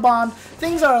power bombed,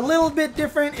 things are a little bit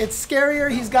different. It's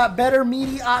scarier. He's got better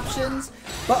meaty options.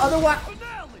 But otherwise,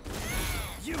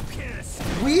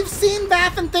 we've seen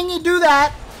Baffin Thingy do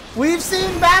that. We've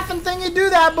seen Baffin Thingy do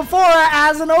that before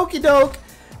as an okie doke.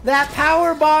 That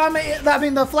power bomb, I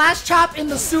mean the flash chop in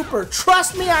the super.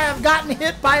 Trust me, I have gotten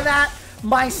hit by that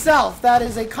myself. That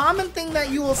is a common thing that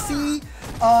you will see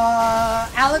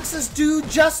Alex's do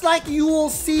just like you will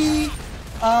see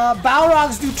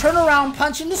Balrog's do turnaround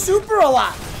punch into super a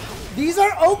lot. These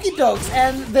are okie dokes,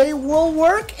 and they will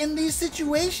work in these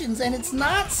situations, and it's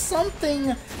not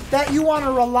something that you want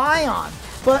to rely on.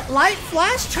 But light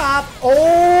flash chop,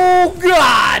 oh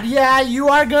god, yeah, you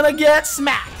are gonna get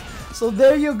smacked. So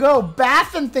there you go,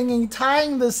 Baffin thingy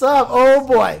tying this up, oh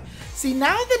boy. See,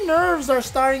 now the nerves are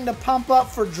starting to pump up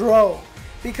for Dro.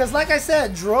 Because like I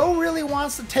said, Dro really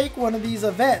wants to take one of these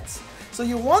events. So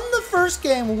you won the first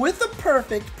game with a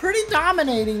perfect, pretty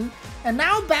dominating, and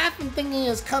now Baffin thingy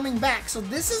is coming back. So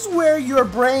this is where your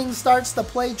brain starts to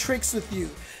play tricks with you.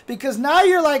 Because now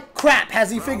you're like, crap, has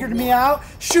he figured me out?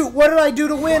 Shoot, what did I do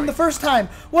to win the first time?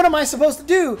 What am I supposed to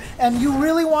do? And you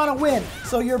really want to win.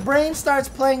 So your brain starts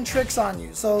playing tricks on you.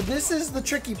 So this is the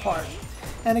tricky part.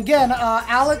 And again,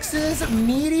 Alex's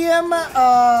medium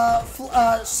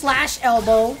slash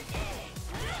elbow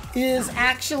is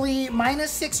actually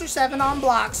 -6 or 7 on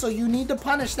block, so you need to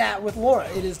punish that with Laura.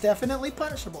 It is definitely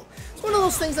punishable. It's one of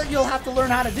those things that you'll have to learn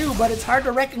how to do, but it's hard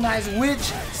to recognize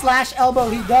which slash elbow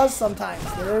he does sometimes.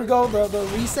 There we go, the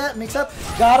reset, mix up.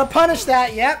 Gotta punish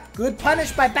that, yep. Good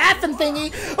punish by Baffin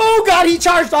thingy. Oh god, he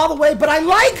charged all the way, but I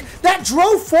like that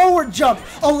Dro forward jump.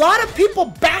 A lot of people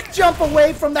back jump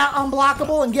away from that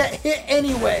unblockable and get hit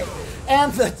anyway.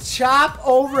 And the chop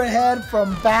overhead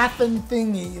from Baffin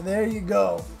thingy. There you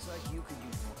go.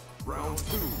 Round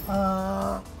 2.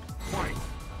 Fight.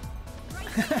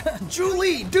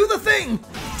 Julie, do the thing!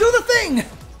 Do the thing!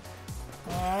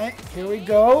 Alright, here we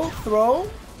go. Throw.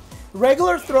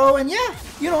 Regular throw, and yeah,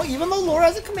 you know, even though Laura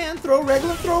has a command throw,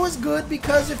 regular throw is good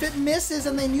because if it misses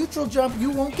and they neutral jump, you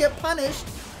won't get punished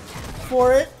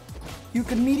for it. You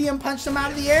can medium punch them out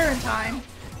of the air in time.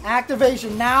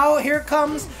 Activation. Now here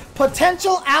comes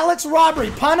potential Alex robbery.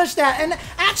 Punish that. And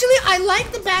actually, I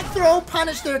like the back throw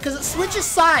punish there because it switches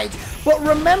sides. But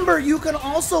remember, you can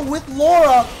also, with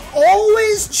Laura,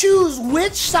 always choose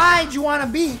which side you want to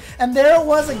be. And there it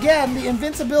was again, the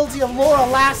invincibility of Laura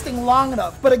lasting long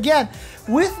enough. But again,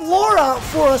 with Laura,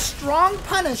 for a strong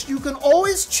punish, you can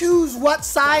always choose what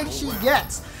side she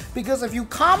gets. Because if you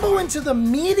combo into the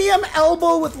medium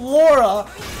elbow with Laura,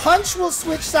 punch will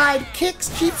switch side, kicks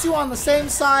keeps you on the same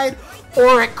side,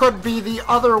 or it could be the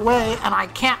other way, and I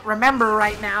can't remember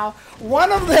right now.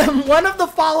 One of the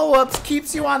follow-ups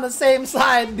keeps you on the same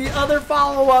side, the other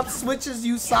follow-up switches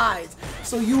you sides.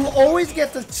 So you always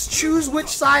get to choose which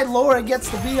side Laura gets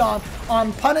to be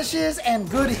on punishes and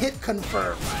good hit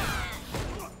confirms.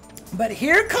 But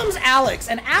here comes Alex,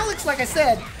 and Alex, like I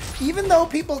said, even though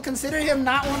people consider him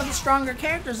not one of the stronger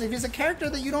characters, if he's a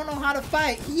character that you don't know how to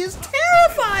fight, he is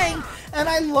terrifying! And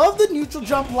I love the neutral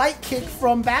jump light kick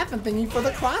from Baffin thingy for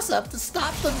the cross-up to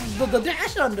stop the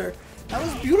dash under. That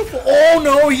was beautiful. Oh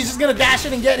no, he's just gonna dash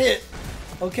it and get hit.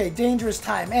 Okay, dangerous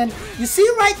time. And you see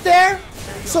right there?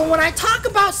 So when I talk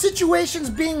about situations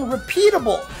being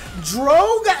repeatable,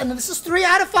 Dro got, and this is 3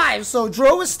 out of 5, so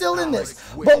Dro is still in this.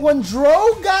 But when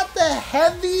Dro got the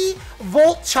heavy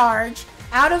volt charge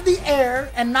out of the air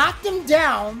and knocked him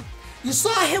down, you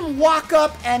saw him walk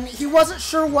up and he wasn't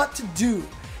sure what to do.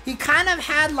 He kind of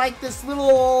had like this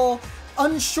little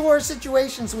unsure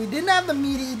situation, so he didn't have the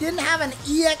meaty, he didn't have an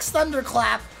EX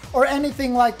thunderclap or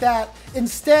anything like that.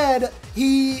 Instead,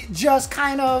 he just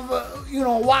kind of, you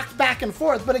know, walked back and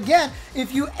forth. But again,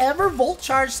 if you ever volt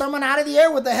charge someone out of the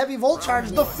air with a heavy volt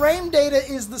charge, the frame data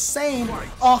is the same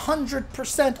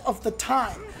 100% of the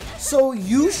time. So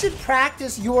you should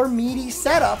practice your meaty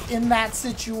setup in that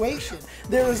situation.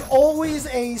 There is always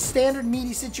a standard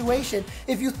meaty situation.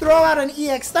 If you throw out an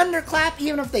EX Thunderclap,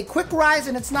 even if they quick rise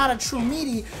and it's not a true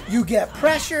meaty, you get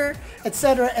pressure,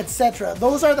 etc., etc.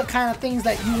 Those are the kind of things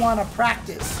that you want to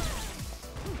practice.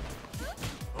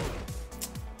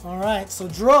 Alright, so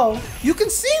Dro, you can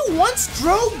see once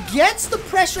Dro gets the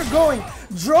pressure going,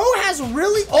 Dro has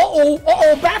really,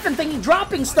 Baffin thingy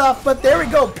dropping stuff, but there we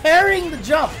go, parrying the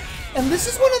jump. And this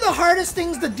is one of the hardest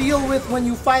things to deal with when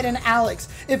you fight an Alex.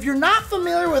 If you're not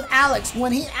familiar with Alex,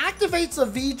 when he activates a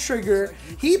V trigger,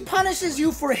 he punishes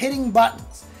you for hitting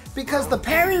buttons because the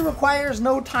parry requires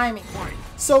no timing.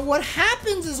 So what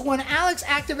happens is when Alex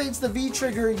activates the V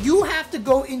trigger, you have to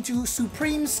go into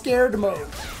Supreme Scared mode.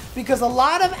 Because a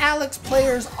lot of Alex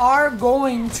players are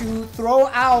going to throw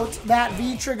out that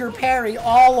V trigger parry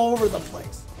all over the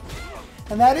place.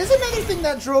 And that is another thing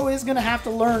that Dro is going to have to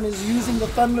learn, is using the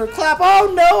Thunderclap.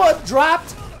 Oh no, it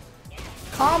dropped.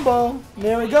 Combo.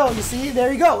 There we go. You see?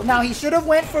 There you go. Now he should have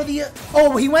went for the...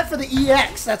 Oh, he went for the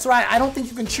EX. That's right. I don't think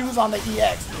you can choose on the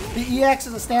EX. The EX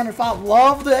is a standard follow.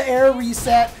 Love the air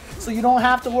reset. so you don't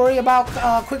have to worry about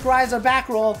quick rise or back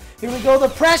roll. Here we go, the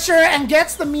pressure, and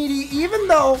gets the meaty, even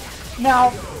though, now,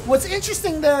 what's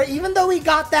interesting there, even though he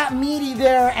got that meaty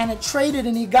there and it traded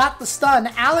and he got the stun,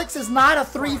 Alex is not a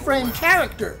 3-frame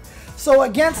character. So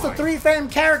against the 3-frame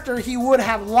character, he would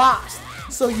have lost.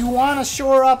 So you want to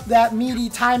shore up that meaty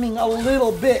timing a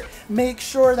little bit. Make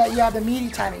sure that you have the meaty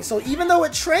timing. So even though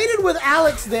it traded with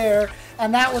Alex there,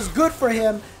 and that was good for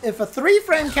him, if a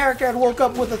 3-frame character had woke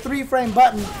up with a 3-frame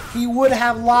button, he would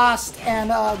have lost and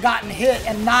gotten hit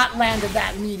and not landed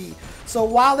that meaty. So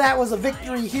while that was a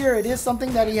victory here, it is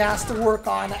something that he has to work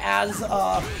on as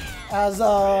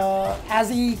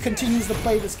he continues to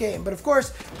play this game. But of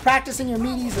course, practicing your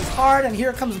meaties is hard, and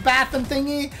here comes Baffin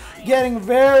Thingy, getting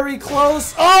very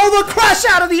close. Oh, the crush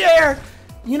out of the air!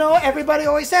 You know, everybody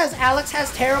always says Alex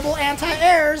has terrible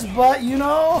anti-airs, but you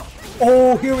know,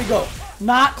 oh, here we go.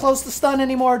 Not close to stun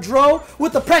anymore. Dro,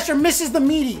 with the pressure, misses the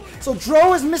meaty. So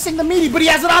Dro is missing the meaty, but he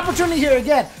has an opportunity here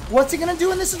again. What's he going to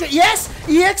do in this? Yes,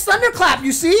 EX Thunderclap.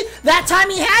 You see? That time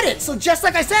he had it. So just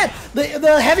like I said,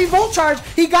 the heavy volt charge,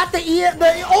 he got the oh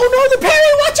no, the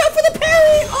parry. Watch out for the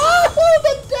parry. Oh,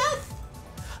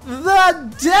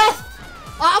 the death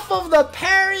off of the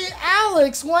parry.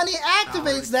 Alex, when he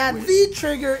activates that V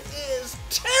trigger, is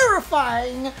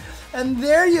terrifying. And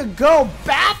there you go,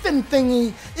 Baffin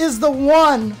Thingy is the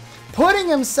one putting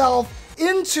himself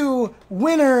into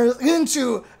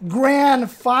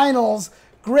grand finals.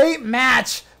 Great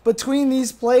match between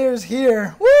these players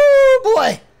here. Woo,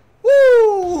 boy.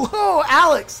 Woo, oh,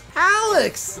 Alex.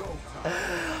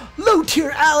 Low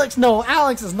tier Alex. No,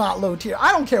 Alex is not low tier.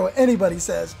 I don't care what anybody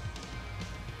says.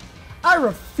 I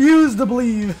refuse to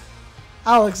believe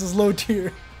Alex is low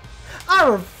tier. I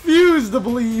refuse to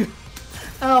believe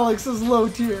Alex is low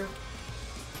tier.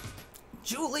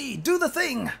 Julie, do the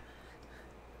thing.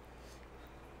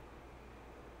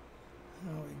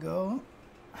 There we go.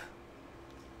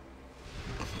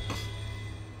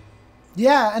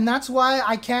 Yeah, and that's why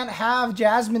I can't have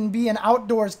Jasmine be an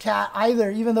outdoors cat either,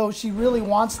 even though she really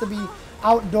wants to be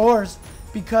outdoors,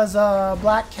 because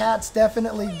black cats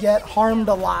definitely get harmed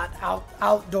a lot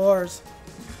outdoors.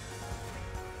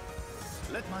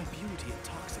 Let my beauty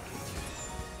intoxicate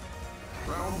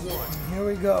you. Round 1. Here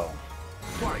we go.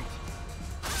 Fight.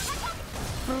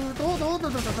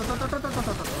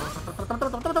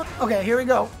 Okay, here we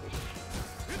go.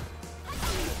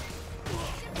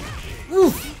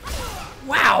 Oof.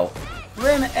 Wow.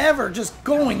 Ren Ever just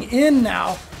going in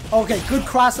now. Okay, good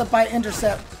cross up by the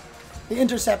interceptor.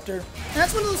 And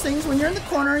that's one of those things, when you're in the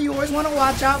corner, you always want to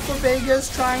watch out for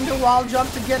Vegas trying to wall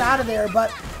jump to get out of there.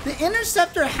 But the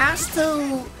interceptor has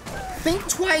to think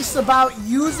twice about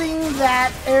using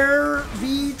that air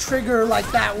V trigger like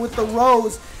that with the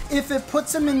Rose if it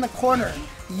puts him in the corner.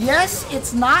 Yes,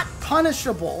 it's not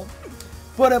punishable,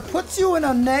 but it puts you in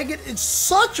a negative. It's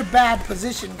such a bad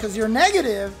position because you're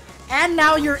negative and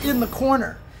now you're in the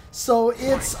corner. So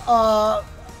it's not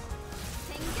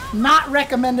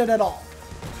recommended at all.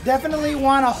 Definitely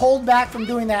want to hold back from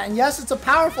doing that. And yes, it's a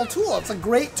powerful tool. It's a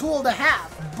great tool to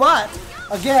have. But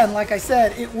again, like I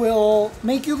said, it will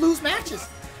make you lose matches.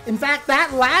 In fact,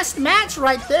 that last match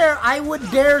right there, I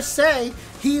would dare say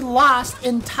he lost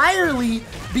entirely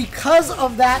because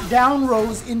of that down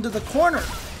Rose into the corner.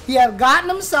 He had gotten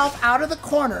himself out of the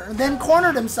corner, then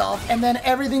cornered himself, and then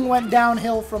everything went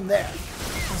downhill from there.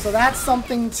 So that's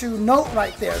something to note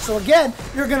right there. So again,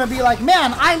 you're going to be like,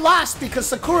 man, I lost because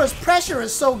Sakura's pressure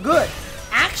is so good.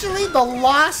 Actually, the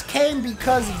loss came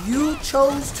because you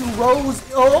chose to Rose.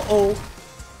 Uh-oh.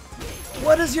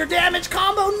 What is your damage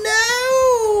combo?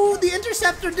 No! The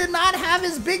interceptor did not have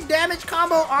his big damage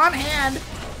combo on hand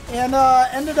and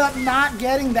ended up not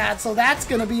getting that. So that's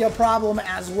going to be a problem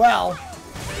as well.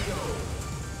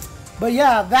 But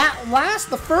yeah,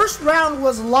 the first round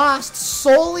was lost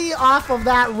solely off of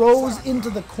that Rose into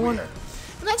the corner.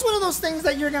 And that's one of those things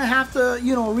that you're going to have to,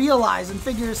 you know, realize and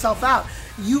figure yourself out.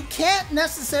 You can't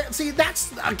necessarily, see,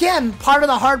 that's, again, part of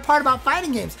the hard part about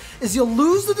fighting games, is you'll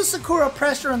lose to the Sakura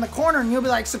pressure in the corner and you'll be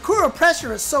like, Sakura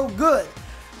pressure is so good.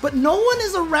 But no one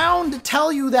is around to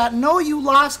tell you that, no, you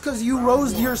lost because you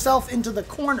Rosed yourself into the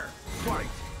corner.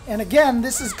 And again,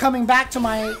 this is coming back to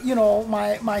my, you know,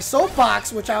 my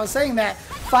soapbox, which I was saying that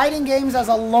fighting games as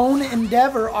a lone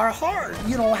endeavor are hard.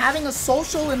 You know, having a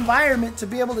social environment to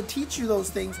be able to teach you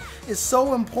those things is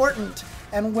so important.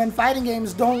 And when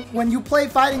when you play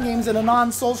fighting games in a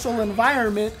non-social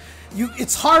environment,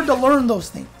 it's hard to learn those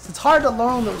things. It's hard to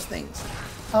learn those things.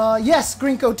 Yes,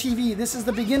 Grinko TV, this is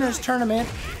the beginners tournament.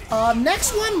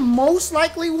 Next one most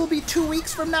likely will be 2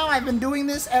 weeks from now. I've been doing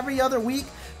this every other week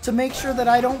to make sure that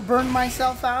I don't burn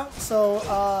myself out. So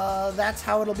that's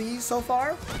how it'll be so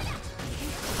far.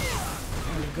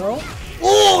 There we go.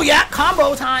 Oh, yeah,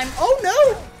 combo time. Oh,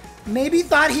 no. Maybe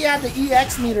thought he had the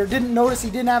EX meter. Didn't notice he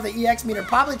didn't have the EX meter.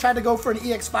 Probably tried to go for an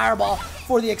EX fireball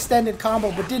for the extended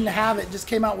combo, but didn't have it. Just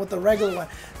came out with the regular one.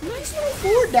 Nice little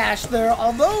forward dash there.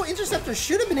 Although Interceptor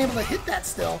should have been able to hit that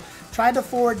still. Tried to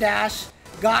forward dash.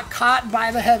 Got caught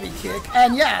by the heavy kick.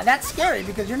 And yeah, that's scary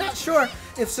because you're not sure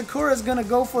if Sakura is going to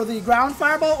go for the ground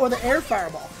fireball or the air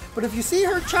fireball. But if you see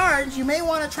her charge, you may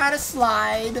want to try to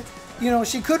slide. You know,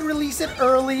 she could release it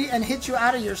early and hit you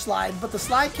out of your slide, but the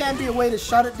slide can be a way to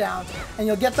shut it down, and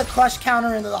you'll get the crush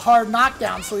counter into the hard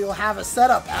knockdown, so you'll have a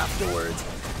setup afterwards.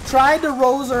 Tried to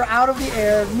rose her out of the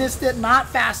air, missed it, not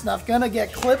fast enough, gonna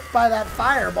get clipped by that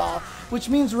fireball, which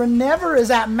means Renever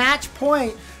is at match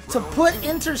point to put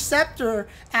Interceptor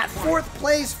at 4th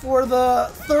place for the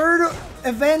 3rd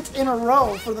event in a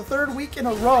row, for the 3rd week in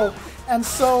a row. And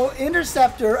so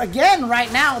Interceptor, again,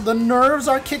 right now, the nerves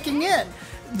are kicking in.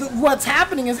 What's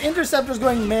happening is Interceptor's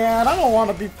going, man, I don't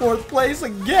want to be 4th place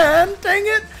again. Dang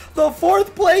it, the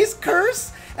 4th place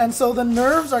curse. And so the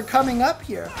nerves are coming up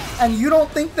here. And you don't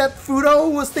think that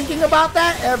Fudo was thinking about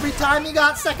that every time he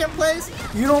got 2nd place?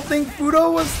 You don't think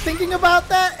Fudo was thinking about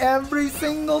that every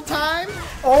single time?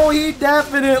 Oh, he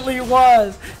definitely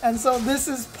was. And so this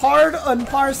is part and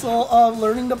parcel of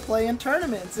learning to play in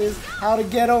tournaments, is how to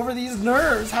get over these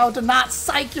nerves, how to not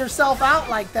psych yourself out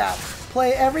like that.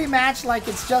 Play every match like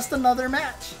it's just another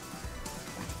match.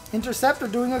 Interceptor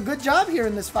doing a good job here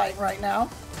in this fight right now.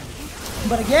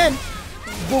 But again,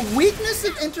 the weakness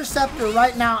of Interceptor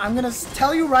right now, I'm going to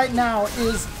tell you right now,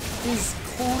 is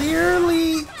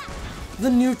clearly the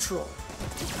neutral.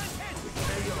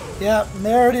 Yep,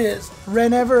 there it is.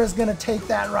 Renever is going to take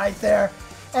that right there.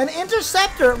 And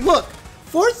Interceptor, look,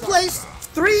 4th place,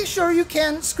 3 Sure You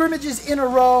Can scrimmages in a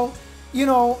row. You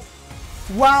know,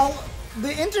 while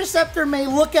the Interceptor may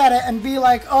look at it and be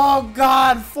like, oh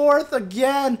God, 4th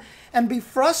again, and be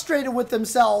frustrated with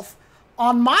himself.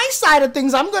 On my side of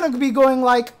things, I'm going to be going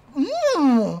like,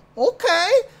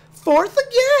 okay, 4th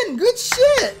again, good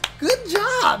shit, good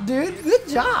job, dude, good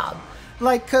job.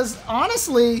 Like, because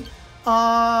honestly,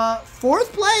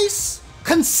 4th place,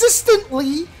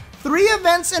 consistently, 3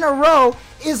 events in a row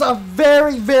is a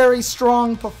very, very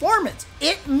strong performance.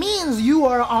 It means you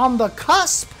are on the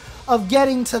cusp of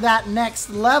getting to that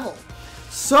next level.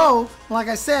 So, like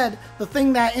I said, the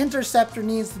thing that Interceptor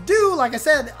needs to do, like I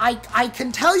said, I can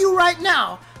tell you right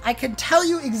now, I can tell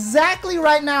you exactly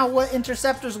right now what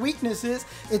Interceptor's weakness is.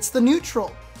 It's the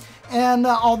neutral. And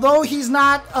although he's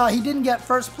not, he didn't get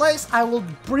 1st place, I will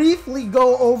briefly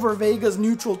go over Vega's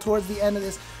neutral towards the end of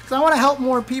this, because I want to help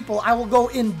more people. I will go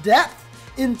in depth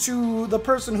into the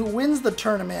person who wins the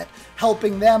tournament,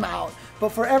 helping them out. But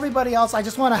for everybody else, I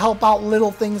just want to help out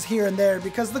little things here and there,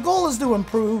 because the goal is to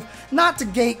improve, not to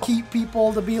gatekeep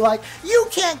people, to be like, you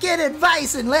can't get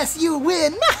advice unless you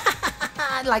win.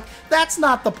 Like, that's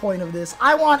not the point of this.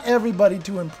 I want everybody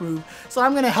to improve, so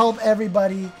I'm going to help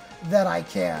everybody that I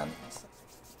can.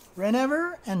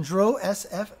 Renever and Dro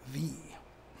SFV.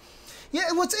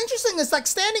 Yeah, what's interesting is like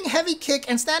standing heavy kick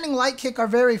and standing light kick are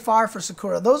very far for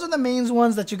Sakura. Those are the main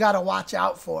ones that you got to watch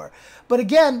out for. But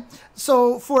again,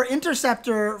 so for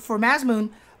Interceptor, for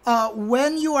Mazmoon,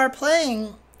 when you are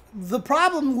playing, the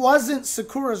problem wasn't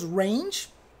Sakura's range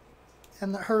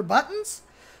and her buttons.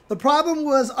 The problem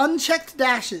was unchecked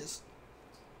dashes.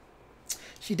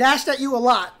 She dashed at you a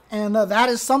lot, and that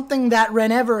is something that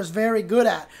Renever is very good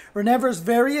at. Renever is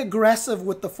very aggressive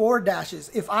with the forward dashes.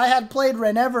 If I had played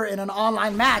Renever in an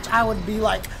online match, I would be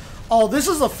like, oh, this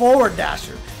is a forward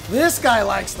dasher. This guy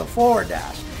likes the forward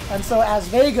dash. And so as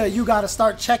Vega, you got to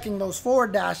start checking those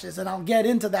forward dashes, and I'll get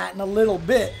into that in a little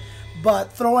bit.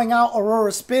 But throwing out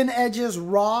Aurora spin edges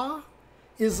raw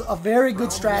is a very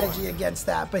good strategy against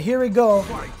that. But here we go.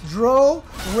 Dro,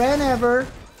 Renever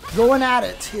going at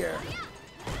it here.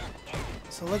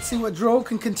 So let's see what Dro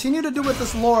can continue to do with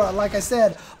this Laura. Like I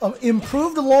said,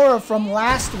 improved Laura from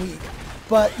last week.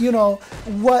 But, you know,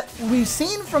 what we've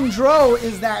seen from Dro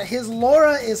is that his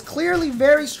Laura is clearly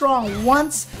very strong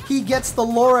once he gets the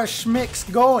Laura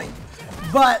schmicks going.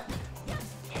 But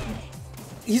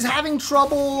he's having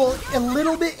trouble a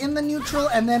little bit in the neutral,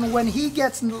 and then when he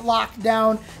gets locked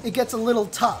down, it gets a little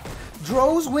tough.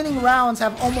 Dro's winning rounds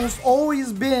have almost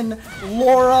always been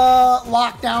Laura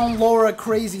lockdown, Laura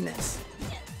craziness.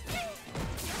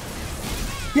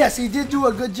 Yes, he did do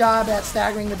a good job at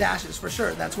staggering the dashes, for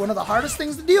sure. That's one of the hardest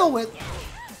things to deal with.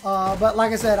 But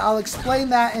like I said, I'll explain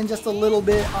that in just a little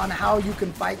bit on how you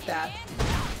can fight that.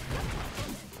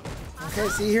 Okay,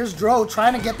 see, here's Dro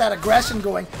trying to get that aggression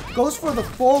going. Goes for the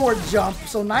forward jump.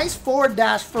 So nice forward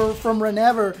dash from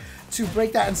Renever to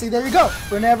break that. And see, there you go.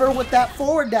 Renever with that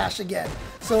forward dash again.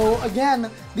 So again,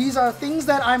 these are things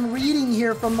that I'm reading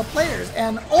here from the players.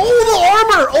 And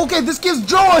oh, the armor! Okay, this gives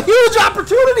Dro a huge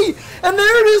opportunity. And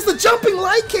there it is, the jumping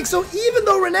light kick. So even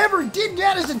though Renever did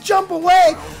manage to jump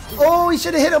away, oh, he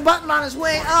should have hit a button on his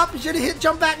way up. He should have hit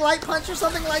jump back light punch or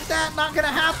something like that. Not gonna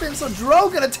happen. So Dro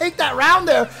gonna take that round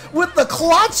there with the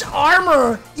clutch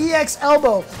armor EX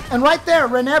elbow. And right there,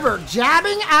 Renever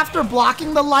jabbing after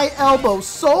blocking the light elbow.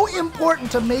 So important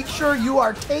to make sure you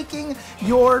are taking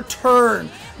your turn.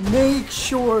 Make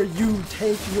sure you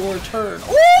take your turn.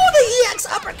 Oh, the EX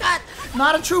uppercut!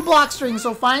 Not a true block string,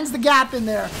 so finds the gap in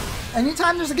there.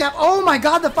 Anytime there's a gap, oh my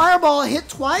god, the fireball hit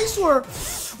twice, or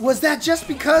was that just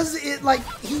because it, like,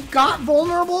 he got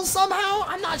vulnerable somehow?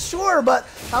 I'm not sure, but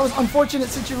that was an unfortunate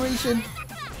situation.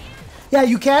 Yeah,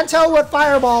 you can't tell what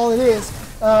fireball it is.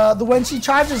 When she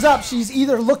charges up, she's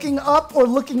either looking up or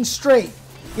looking straight.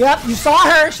 Yep, you saw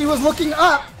her, she was looking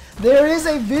up. There is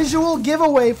a visual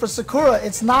giveaway for Sakura.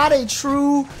 It's not a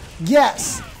true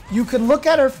guess. You can look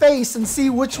at her face and see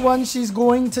which one she's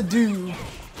going to do.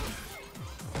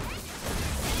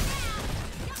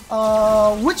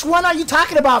 Which one are you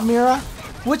talking about, Mira?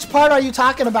 Which part are you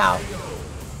talking about?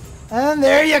 And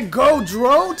there you go,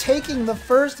 Dro taking the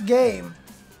first game.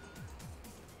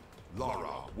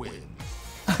 Lara wins.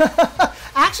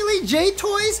 Actually,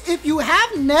 J-Toys, if you have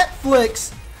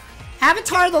Netflix,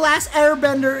 Avatar The Last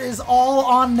Airbender is all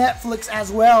on Netflix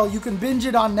as well. You can binge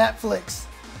it on Netflix.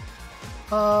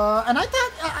 And I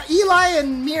thought, Eli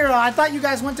and Mira, I thought you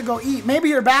guys went to go eat. Maybe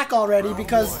you're back already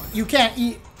because you can't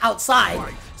eat outside.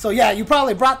 So yeah, you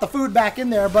probably brought the food back in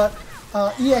there, but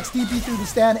EXDP through the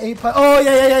stand, 8 punch. Oh,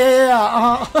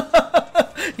 yeah.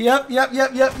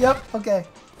 Yep. Okay.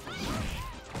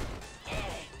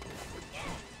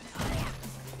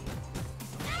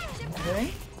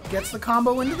 Okay. Gets the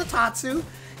combo into the Tatsu.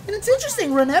 And it's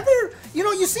interesting, Renever, you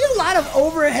know, you see a lot of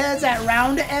overheads at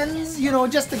round ends, you know,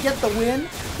 just to get the win.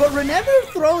 But Renever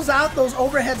throws out those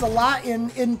overheads a lot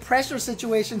in pressure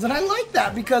situations. And I like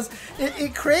that because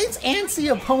it creates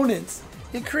antsy opponents.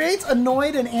 It creates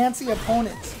annoyed and antsy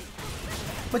opponents.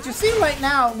 But you see right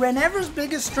now, Renever's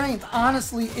biggest strength,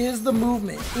 honestly, is the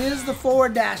movement, is the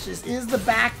forward dashes, is the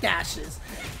back dashes.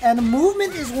 And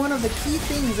movement is one of the key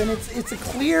things, and it's a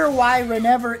clear why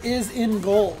Renever is in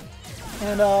gold.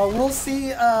 And we'll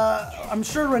see. I'm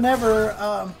sure Renever.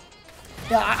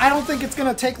 Yeah, I don't think it's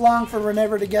gonna take long for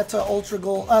Renever to get to Ultra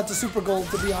Gold, to Super Gold.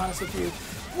 To be honest with you.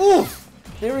 Ooh,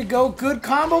 there we go. Good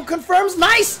combo confirms.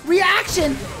 Nice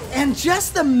reaction, and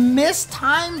just the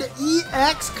mistimed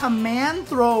EX command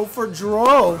throw for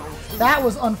Dro. That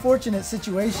was unfortunate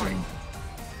situation.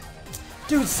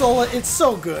 Dude, Sola, it's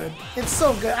so good. It's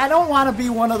so good. I don't want to be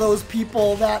one of those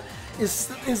people that is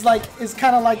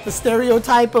kind of like the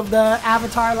stereotype of the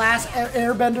Avatar Last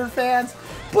Airbender fans,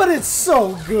 but it's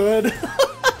so good.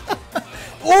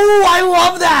 Oh, I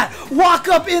love that! Walk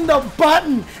up in the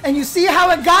button, and you see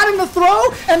how it got him to throw,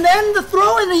 and then the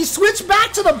throw, and he switched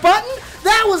back to the button?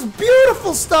 That was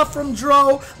beautiful stuff from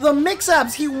Dro. The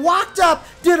mix-ups, he walked up,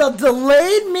 did a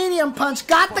delayed medium punch,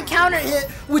 got the counter hit,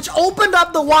 which opened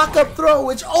up the walk-up throw,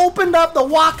 which opened up the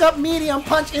walk-up medium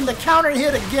punch in the counter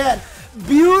hit again.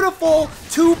 Beautiful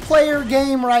two-player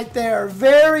game right there.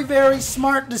 Very, very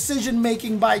smart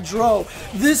decision-making by Dro.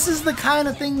 This is the kind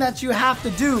of thing that you have to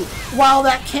do. While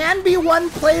that can be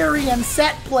one-playery and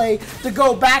set play to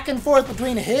go back and forth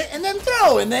between hit and then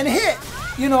throw and then hit.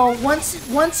 You know,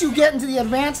 once you get into the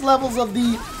advanced levels of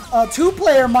the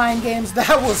two-player mind games,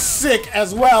 that was sick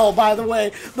as well, by the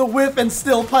way. The whip and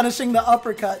still punishing the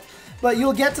uppercut. But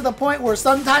you'll get to the point where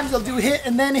sometimes they'll do hit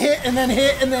and then hit and then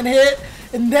hit and then hit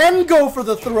and then go for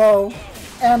the throw.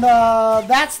 And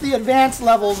that's the advanced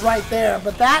levels right there.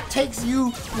 But that takes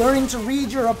you learning to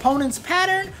read your opponent's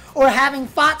pattern or having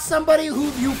fought somebody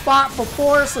who you fought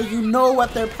before so you know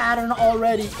what their pattern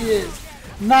already is.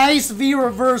 Nice V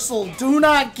reversal. Do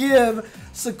not give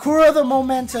Sakura the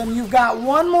momentum. You've got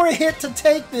one more hit to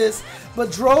take this,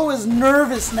 but Dro is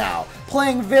nervous now,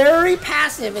 playing very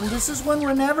passive, and this is when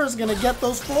Renever is going to get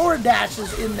those forward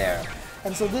dashes in there.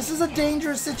 And so this is a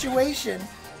dangerous situation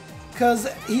because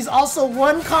he's also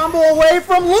one combo away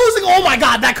from losing. Oh my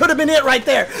god, that could have been it right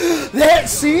there. There,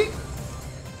 see?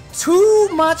 Too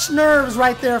much nerves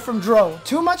right there from Dro.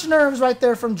 Too much nerves right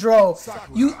there from Dro.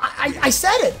 I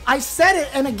said it. I said it.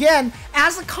 And again,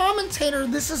 as a commentator,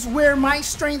 this is where my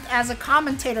strength as a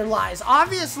commentator lies.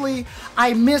 Obviously,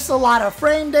 I miss a lot of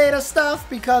frame data stuff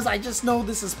because I just know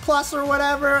this is plus or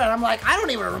whatever. And I'm like, I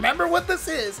don't even remember what this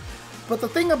is. But the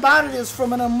thing about it is,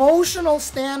 from an emotional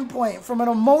standpoint, from an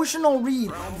emotional read,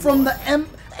 from the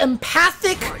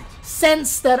empathic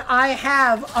sense that I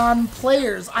have on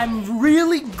players, I'm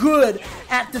really good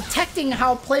at detecting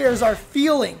how players are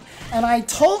feeling. And I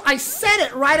said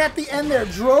it right at the end there.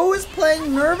 Dro is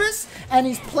playing nervous and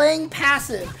he's playing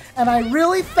passive. And I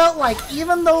really felt like,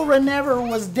 even though Renever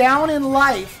was down in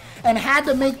life and had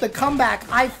to make the comeback,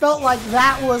 I felt like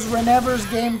that was Renever's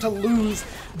game to lose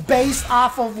based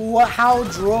off of how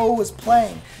Dro was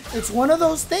playing. It's one of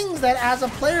those things that as a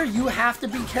player you have to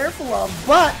be careful of.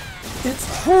 But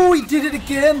it's, oh, he did it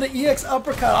again, the EX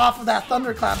uppercut off of that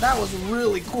thunderclap. That was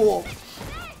really cool.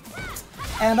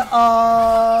 And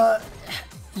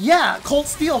yeah, Colt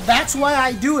Steel, that's why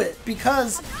I do it,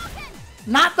 because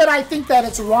not that I think that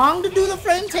it's wrong to do the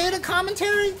frame data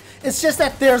commentary, it's just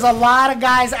that there's a lot of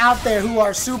guys out there who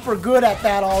are super good at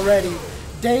that already.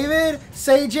 David,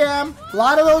 Sajam, a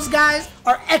lot of those guys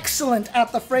are excellent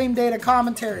at the frame data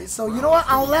commentary. So you know what,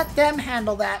 I'll let them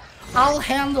handle that. I'll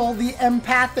handle the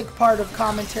empathic part of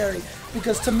commentary,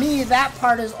 because to me that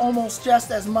part is almost just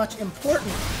as much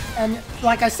important. And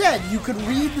like I said, you could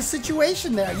read the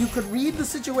situation there. You could read the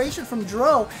situation from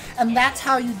Dro, and that's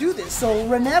how you do this. So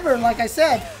Renever, like I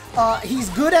said, he's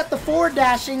good at the forward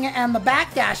dashing and the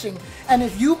back dashing. And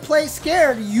if you play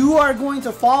scared, you are going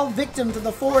to fall victim to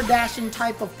the forward dashing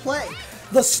type of play.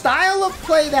 The style of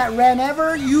play that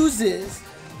Renever uses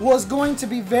was going to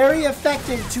be very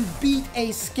effective to beat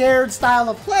a scared style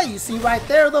of play. You see right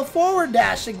there, the forward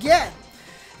dash again.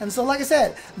 And so, like I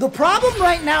said, the problem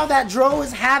right now that Dro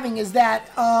is having is that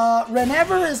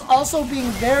Renever is also being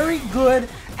very good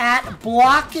at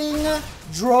blocking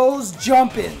Dro's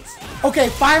jump-ins. Okay,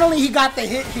 finally he got the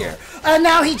hit here. And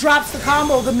now he drops the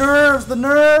combo. The nerves, the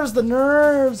nerves, the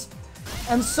nerves.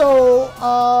 And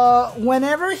so,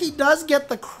 whenever he does get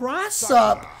the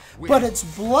cross-up, but it's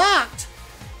blocked,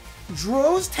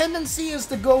 Dro's tendency is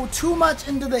to go too much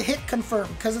into the hit confirm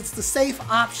because it's the safe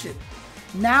option.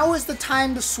 Now is the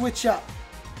time to switch up.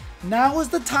 Now is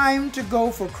the time to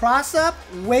go for cross up,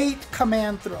 wait,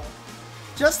 command throw.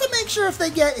 Just to make sure if they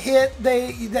get hit,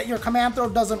 that your command throw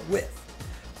doesn't whiff.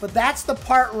 But that's the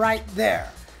part right there.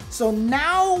 So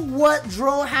now what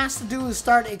Dro has to do is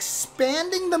start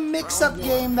expanding the mix-up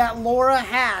game that Laura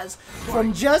has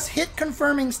from just hit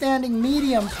confirming standing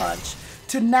medium punch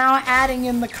to now adding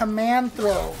in the command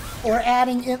throw, or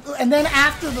adding in, and then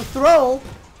after the throw,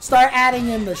 start adding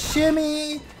in the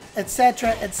shimmy, etc.,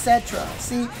 etc.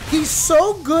 See, he's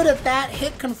so good at that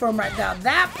hit confirm right now.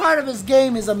 That part of his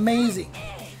game is amazing.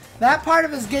 That part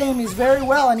of his game is very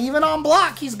well, and even on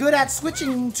block, he's good at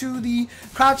switching to the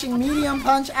crouching medium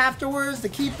punch afterwards to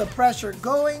keep the pressure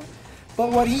going.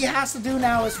 But what he has to do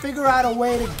now is figure out a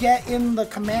way to get in the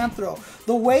command throw.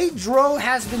 The way Dro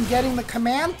has been getting the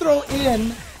command throw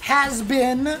in has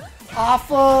been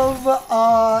off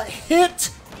of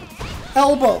hit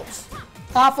elbows.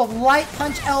 Off of light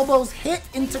punch elbows, hit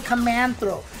into command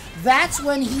throw. That's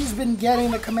when he's been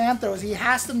getting the command throws. He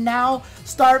has to now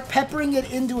start peppering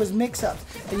it into his mix-ups.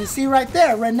 And you see right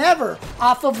there, Renever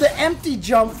off of the empty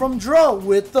jump from Dro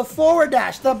with the forward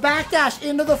dash, the back dash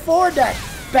into the forward dash,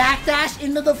 back dash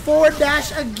into the forward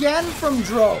dash again from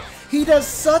Dro. He does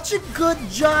such a good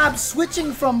job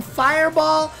switching from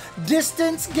fireball,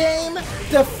 distance game,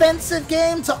 defensive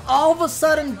game, to all of a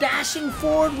sudden dashing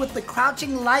forward with the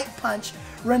crouching light punch.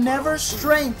 Renever's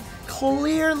strength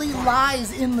clearly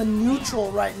lies in the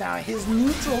neutral right now. His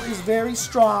neutral is very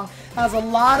strong, has a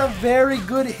lot of very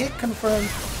good hit confirms.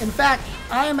 In fact,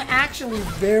 I am actually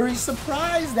very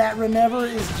surprised that Renever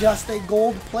is just a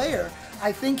gold player.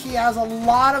 I think he has a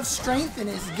lot of strength in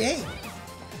his game.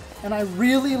 And I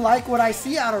really like what I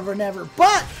see out of Renever.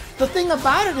 But the thing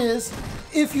about it is,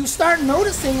 if you start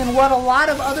noticing, and what a lot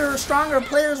of other stronger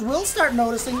players will start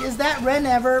noticing, is that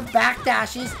Renever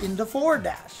backdashes into forward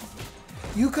dash.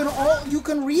 You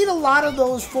can read a lot of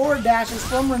those forward dashes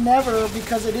from Renever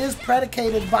because it is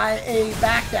predicated by a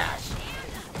backdash.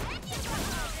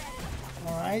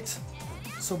 Alright.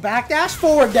 So backdash,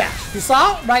 forward dash. You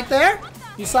saw it right there?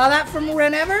 You saw that from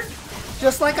Renever?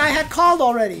 Just like I had called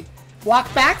already.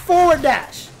 Walk back, forward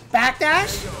dash, back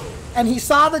dash, and he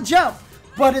saw the jump.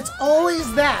 But it's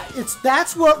always that.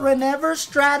 That's what Renever's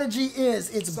strategy is.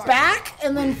 It's back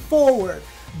and then forward.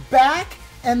 Back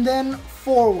and then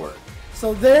forward.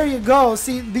 So there you go.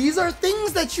 See, these are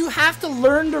things that you have to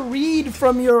learn to read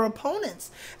from your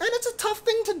opponents. And it's a tough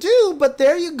thing to do, but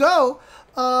there you go.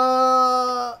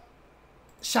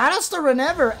 Shoutouts to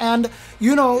Renever, and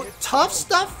you know, tough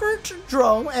stuff for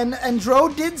Dro, and Dro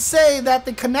did say that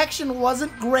the connection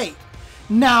wasn't great.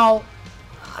 Now,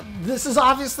 this is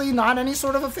obviously not any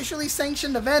sort of officially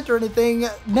sanctioned event or anything.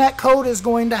 Netcode is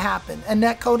going to happen, and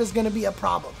netcode is going to be a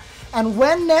problem. And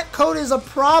when netcode is a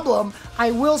problem,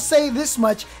 I will say this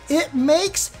much, it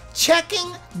makes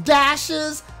checking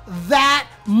dashes that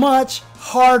much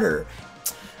harder.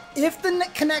 If the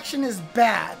connection is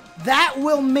bad, that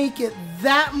will make it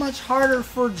that much harder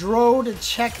for Dro to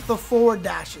check the forward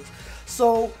dashes.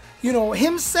 So, you know,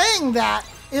 him saying that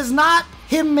is not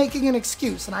him making an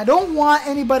excuse. And I don't want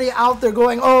anybody out there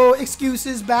going, oh,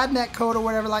 excuses, bad netcode or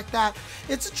whatever like that.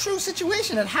 It's a true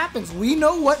situation. It happens. We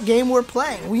know what game we're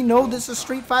playing. We know this is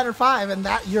Street Fighter V and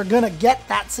that you're going to get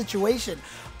that situation.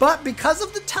 But because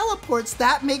of the teleports,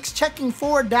 that makes checking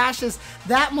forward dashes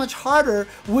that much harder,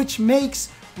 which makes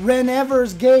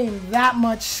Renever's game that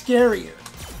much scarier.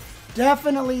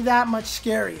 Definitely that much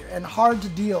scarier and hard to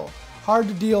deal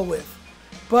with.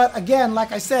 But again,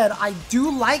 like I said, I do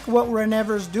like what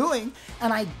Renever's doing,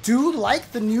 and I do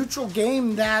like the neutral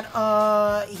game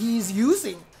that he's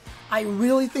using. I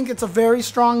really think it's a very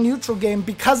strong neutral game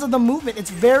because of the movement.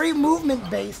 It's very movement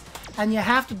based, and you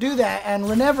have to do that. And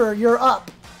Renever, you're up.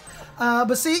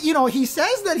 But see, you know, he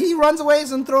says that he runs away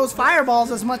and throws fireballs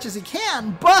as much as he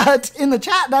can, but in the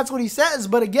chat, that's what he says.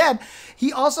 But again,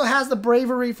 he also has the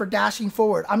bravery for dashing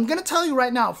forward. I'm going to tell you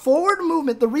right now, forward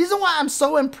movement, the reason why I'm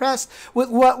so impressed with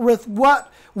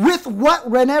what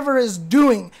Renever is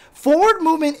doing, forward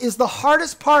movement is the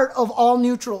hardest part of all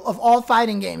neutral, of all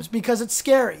fighting games, because it's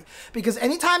scary. Because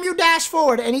anytime you dash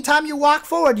forward, anytime you walk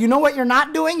forward, you know what you're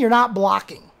not doing? You're not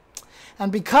blocking.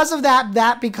 And because of that,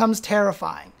 that becomes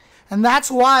terrifying. And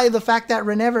that's why the fact that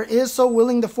Renever is so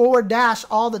willing to forward dash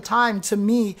all the time, to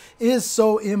me, is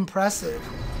so impressive.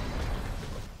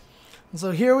 And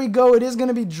so here we go. It is going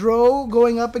to be Dro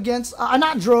going up against...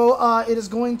 not Dro. It is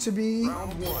going to be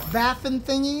Baffin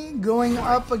Thingy going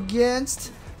up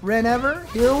against Renever.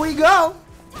 Here we go.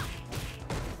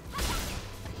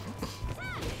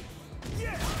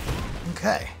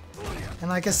 Okay. And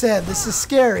like I said, this is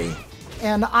scary.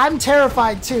 And I'm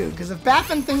terrified too, because if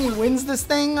Baffin Thingy wins this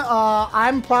thing,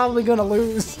 I'm probably going to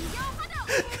lose.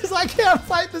 Because I can't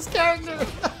fight this character.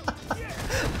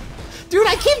 Dude,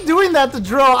 I keep doing that to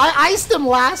Dro. I iced him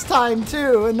last time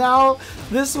too. And now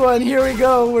this one, here we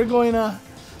go. We're going to...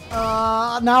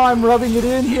 now I'm rubbing it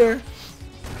in here.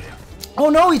 Oh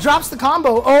no, he drops the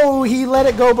combo. Oh, he let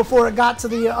it go before it got to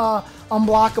the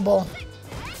unblockable.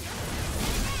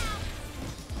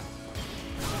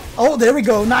 Oh, there we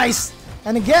go. Nice.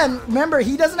 And again, remember,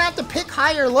 he doesn't have to pick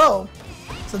high or low.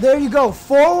 So there you go.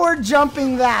 Forward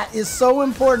jumping that is so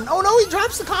important. Oh no, he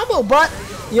drops the combo, but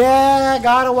yeah,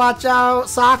 gotta watch out.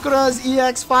 Sakura's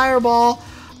EX Fireball.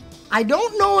 I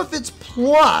don't know if it's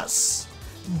plus,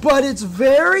 but it's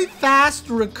very fast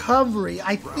recovery.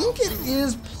 I think it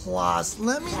is plus.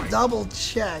 Let me double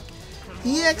check.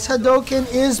 EX Hadoken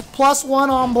is +1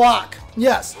 on block.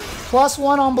 Yes,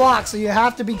 +1 on block, so you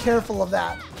have to be careful of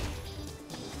that.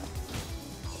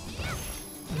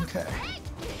 Okay.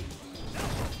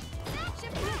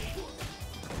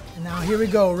 And now here we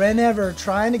go. Renever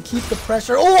trying to keep the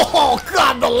pressure. Oh,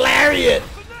 God, the lariat.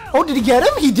 Oh, did he get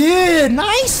him? He did.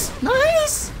 Nice.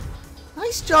 Nice.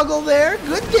 Nice juggle there.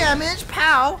 Good damage.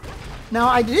 Pow. Now,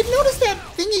 I did notice that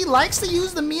Thingy likes to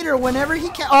use the meter whenever he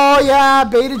can. Oh, yeah.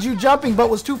 Baited you jumping, but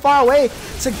was too far away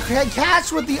to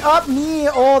catch with the up knee.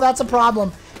 Oh, that's a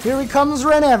problem. Here he comes,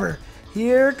 Renever.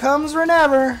 Here comes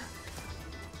Renever.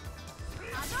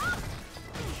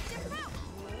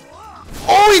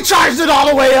 Oh, he charged it all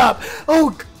the way up.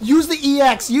 Oh, use the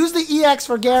EX. Use the EX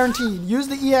for guaranteed. Use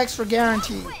the EX for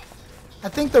guaranteed. I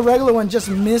think the regular one just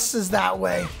misses that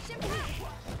way.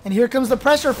 And here comes the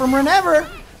pressure from Renever.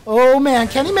 Oh, man.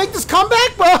 Can he make this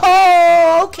comeback?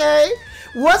 Oh, okay.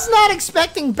 Was not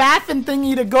expecting Baffin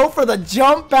Thingy to go for the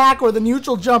jump back or the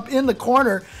neutral jump in the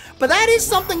corner. But that is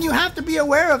something you have to be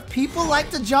aware of. People like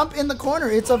to jump in the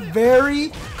corner. It's a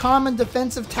very common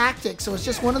defensive tactic. So it's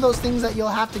just one of those things that you'll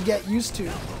have to get used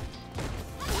to.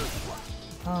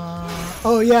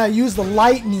 Oh, yeah. Use the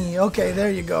light knee. Okay,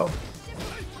 there you go.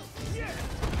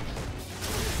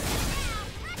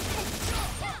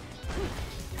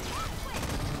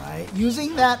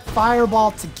 Using that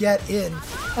fireball to get in.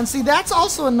 And see, that's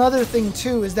also another thing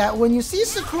too, is that when you see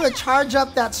Sakura charge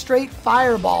up that straight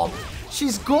fireball,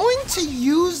 she's going to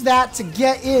use that to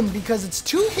get in because it's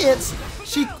 2 hits.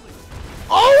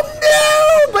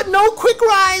 Oh no! But no quick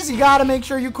rise. You gotta make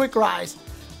sure you quick rise.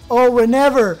 Oh,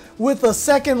 Renever with a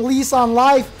second lease on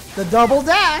life. The double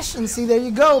dash. And see, there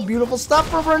you go. Beautiful stuff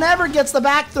from Renever. Gets the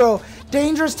back throw.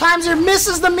 Dangerous times here.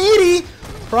 Misses the meaty.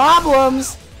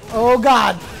 Problems. Oh,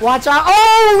 God. Watch out.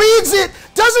 Oh, reads it.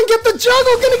 Doesn't get the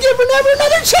juggle. Gonna give Renever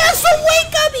another chance to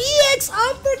wake up. EX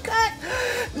uppercut.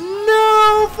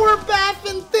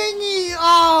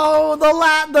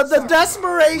 the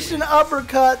desperation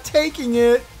uppercut, taking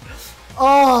it.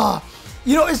 Oh,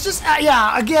 you know, it's just,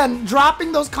 yeah, again,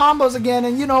 dropping those combos again.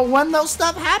 And, you know, when those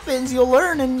stuff happens, you'll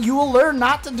learn, and you will learn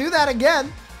not to do that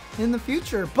again in the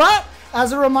future. But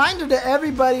as a reminder to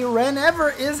everybody,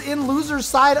 Renever is in loser's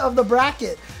side of the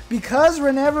bracket. Because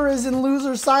Renever is in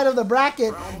loser's side of the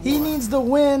bracket, he needs to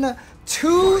win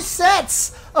 2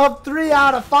 sets of 3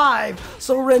 out of 5.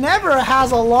 So Renever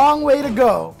has a long way to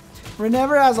go.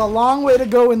 Renever has a long way to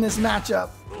go in this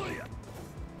matchup.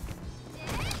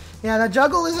 Yeah, the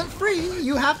juggle isn't free.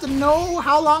 You have to know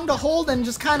how long to hold and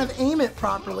just kind of aim it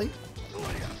properly.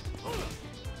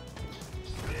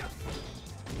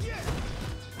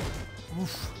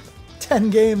 Oof.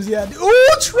 10 games, yeah. Ooh,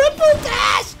 triple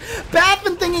dash!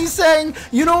 Baffin Thingy's saying,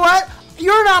 you know what?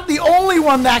 You're not the only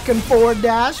one that can forward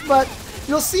dash, but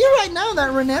you'll see right now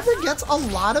that Renever gets a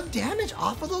lot of damage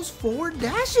off of those forward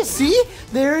dashes. See?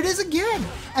 There it is again.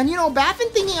 And you know, Baffin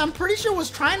Thingy, I'm pretty sure, was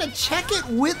trying to check it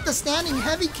with the standing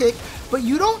heavy kick, but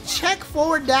you don't check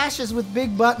forward dashes with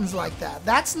big buttons like that.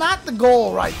 That's not the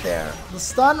goal right there. The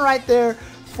stun right there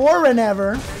for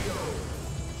Renever.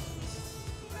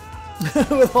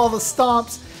 With all the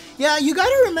stomps. Yeah, you got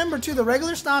to remember too, the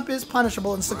regular stomp is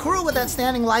punishable, and Sakura with that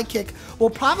standing light kick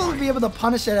will probably be able to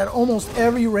punish it at almost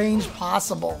every range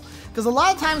possible. Because a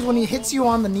lot of times when he hits you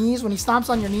on the knees, when he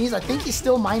stomps on your knees, I think he's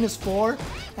still -4,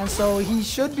 and so he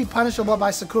should be punishable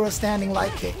by Sakura's standing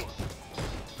light kick.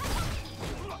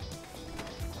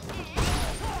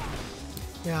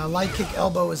 Yeah, light kick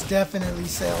elbow is definitely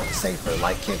safer.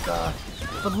 Light kick,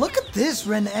 but look at this,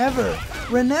 Renever.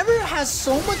 Renever has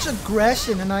so much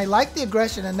aggression, and I like the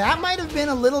aggression, and that might have been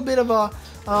a little bit of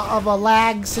a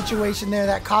lag situation there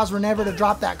that caused Renever to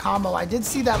drop that combo. I did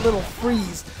see that little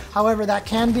freeze. However, that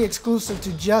can be exclusive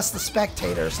to just the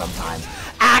spectator sometimes.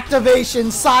 Activation,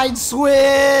 side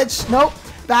switch. Nope,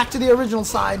 back to the original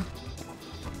side.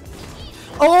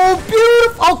 Oh,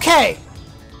 beautiful. Okay,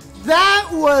 that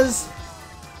was...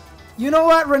 You know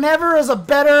what? Renever is a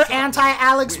better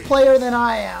anti-Alex player than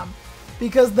I am.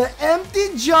 Because the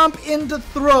empty jump into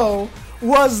throw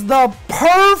was the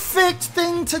perfect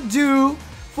thing to do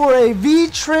for a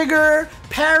V-trigger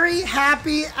parry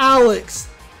happy Alex.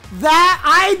 That,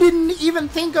 I didn't even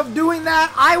think of doing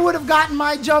that. I would have gotten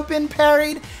my jump in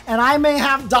parried and I may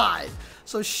have died.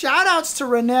 So shout outs to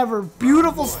Renever.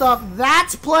 Beautiful stuff.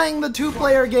 That's playing the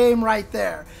 2-player game right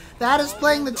there. That is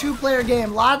playing the 2-player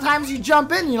game. A lot of times you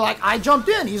jump in and you're like, I jumped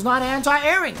in. He's not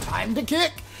anti-airing. Time to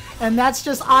kick. And that's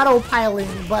just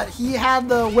autopiloting. But he had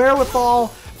the wherewithal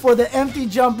for the empty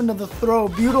jump into the throw.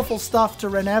 Beautiful stuff to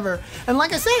Renever. And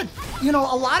like I said, you know,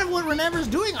 a lot of what Renever's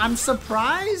doing, I'm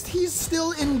surprised he's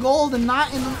still in gold and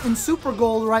not in super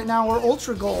gold right now or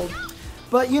ultra gold.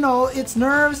 But, you know, it's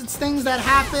nerves, it's things that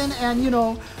happen, and, you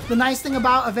know, the nice thing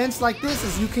about events like this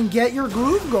is you can get your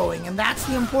groove going, and that's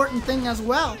the important thing as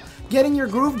well. Getting your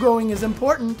groove going is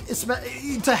important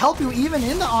to help you even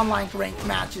in the online ranked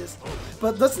matches.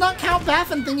 But let's not count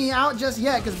Baffin Thingy out just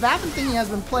yet, because Baffin Thingy has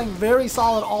been playing very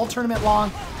solid all tournament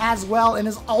long as well, and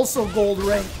is also gold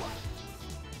ranked.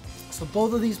 So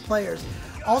both of these players.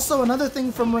 Also, another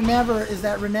thing from Renever is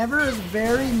that Renever is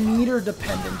very meter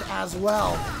dependent as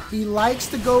well. He likes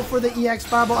to go for the EX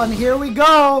Fireball, and here we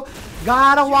go.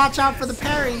 Gotta watch out for the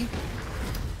parry.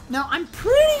 Now, I'm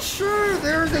pretty sure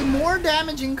there's a more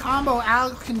damaging combo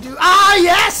Alex can do. Ah,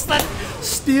 yes! That's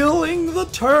stealing the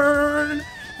turn.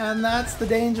 And that's the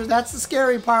danger. That's the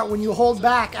scary part when you hold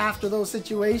back after those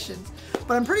situations.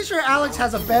 But I'm pretty sure Alex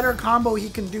has a better combo he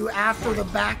can do after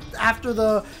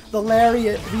the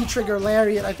lariat, V-trigger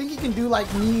lariat. I think he can do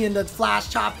like knee into flash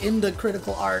chop into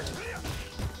critical art.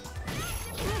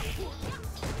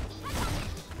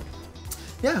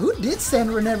 Yeah, who did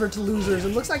send Renever to losers? It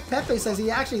looks like Pepe says he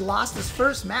actually lost his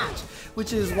first match,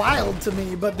 which is wild to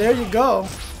me, but there you go.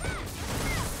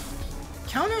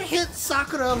 Counter hit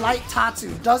Sakura light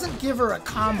Tatsu. Doesn't give her a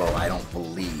combo, I don't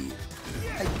believe.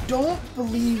 I don't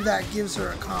believe that gives her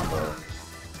a combo.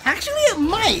 Actually, it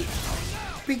might.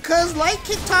 Because light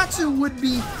kick Tatsu would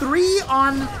be 3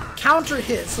 on counter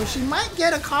hits, so she might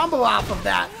get a combo off of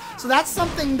that. So that's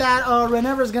something that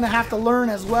Renever is going to have to learn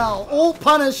as well. Oh,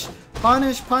 punish,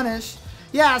 punish, punish.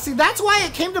 Yeah, see, that's why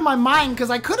it came to my mind, because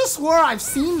I could have swore I've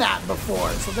seen that before.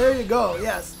 So there you go,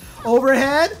 yes.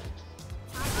 Overhead.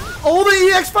 Oh,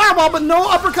 the EX Fireball, but no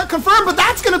uppercut confirmed, but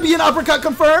that's going to be an uppercut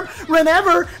confirmed.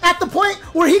 Renever at the point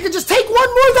where he could just take one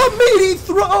more, the meaty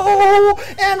throw.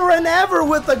 And Renever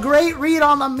with a great read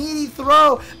on the meaty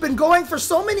throw. Been going for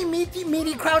so many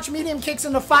meaty crouch medium kicks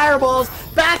into fireballs.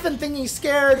 Baffin Thingy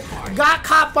scared, got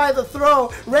caught by the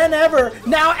throw. Renever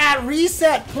now at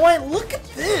reset point. Look at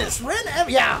this. Renever,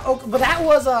 yeah, okay, but that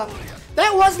was a...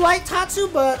 That was light Tatsu,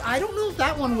 but I don't know if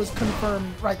that one was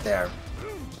confirmed right there.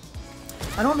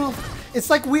 I don't know if, it's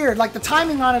like weird, like the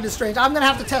timing on it is strange. I'm gonna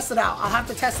have to test it out. I'll have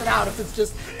to test it out. If it's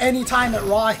just any time it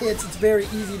raw hits, it's very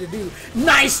easy to do.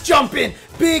 Nice jump in,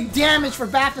 big damage for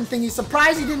Baffin Thingy.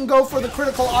 Surprised he didn't go for the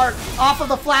critical art off of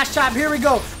the flash chop. Here we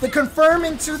go, the confirm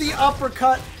into the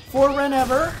uppercut for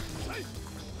Renever.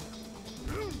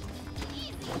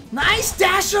 Nice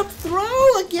dash up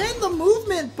throw, again the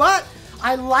movement, but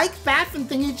I like Baffin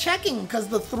Thingy checking because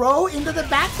the throw into the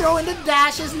back throw into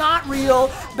dash is not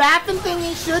real. Baffin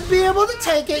Thingy should be able to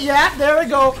take it. Yeah, there we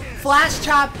go. Flash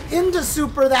chop into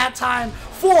super that time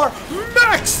for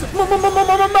maximum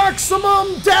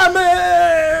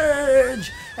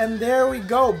damage. And there we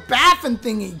go. Baffin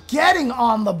Thingy getting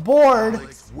on the board.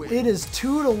 It is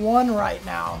 2-1 right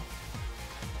now.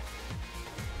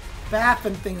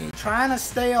 Baffin Thingy trying to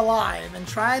stay alive and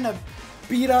trying to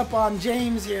beat up on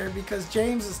James here because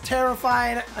James is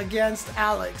terrified against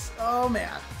Alex. Oh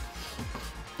man.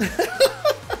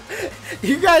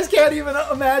 You guys can't even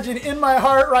imagine. In my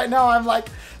heart right now, I'm like,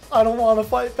 I don't want to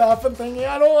fight Baffin Thingy.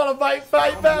 I don't want to fight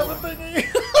Baffin Thingy.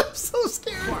 I'm so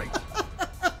scared.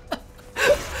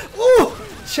 Ooh,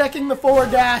 checking the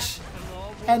forward dash.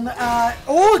 And,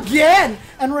 oh, again.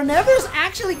 And Renever's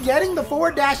actually getting the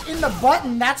forward dash in the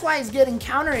button. That's why he's getting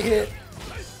counter hit.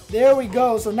 There we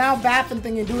go. So now Baffin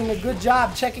Thingy doing a good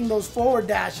job checking those forward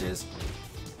dashes.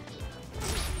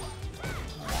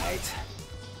 Alright.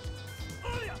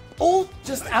 Oh,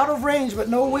 just out of range, but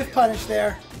no whiff punish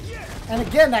there. And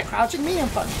again, that crouching medium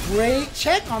punch. Great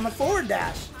check on the forward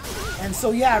dash. And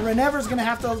so yeah, Renever's gonna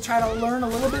have to try to learn a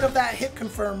little bit of that hit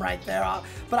confirm right there.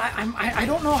 But I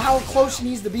don't know how close she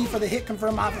needs to be for the hit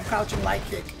confirm off of crouching light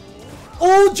kick.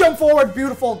 Oh, jump forward,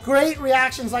 beautiful. Great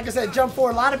reactions, like I said, jump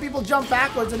forward. A lot of people jump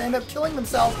backwards and end up killing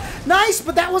themselves. Nice,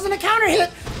 but that wasn't a counter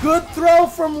hit. Good throw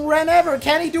from Renever.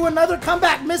 Can he do another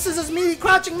comeback? Misses his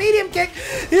crouching medium kick.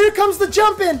 Here comes the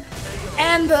jump in.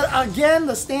 And again,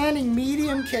 the standing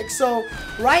medium kick. So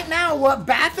right now, what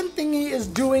Baffin Thingy is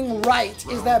doing right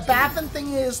is that Baffin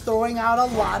Thingy is throwing out a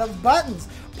lot of buttons.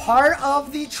 Part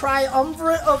of the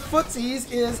triumvirate of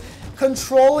footsies is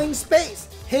controlling space,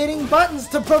 hitting buttons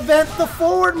to prevent the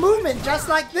forward movement, just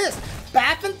like this.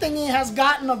 Baffin Thingy has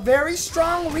gotten a very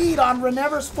strong read on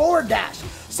Renever's forward dash.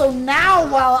 So now,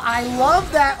 while I love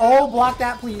that, oh, block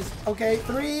that please. Okay,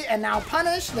 3, and now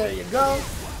punish, there you go.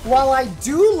 While I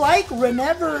do like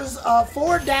Renever's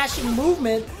forward dashing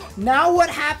movement, now what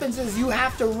happens is you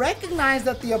have to recognize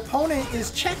that the opponent is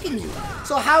checking you.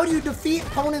 So how do you defeat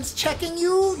opponents checking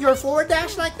you, your forward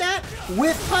dash like that?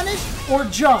 With punish or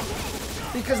jump.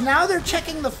 Because now they're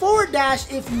checking the forward dash.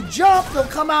 If you jump, they'll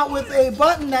come out with a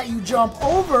button that you jump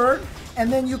over,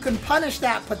 and then you can punish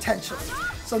that potentially.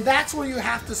 So that's where you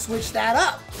have to switch that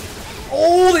up.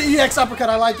 Oh, the EX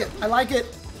uppercut, I like it. I like it.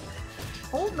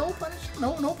 Oh, no punish.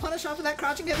 No punish off of that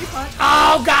crouching heavy punch.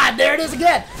 Oh, God, there it is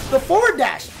again. The forward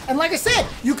dash. And like I said,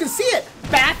 you can see it.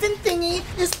 Baffin Thingy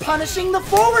is punishing the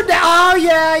forward dash. Oh,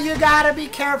 yeah, you gotta be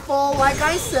careful. Like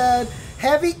I said,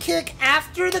 heavy kick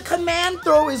after the command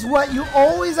throw is what you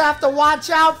always have to watch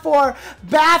out for.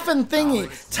 Baffin Thingy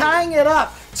tying it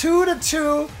up.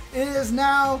 2-2. It is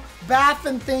now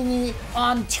Baffin Thingy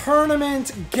on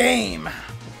tournament game.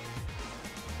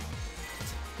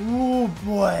 Ooh,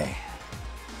 boy.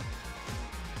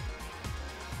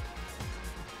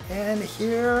 And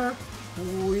here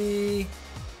we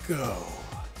go.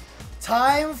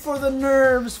 Time for the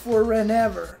nerves for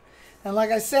Renever. And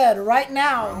like I said, right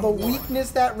now, the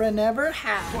weakness that Renever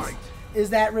has is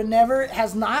that Renever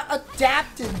has not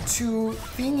adapted to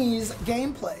Thingy's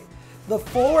gameplay. The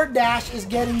forward dash is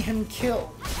getting him killed.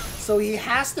 So he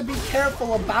has to be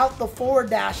careful about the forward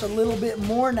dash a little bit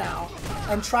more now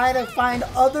and try to find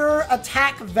other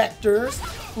attack vectors.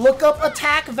 Look up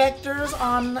attack vectors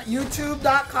on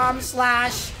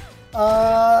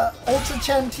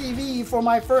youtube.com/UltraChenTV for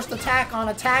my first attack on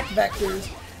attack vectors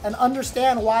and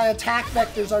understand why attack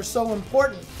vectors are so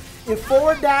important. If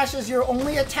forward dash is your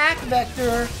only attack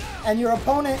vector and your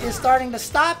opponent is starting to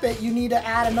stop it, you need to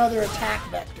add another attack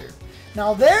vector.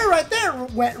 Now there, right there,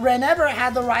 Renever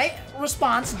had the right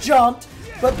response, jumped,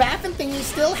 but Baffin Thingy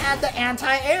still had the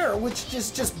anti-air, which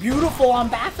is just beautiful on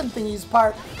Baffin Thingy's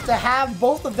part to have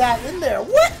both of that in there.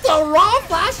 With the raw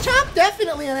flash chop,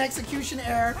 definitely an execution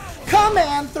error.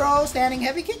 Command throw, standing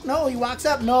heavy kick. No, he walks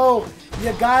up. No,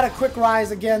 you gotta quick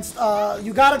rise against. that.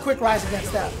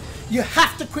 You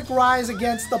have to quick rise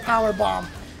against the power bomb.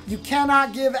 You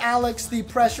cannot give Alex the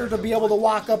pressure to be able to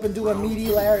walk up and do a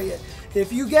medial lariat.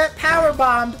 If you get power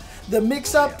bombed, the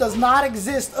mix-up does not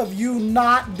exist of you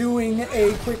not doing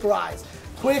a quick rise.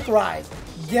 Quick rise.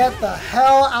 Get the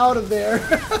hell out of there.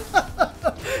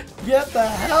 Get the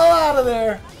hell out of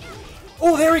there.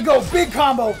 Oh, there we go. Big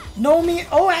combo. No meat.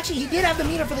 Oh, actually, he did have the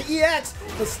meter for the EX.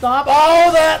 The stomp.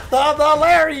 Oh, the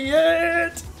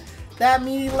lariat. That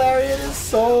meaty lariat is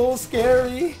so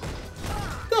scary.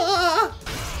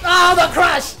 Ah, the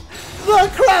crush. The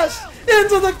crush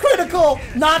into the critical.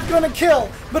 Not going to kill,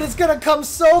 but it's going to come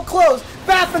so close.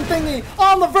 Baffin thingy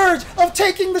on the verge of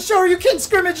taking the show. You can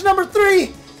scrimmage number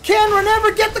 3. Can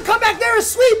Renever get the comeback? There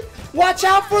is sweep. Watch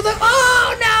out for the...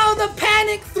 Oh, no! The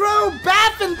panic throw.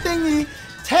 Baffin thingy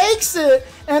takes it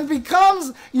and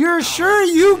becomes your Sure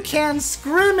You Can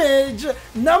Scrimmage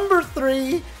number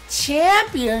 3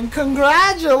 champion.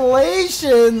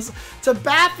 Congratulations to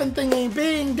Baffin thingy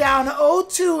being down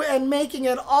 0-2 and making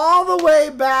it all the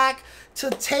way back to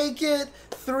take it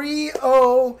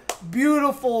 3-0.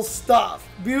 Beautiful stuff.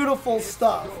 Beautiful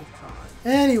stuff.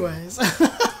 Anyways,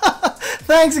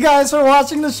 thanks guys for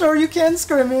watching the Sure You Can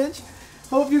Scrimmage.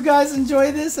 Hope you guys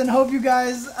enjoy this and hope you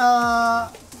guys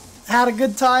had a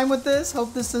good time with this.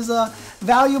 Hope this is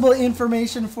valuable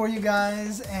information for you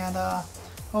guys, and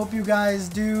hope you guys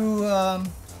do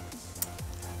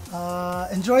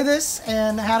enjoy this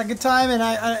and had a good time,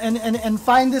 and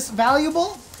find this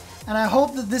valuable. And I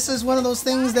hope that this is one of those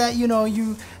things that, you know,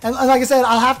 and like I said,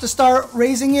 I'll have to start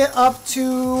raising it up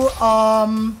to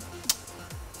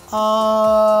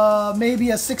maybe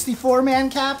a 64-man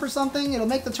cap or something. It'll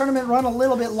make the tournament run a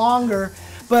little bit longer,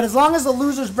 but as long as the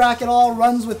losers bracket all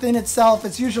runs within itself,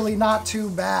 it's usually not too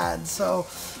bad. So,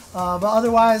 but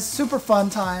otherwise, super fun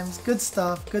times. Good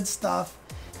stuff, good stuff.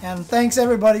 And thanks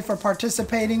everybody for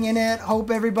participating in it.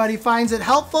 Hope everybody finds it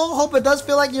helpful. Hope it does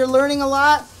feel like you're learning a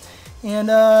lot. And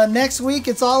next week,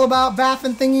 it's all about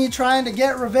Baffin thingy trying to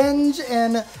get revenge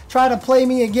and try to play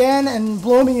me again and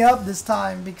blow me up this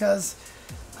time because...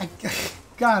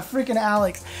 God, freaking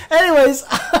Alex. Anyways,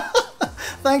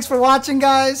 thanks for watching,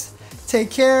 guys. Take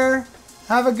care.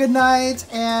 Have a good night.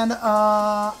 And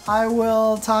I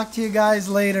will talk to you guys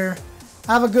later.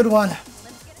 Have a good one.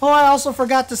 Oh, I also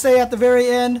forgot to say at the very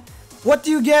end, what do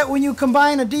you get when you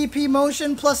combine a DP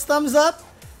motion plus thumbs up?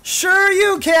 Sure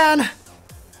you can.